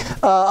be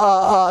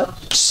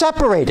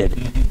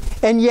separated.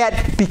 And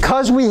yet,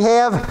 because we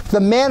have the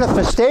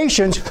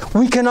manifestations,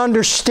 we can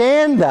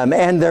understand them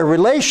and their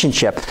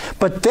relationship.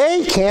 But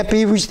they can't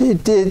be,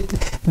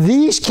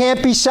 these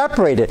can't be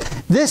separated.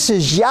 This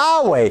is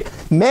Yahweh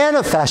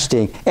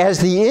manifesting as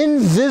the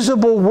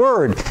invisible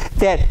Word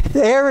that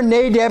Aaron,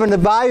 Nadab, and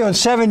Abihu and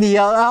 70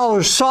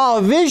 elders saw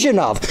a vision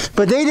of.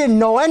 But they didn't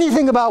know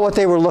anything about what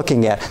they were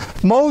looking at.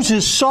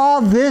 Moses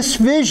saw this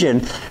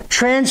vision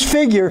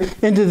transfigure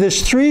into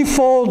this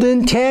 3-fold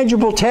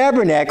intangible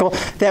tabernacle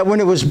that when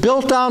it was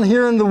built down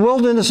here in the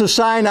wilderness of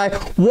Sinai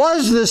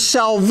was the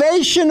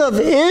salvation of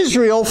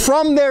Israel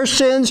from their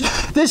sins.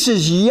 This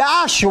is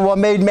Yahshua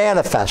made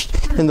manifest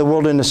in the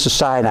wilderness of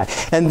Sinai.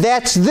 And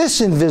that's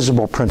this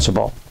invisible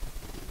principle.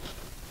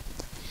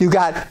 You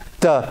got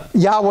the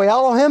Yahweh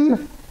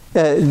Elohim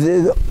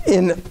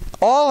in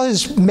all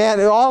his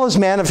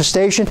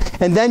manifestation,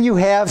 and then you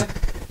have,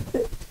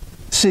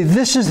 see,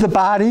 this is the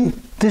body,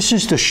 this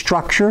is the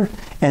structure,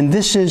 and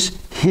this is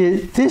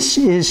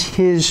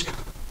his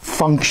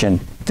function.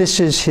 This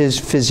is his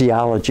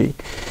physiology.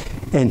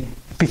 And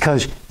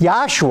because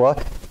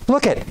Yahshua,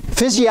 look at,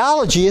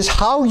 physiology is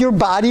how your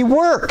body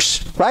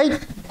works,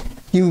 right?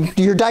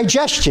 Your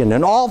digestion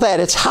and all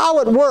that, it's how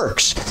it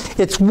works.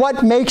 It's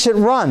what makes it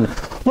run.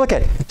 Look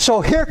at,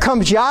 so here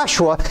comes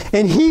Yahshua,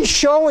 and he's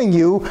showing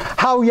you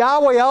how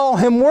Yahweh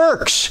Elohim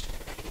works.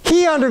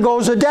 He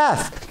undergoes a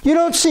death. You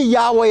don't see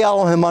Yahweh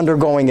Elohim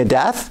undergoing a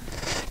death.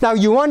 Now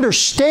you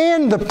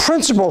understand the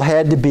principle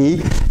had to be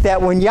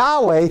that when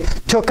Yahweh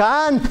took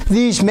on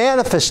these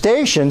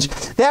manifestations,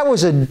 that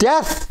was a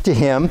death to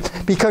him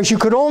because you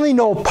could only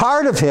know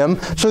part of him,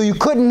 so you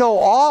couldn't know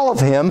all of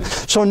him.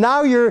 So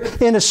now you're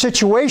in a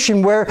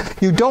situation where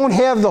you don't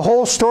have the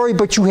whole story,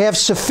 but you have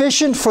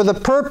sufficient for the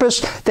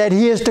purpose that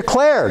he has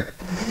declared.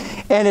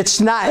 And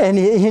it's not, and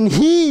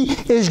he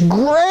is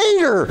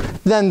greater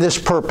than this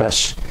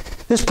purpose.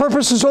 This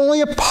purpose is only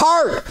a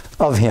part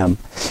of him.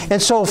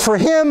 And so for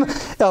him,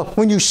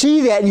 when you see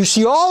that, and you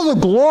see all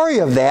the glory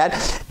of that,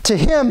 to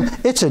him,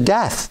 it's a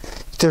death.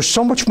 There's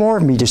so much more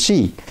of me to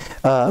see.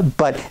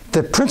 But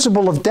the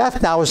principle of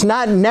death now is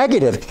not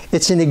negative.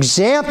 It's an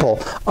example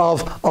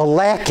of a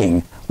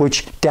lacking,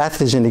 which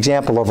death is an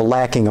example of a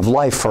lacking of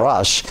life for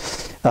us.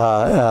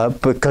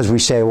 because we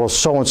say, well,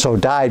 so-and-so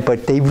died,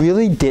 but they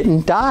really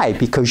didn't die,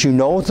 because you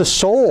know the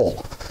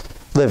soul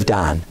lived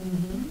on.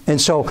 And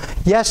so,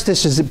 yes,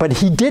 but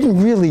he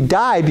didn't really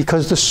die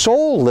because the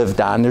soul lived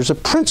on. There's a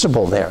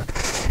principle there.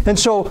 And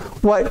so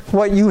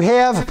what you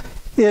have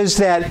is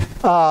that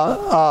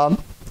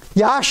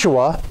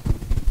Yahshua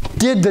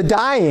did the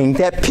dying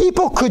that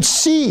people could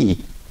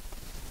see.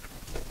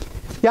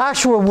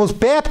 Yahshua was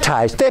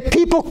baptized that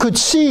people could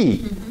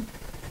see.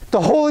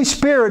 The Holy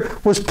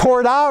Spirit was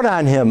poured out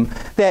on him,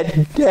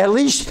 that at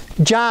least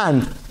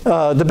John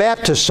the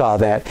Baptist saw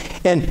that.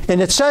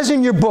 And it says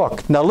in your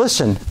book, now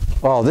listen,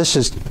 oh,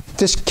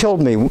 this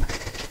killed me.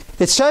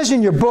 It says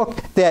in your book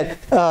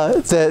that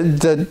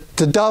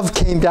the dove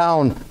came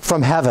down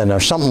from heaven, or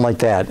something like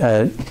that,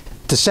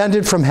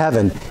 descended from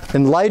heaven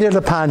and lighted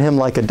upon him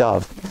like a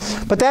dove.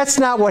 But that's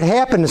not what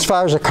happened as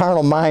far as a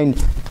carnal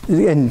mind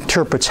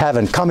interprets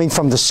heaven, coming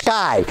from the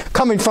sky,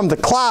 coming from the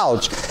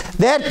clouds.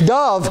 That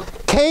dove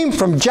came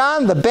from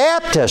John the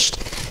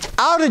Baptist,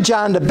 out of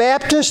John the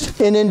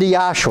Baptist and into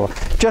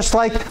Yahshua. Just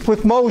like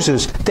with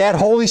Moses, that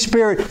Holy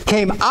Spirit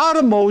came out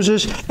of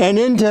Moses and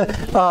into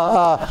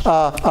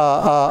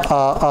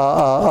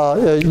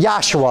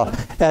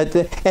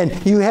Yahshua.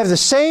 And you have the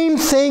same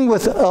thing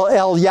with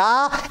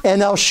El-Yah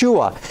and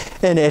El-Shua.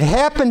 And it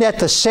happened at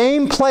the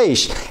same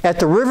place, at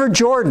the River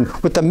Jordan,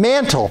 with the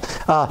mantle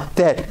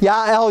that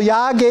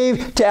El-Yah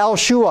gave to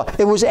El-Shua.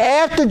 It was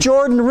at the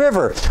Jordan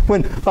River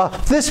when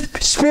this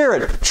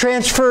Spirit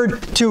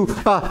transferred to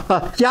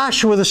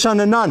Yahshua, the son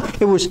of Nun.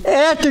 It was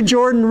at the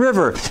Jordan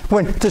River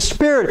when the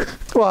Spirit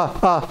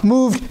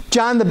moved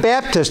John the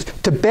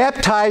Baptist to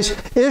baptize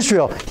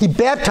Israel. He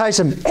baptized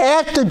them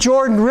at the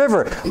Jordan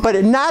River,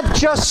 but not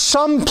just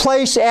some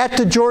place at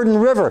the Jordan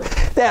River.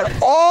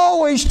 That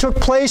always took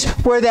place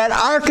where that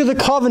Ark of the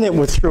Covenant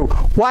went through.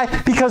 Why?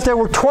 Because there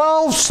were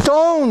 12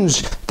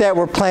 stones that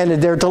were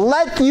planted there to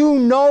let you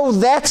know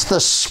that's the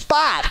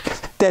spot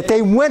that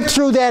they went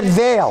through that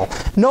veil.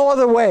 No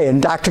other way.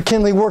 And Dr.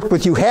 Kinley worked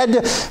with you. Had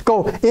to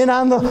go in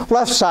on the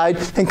left side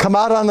and come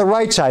out on the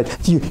right side.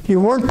 You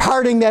weren't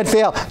parting that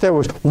veil. There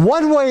was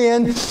one way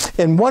in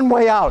and one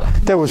way out.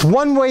 There was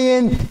one way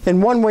in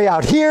and one way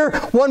out here,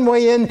 one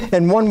way in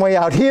and one way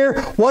out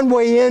here, one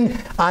way in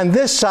on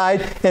this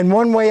side and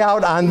one way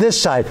out on this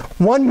side.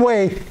 One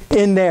way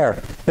in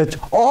there. It's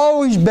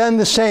always been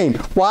the same.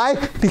 Why?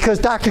 Because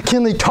Dr.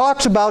 Kinley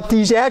talks about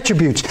these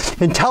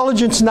attributes: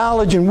 intelligence,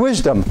 knowledge, and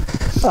wisdom.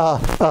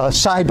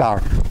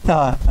 Sidebar.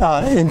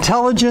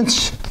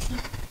 Intelligence,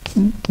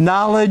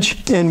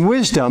 knowledge, and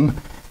wisdom,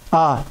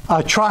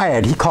 a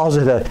triad. He calls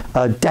it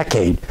a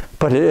decade,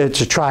 but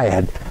it's a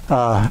triad.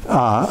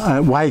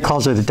 Why he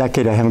calls it a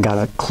decade, I haven't got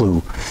a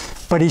clue.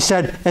 But he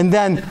said, and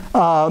then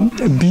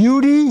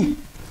beauty,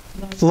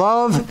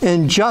 love,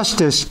 and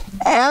justice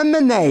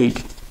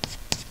emanate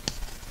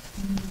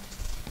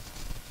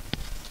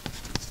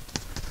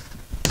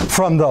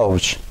from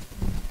those.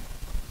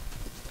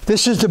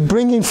 This is the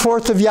bringing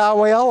forth of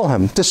Yahweh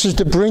Elohim. This is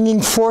the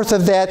bringing forth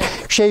of that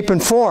shape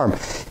and form.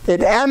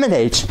 It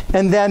emanates,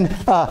 and then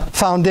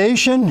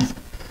foundation,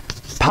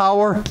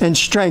 power, and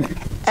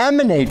strength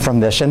emanate from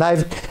this. And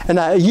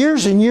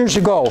years and years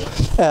ago,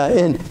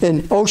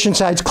 in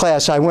Oceanside's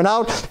class, I went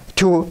out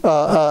to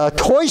a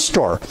toy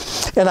store,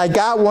 and I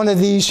got one of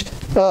these.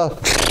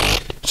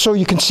 So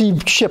you can see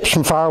ships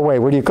from far away.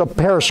 What do you call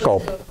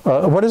periscope?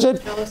 What is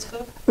it?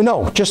 Telescope?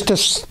 No, just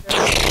this.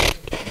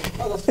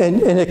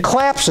 And it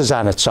collapses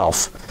on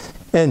itself.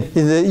 And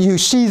you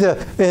see the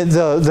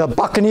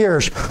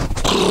buccaneers,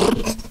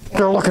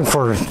 they're looking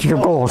for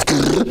your gold,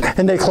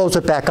 and they close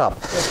it back up.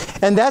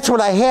 And that's what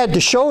I had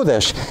to show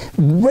this.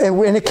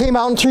 And it came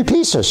out in 3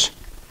 pieces,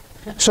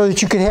 so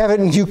that you could have it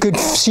and you could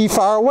see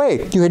far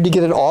away. You had to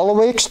get it all the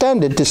way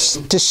extended to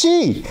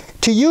see,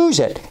 to use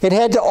it. It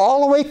had to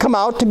all the way come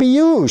out to be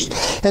used.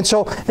 And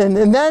so,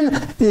 and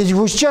then it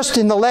was just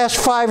in the last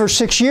 5 or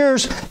 6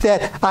 years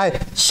that I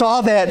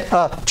saw that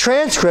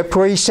transcript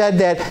where he said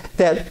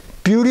that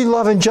beauty,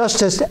 love, and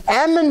justice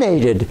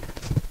emanated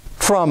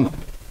from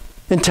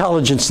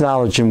intelligence,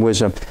 knowledge, and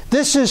wisdom.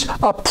 This is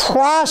a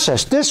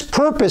process. This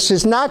purpose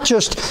is not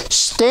just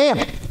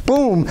stamped,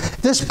 boom.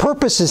 This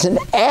purpose is an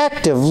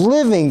active,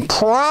 living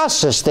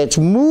process that's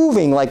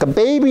moving like a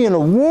baby in a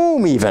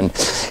womb even.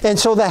 And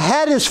so the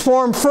head is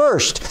formed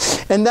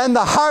first, and then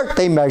the heart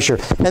they measure,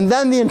 and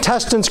then the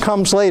intestines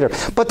comes later.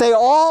 But they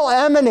all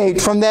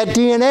emanate from that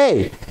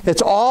DNA.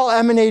 It's all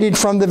emanated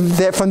from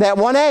that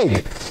one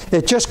egg.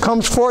 It just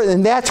comes forth,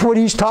 and that's what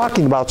he's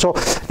talking about. So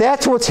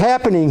that's what's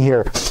happening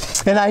here.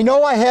 And I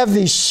know I have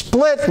these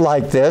split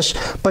like this,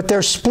 but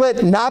they're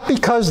split not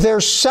because they're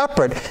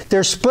separate.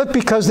 They're split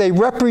because they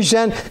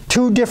represent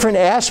 2 different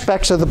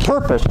aspects of the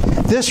purpose.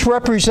 This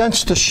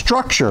represents the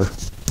structure.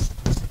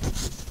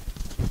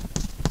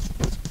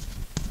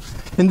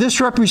 And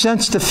this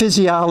represents the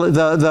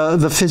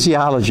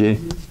physiology.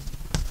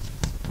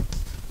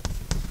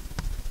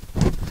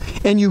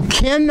 And you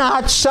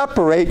cannot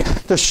separate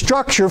the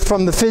structure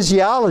from the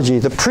physiology,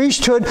 the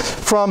priesthood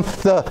from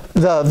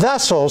the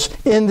vessels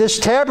in this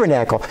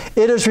tabernacle.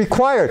 It is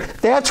required.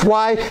 That's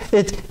why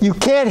you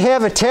can't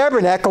have a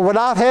tabernacle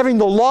without having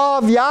the law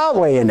of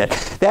Yahweh in it.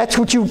 That's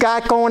what you've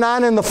got going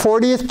on in the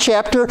 40th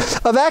chapter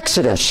of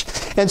Exodus.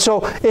 And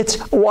so it's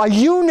a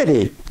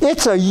unity.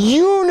 It's a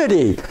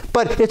unity,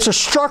 but it's a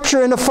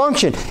structure and a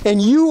function.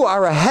 And you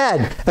are a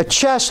head, a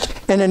chest,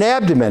 and an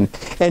abdomen.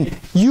 And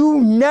you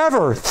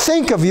never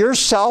think of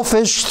yourself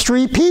as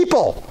three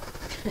people.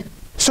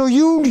 So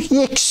you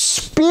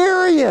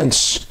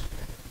experience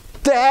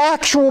the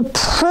actual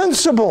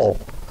principle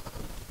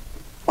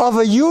of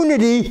a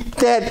unity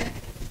that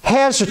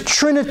has a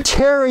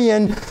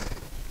Trinitarian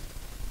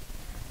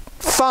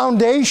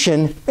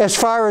foundation as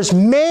far as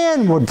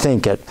man would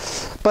think it.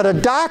 But a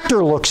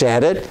doctor looks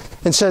at it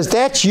and says,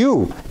 that's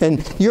you.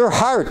 And your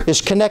heart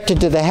is connected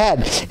to the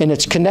head, and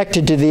it's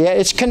connected to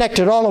it's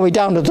connected all the way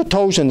down to the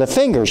toes and the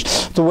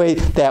fingers, the way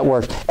that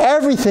works.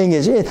 Everything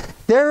is,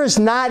 there is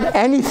not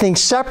anything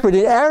separate.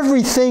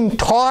 Everything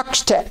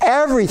talks to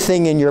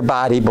everything in your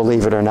body,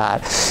 believe it or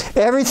not.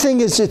 Everything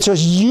it's a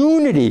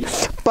unity,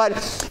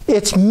 but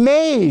it's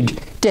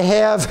made to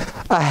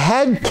have a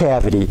head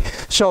cavity.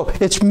 So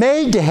it's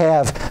made to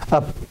have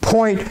a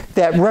point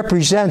that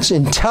represents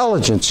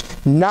intelligence,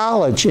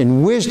 knowledge,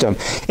 and wisdom.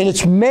 And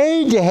it's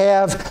made to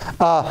have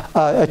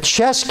a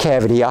chest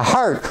cavity, a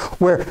heart,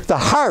 where the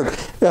heart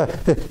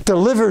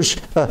delivers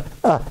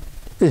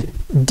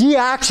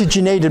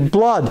deoxygenated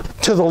blood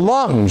to the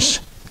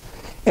lungs.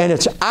 And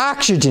it's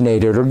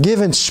oxygenated or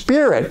given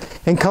spirit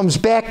and comes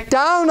back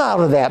down out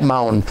of that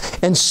mountain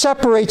and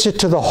separates it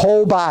to the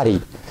whole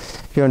body.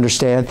 You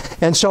understand?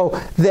 And so,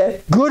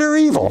 that good or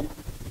evil,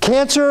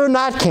 cancer or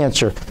not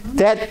cancer,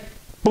 that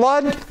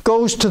blood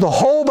goes to the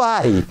whole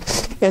body.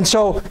 And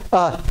so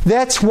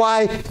that's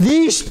why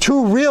these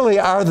two really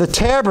are the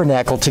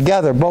tabernacle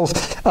together, both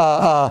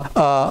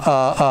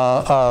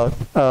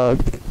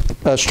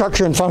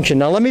structure and function.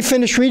 Now let me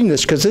finish reading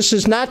this, because this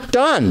is not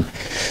done.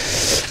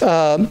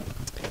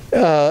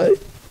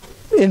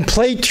 In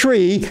plate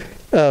 3,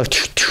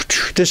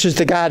 this is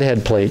the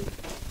Godhead plate.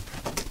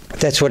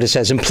 That's what it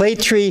says. In plate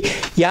 3,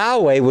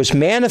 Yahweh was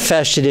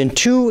manifested in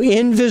two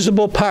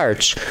invisible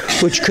parts,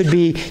 which could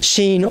be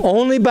seen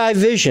only by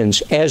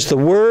visions, as the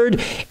Word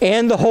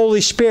and the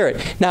Holy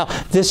Spirit. Now,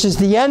 this is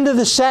the end of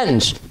the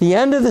sentence. The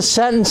end of the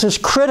sentence is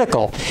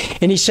critical.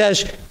 And he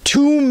says,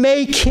 to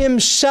make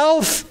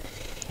himself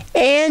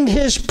and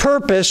his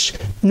purpose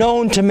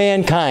known to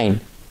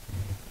mankind.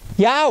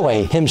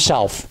 Yahweh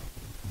himself.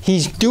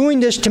 He's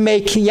doing this to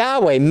make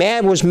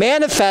Yahweh was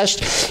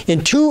manifest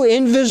in two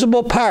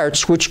invisible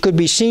parts, which could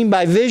be seen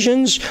by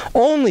visions,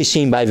 only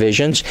seen by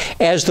visions,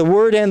 as the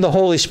Word and the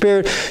Holy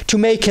Spirit, to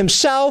make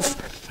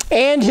himself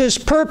and his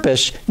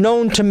purpose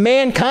known to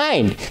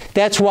mankind.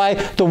 That's why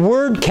the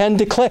Word can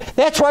declare.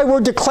 That's why we're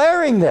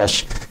declaring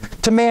this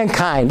to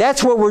mankind.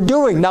 That's what we're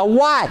doing. Now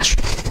watch.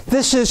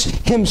 This is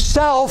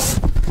himself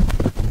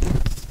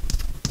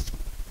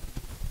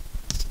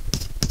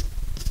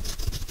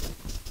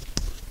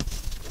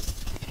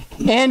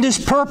and his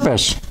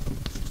purpose.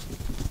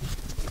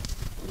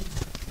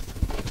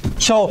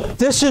 So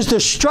this is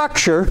the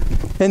structure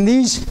in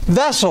these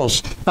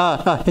vessels.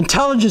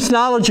 Intelligence,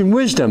 knowledge, and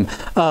wisdom.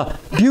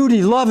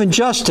 Beauty, love, and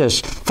justice.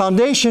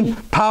 Foundation,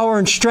 power,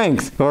 and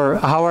strength, or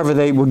however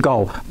they would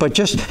go. But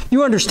just,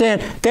 you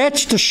understand,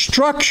 that's the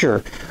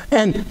structure.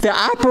 And the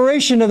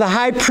operation of the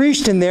high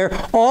priest in there,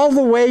 all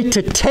the way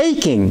to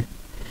taking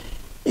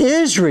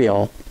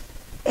Israel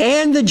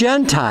and the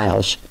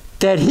Gentiles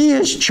that he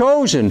has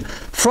chosen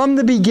from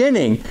the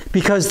beginning,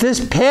 because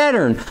this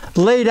pattern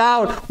laid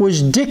out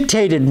was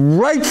dictated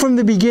right from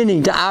the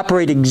beginning to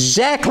operate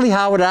exactly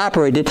how it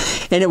operated.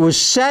 And it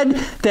was said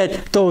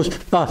that those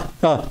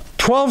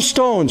 12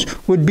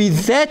 stones would be,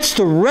 that's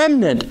the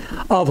remnant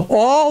of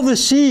all the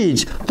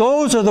seeds.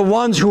 Those are the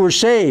ones who were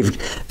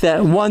saved,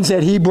 the ones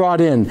that he brought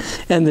in.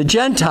 And the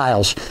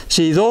Gentiles,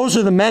 see, those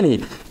are the many.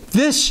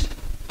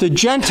 The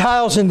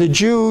Gentiles and the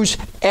Jews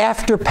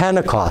after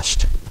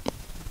Pentecost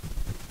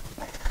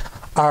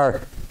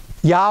are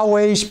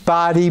Yahweh's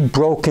body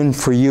broken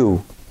for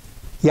you.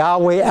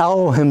 Yahweh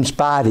Elohim's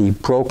body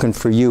broken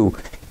for you.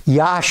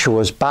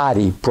 Yahshua's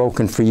body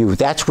broken for you.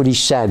 That's what he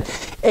said.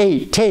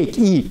 Take,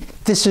 eat.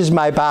 This is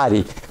my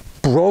body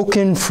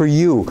broken for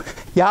you.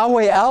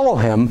 Yahweh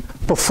Elohim,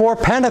 before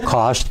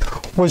Pentecost,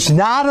 was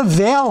not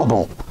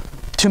available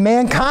to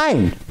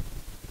mankind.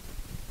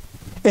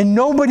 And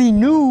nobody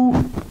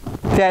knew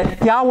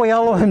that Yahweh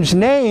Elohim's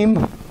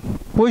name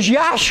was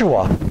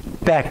Yahshua.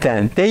 Back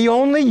then, they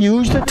only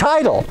used the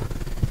title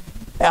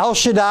El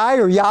Shaddai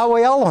or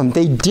Yahweh Elohim.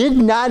 They did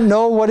not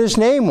know what his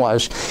name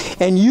was.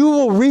 And you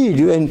will read,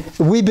 and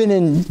we've been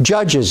in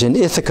Judges in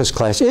Ithaca's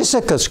class.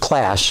 Ithaca's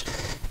class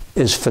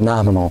is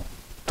phenomenal.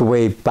 The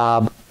way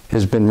Bob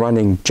has been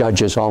running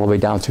Judges all the way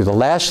down through the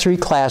last 3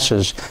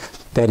 classes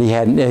that he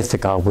had in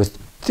Ithaca with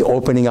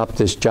opening up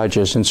this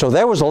Judges. And so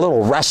there was a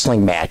little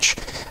wrestling match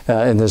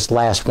in this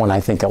last one, I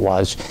think it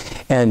was.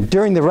 And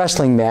during the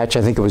wrestling match,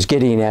 I think it was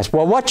Gideon asked,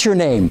 well, what's your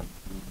name?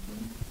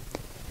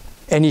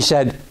 And he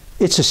said,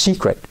 it's a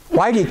secret.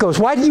 Why do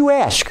you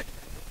ask?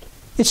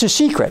 It's a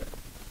secret.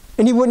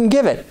 And he wouldn't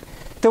give it.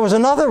 There was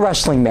another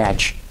wrestling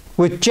match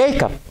with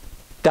Jacob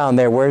down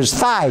there where his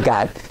thigh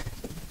got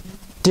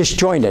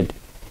disjointed.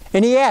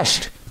 And he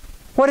asked,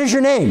 what is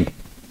your name?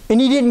 And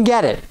he didn't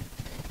get it.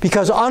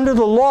 Because under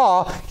the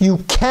law, you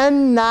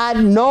cannot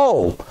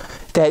know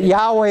that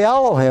Yahweh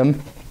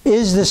Elohim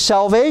is the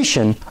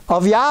salvation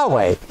of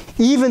Yahweh,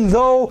 even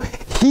though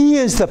he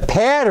is the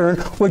pattern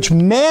which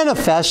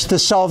manifests the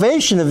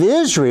salvation of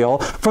Israel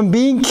from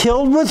being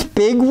killed with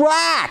big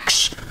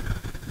rocks.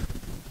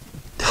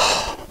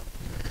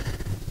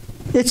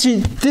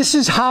 This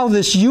is how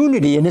this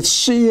unity, and if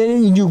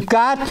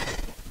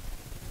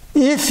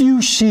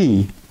you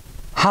see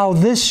how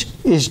this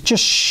is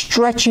just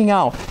stretching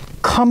out,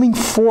 coming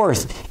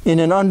forth in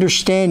an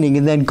understanding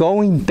and then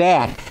going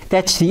back.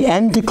 That's the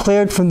end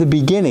declared from the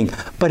beginning.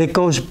 But it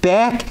goes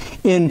back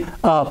in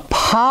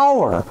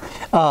power,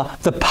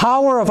 the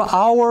power of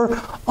our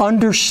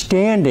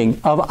understanding,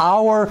 of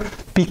our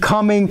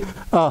becoming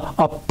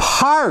a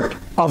part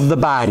of the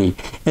body.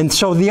 And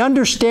so the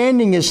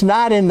understanding is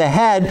not in the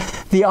head.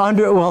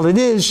 It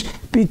is.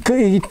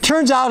 It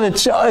turns out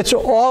it's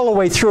all the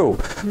way through.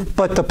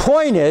 But the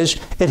point is,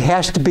 it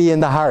has to be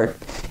in the heart.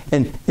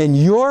 And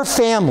your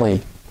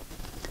family,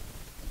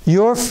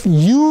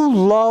 you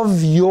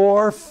love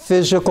your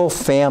physical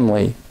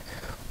family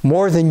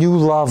more than you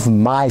love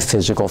my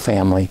physical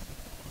family.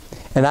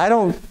 And I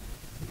don't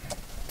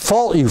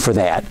fault you for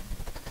that,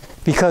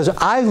 because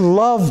I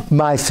love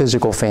my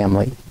physical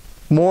family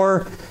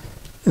more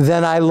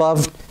than I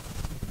loved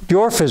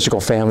your physical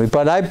family.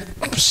 But I'm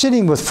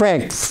sitting with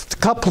Frank a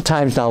couple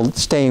times now,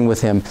 staying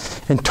with him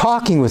and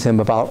talking with him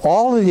about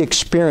all of the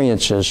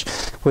experiences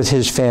with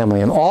his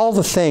family and all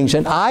the things,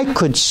 and I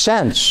could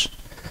sense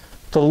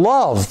the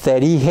love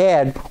that he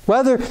had,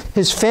 whether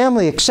his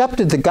family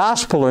accepted the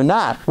gospel or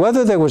not,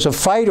 whether there was a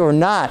fight or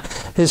not.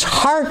 His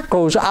heart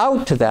goes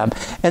out to them,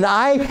 and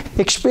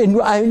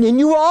and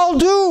you all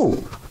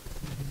do.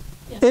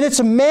 And it's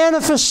a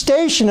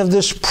manifestation of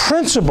this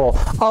principle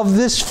of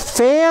this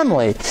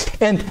family.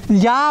 And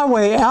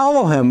Yahweh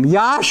Elohim,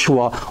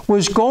 Yahshua,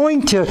 was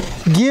going to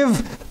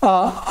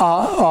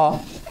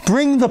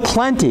bring the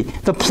plenty.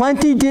 The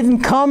plenty didn't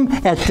come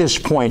at this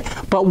point.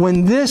 But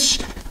when this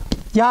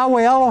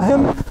Yahweh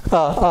Elohim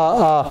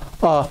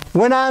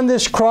went on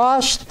this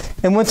cross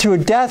and went through a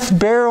death,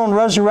 burial, and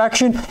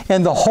resurrection,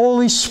 and the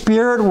Holy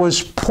Spirit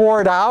was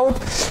poured out,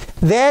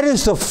 that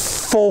is the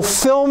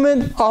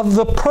fulfillment of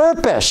the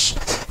purpose.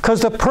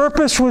 Because the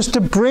purpose was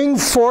to bring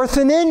forth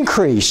an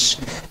increase.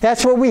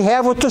 That's what we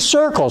have with the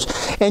circles.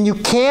 And you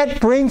can't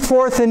bring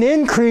forth an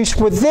increase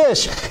with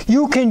this.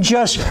 You can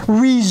just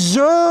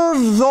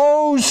reserve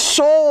those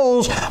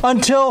souls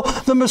until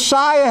the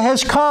Messiah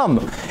has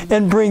come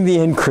and bring the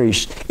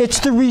increase. It's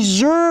the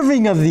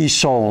reserving of these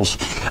souls.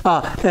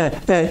 But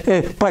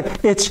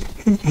it's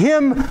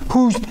him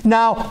who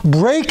now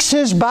breaks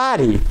his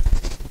body.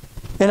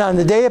 And on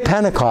the day of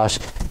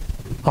Pentecost,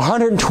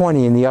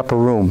 120 in the upper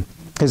room,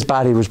 his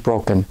body was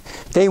broken.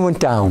 They went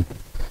down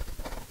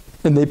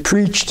and they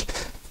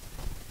preached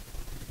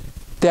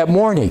that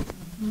morning,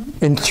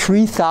 and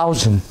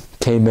 3,000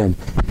 came in.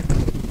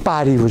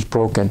 Body was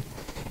broken.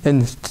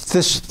 And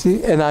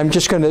I'm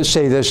just going to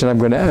say this, and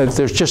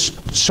there's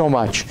just so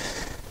much.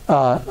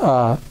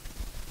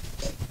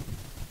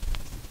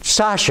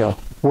 Sasha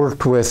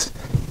worked with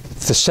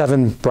the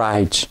 7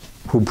 brides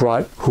who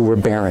were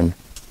barren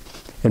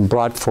and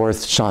brought forth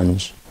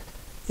sons.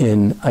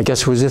 In, I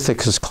guess it was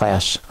Ithaca's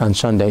class on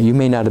Sunday. You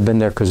may not have been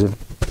there because of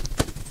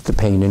the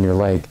pain in your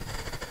leg.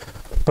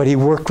 But he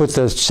worked with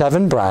the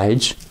 7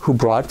 brides who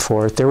brought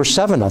forth, there were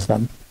 7 of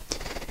them.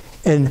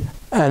 And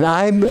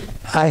I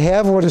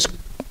have what is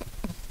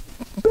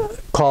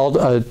called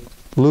I'm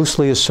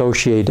loosely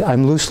associated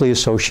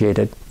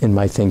in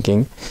my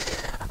thinking.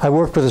 I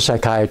worked with a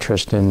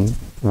psychiatrist in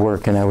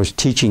work, and I was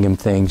teaching him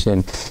things,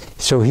 and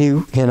so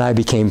he and I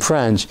became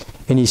friends.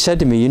 And he said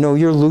to me,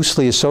 you're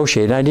loosely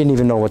associated. I didn't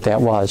even know what that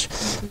was.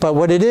 But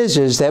what it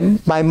is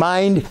that my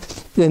mind,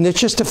 and it's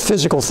just a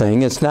physical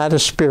thing, it's not a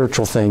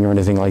spiritual thing or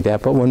anything like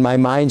that, but when my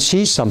mind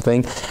sees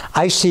something,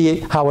 I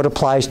see how it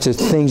applies to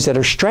things that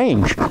are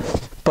strange.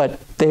 But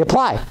they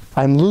apply.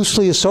 I'm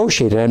loosely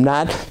associated. I'm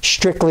not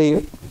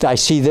strictly, I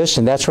see this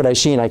and that's what I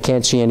see and I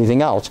can't see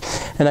anything else.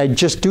 And I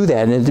just do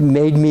that. And it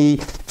made me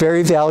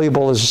very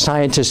valuable as a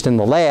scientist in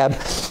the lab,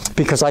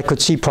 because I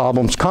could see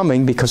problems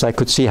coming, because I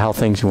could see how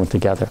things went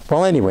together.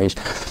 Well, anyways,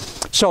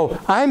 so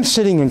I'm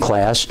sitting in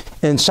class,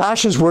 and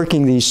Sasha's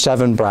working these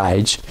 7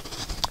 brides,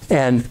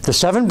 and the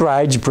 7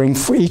 brides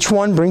each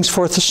one brings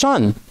forth a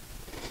son.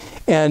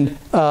 And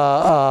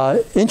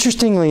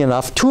interestingly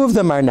enough, 2 of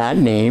them are not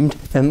named,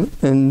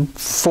 and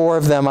 4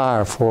 of them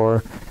are. 4,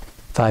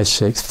 5,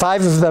 6.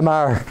 5 of them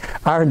are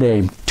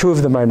named. 2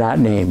 of them are not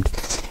named.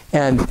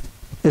 And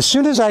as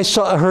soon as I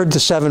heard the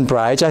 7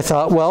 brides, I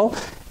thought, well,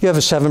 you have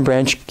a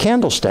 7-branch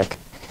candlestick.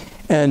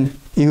 And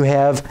you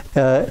have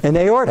an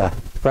aorta,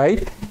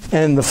 right?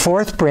 And the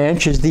 4th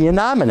branch is the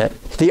innominate,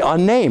 the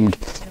unnamed.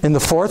 And the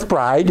 4th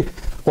bride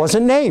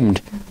wasn't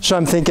named. So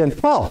I'm thinking,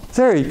 well,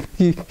 there,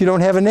 you don't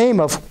have a name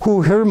of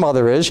who her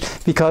mother is,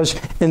 because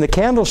in the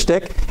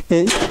candlestick,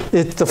 the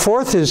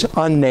 4th is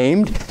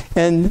unnamed.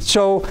 And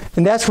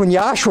that's when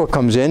Joshua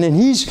comes in, and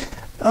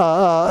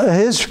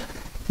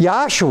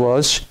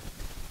Joshua's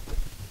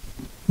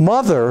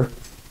mother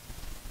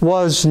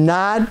was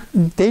not,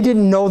 they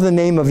didn't know the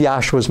name of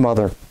Joshua's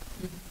mother.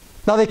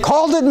 Now they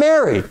called it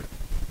Mary.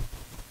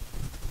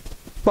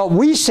 But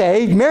we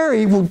say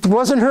Mary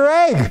wasn't her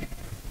egg.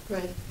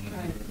 Right.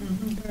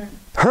 Mm-hmm.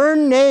 Her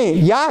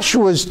name,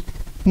 Joshua's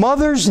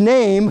mother's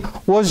name,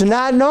 was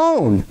not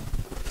known.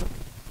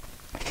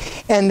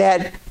 And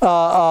that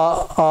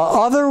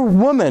other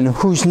woman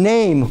whose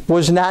name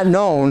was not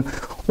known,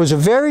 was a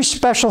very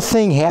special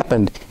thing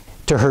happened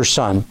to her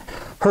son.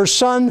 Her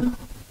son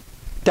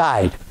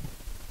died.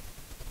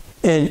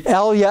 And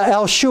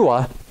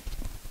Elishua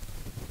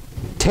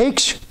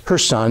takes her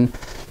son,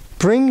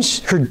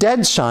 brings her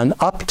dead son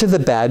up to the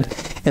bed,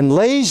 and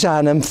lays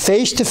on him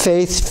face to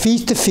face,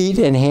 feet to feet,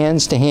 and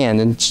hands to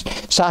hand. And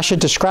Sasha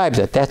describes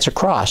it. That's a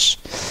cross.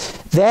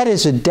 That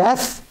is a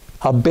death,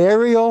 a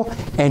burial,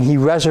 and he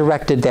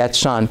resurrected that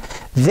son.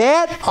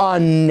 That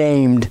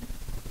unnamed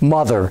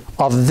mother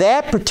of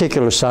that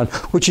particular son,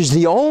 which is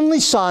the only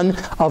son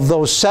of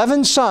those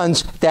 7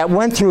 sons that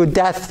went through a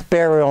death,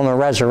 burial, and a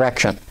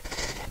resurrection.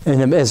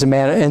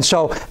 And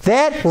so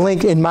that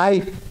link in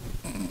my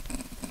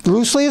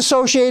loosely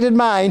associated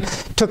mind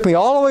took me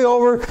all the way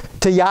over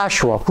to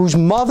Joshua, whose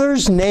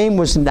mother's name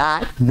was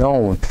not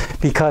known,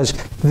 because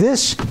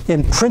this,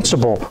 in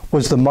principle,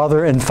 was the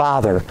mother and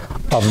father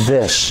of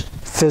this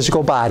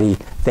physical body,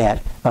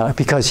 that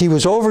because he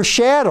was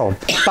overshadowed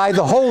by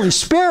the Holy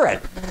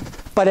Spirit.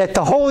 But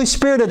the Holy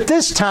Spirit at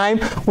this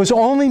time was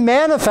only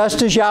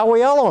manifest as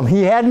Yahweh Elohim.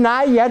 He had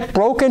not yet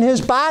broken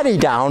his body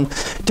down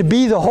to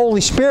be the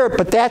Holy Spirit,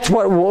 but that's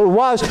what it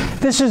was.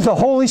 This is the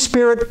Holy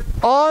Spirit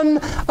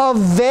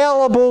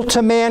unavailable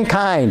to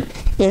mankind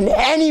in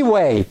any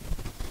way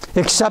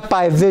except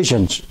by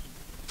visions.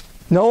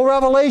 No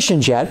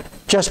revelations yet,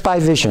 just by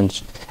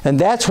visions. And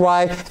that's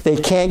why they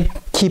can't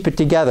keep it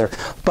together.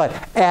 But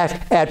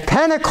at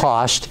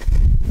Pentecost,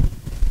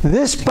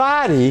 this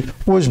body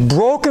was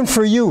broken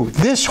for you.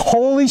 This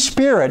Holy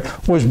Spirit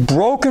was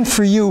broken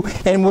for you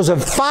and was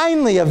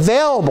finally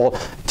available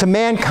to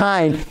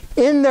mankind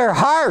in their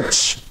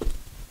hearts.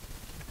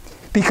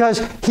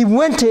 Because he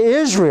went to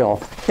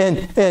Israel,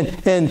 and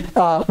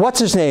what's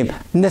his name?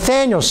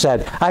 Nathanael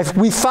said,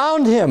 we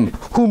found him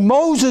whom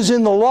Moses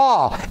in the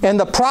law and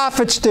the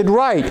prophets did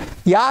right,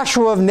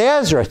 Yahshua of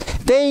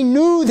Nazareth. They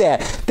knew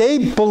that.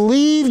 They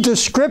believed the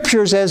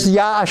scriptures as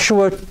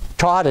Yahshua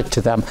taught it to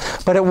them.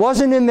 But it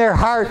wasn't in their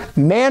heart,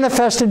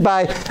 manifested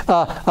by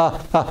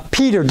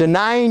Peter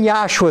denying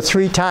Yahshua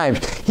 3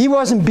 times. He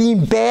wasn't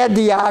being bad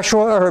to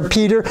Yahshua or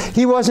Peter.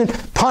 He wasn't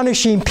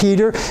punishing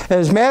Peter.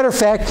 As a matter of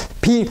fact,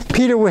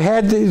 Peter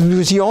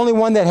was the only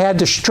one that had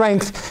the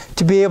strength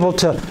to be able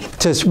to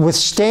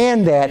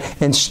withstand that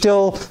and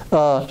still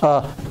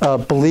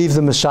believe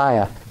the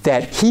Messiah.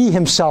 That he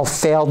himself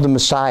failed the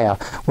Messiah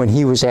when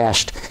he was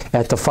asked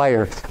at the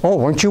fire, oh,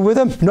 weren't you with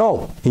him?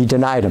 No, he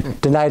denied him.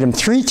 Denied him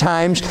 3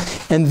 times.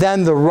 And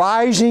then the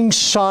rising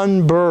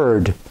sun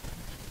bird,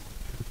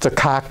 the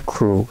cock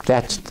crew,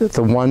 that's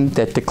the one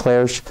that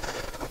declares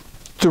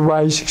the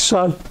rising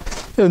sun.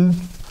 And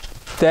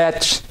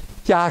that's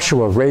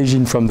Yahshua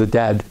raising from the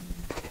dead.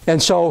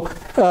 And so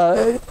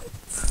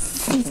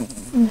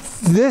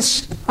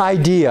this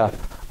idea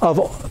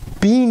of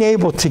being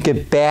able to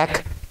get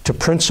back to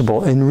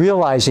principle and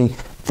realizing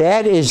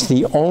that is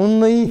the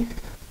only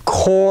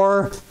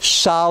core,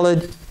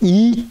 solid,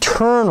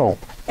 eternal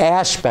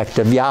aspect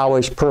of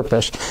Yahweh's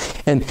purpose.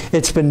 And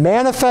it's been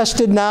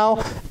manifested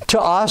now to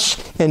us,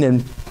 and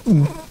in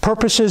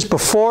purposes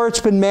before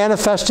it's been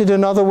manifested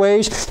in other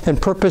ways,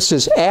 and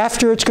purposes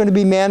after it's going to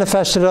be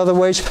manifested in other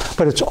ways,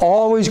 but it's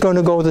always going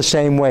to go the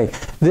same way.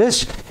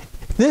 This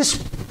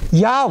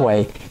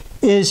Yahweh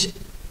is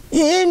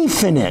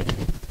infinite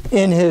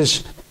in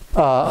his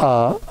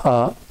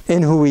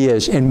in who he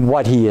is, in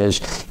what he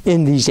is,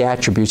 in these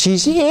attributes.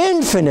 He's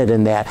infinite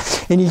in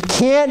that. And he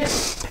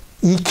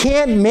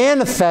can't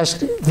manifest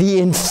the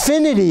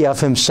infinity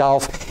of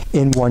himself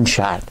in one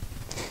shot.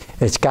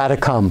 It's got to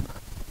come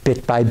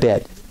bit by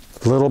bit,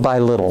 little by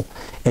little.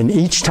 And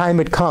each time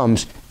it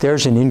comes,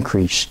 there's an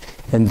increase.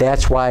 And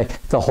that's why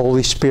the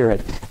Holy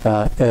Spirit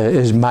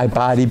is my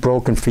body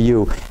broken for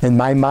you. And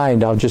my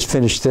mind, I'll just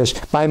finish this,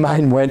 my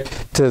mind went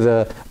to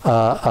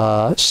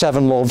the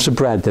 7 loaves of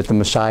bread that the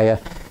Messiah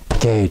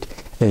gave.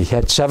 He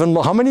had 7.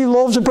 How many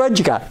loaves of bread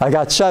you got? I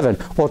got 7.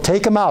 Well,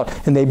 take them out.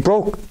 And they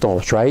broke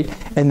those, right?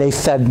 And they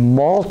fed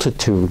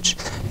multitudes.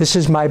 This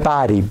is my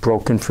body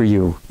broken for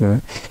you.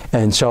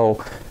 And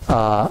so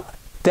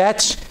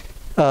that's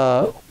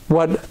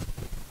what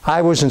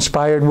I was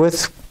inspired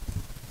with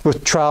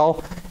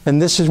Trell.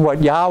 And this is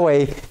what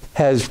Yahweh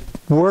has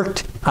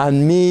worked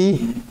on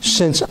me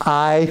since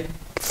I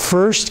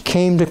first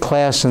came to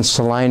class in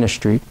Salina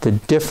Street, the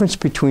difference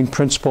between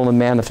principle and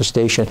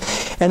manifestation.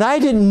 And I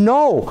didn't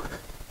know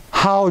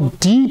how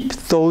deep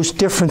those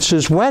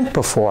differences went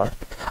before.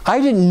 I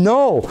didn't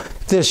know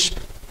this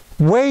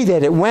way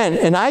that it went.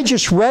 And I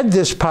just read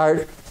this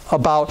part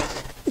about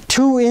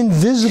two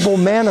invisible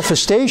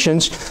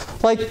manifestations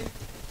like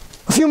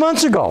a few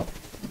months ago.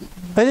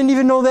 I didn't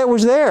even know that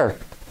was there.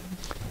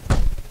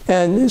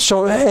 And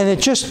so, and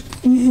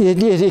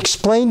it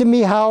explained to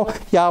me how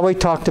Yahweh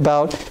talked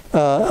about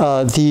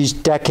these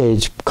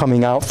decades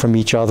coming out from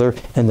each other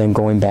and then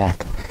going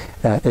back.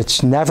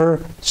 It's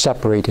never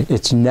separated.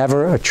 It's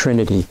never a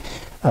trinity.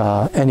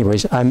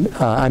 Anyways,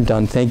 I'm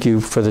done. Thank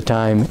you for the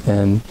time,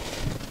 and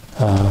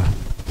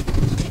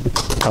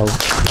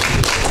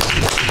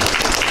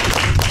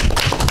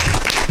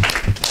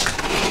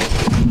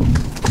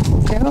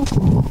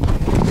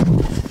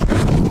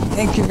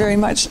Thank you very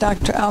much,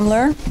 Dr.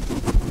 Umler.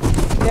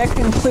 That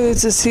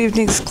concludes this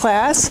evening's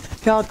class.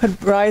 If y'all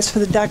could rise for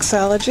the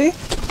doxology.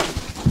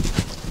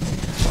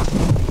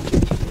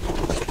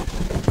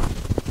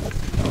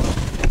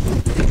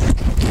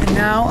 And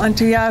now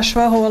unto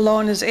Yahshua, who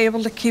alone is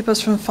able to keep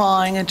us from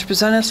falling and to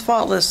present us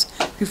faultless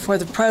before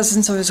the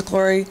presence of his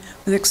glory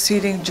with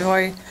exceeding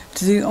joy,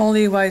 to the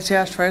only wise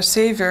Yahshua, our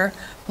Savior,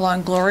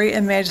 belong glory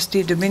and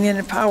majesty, dominion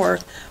and power,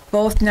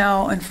 both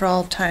now and for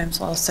all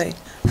times. I'll say,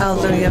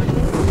 hallelujah.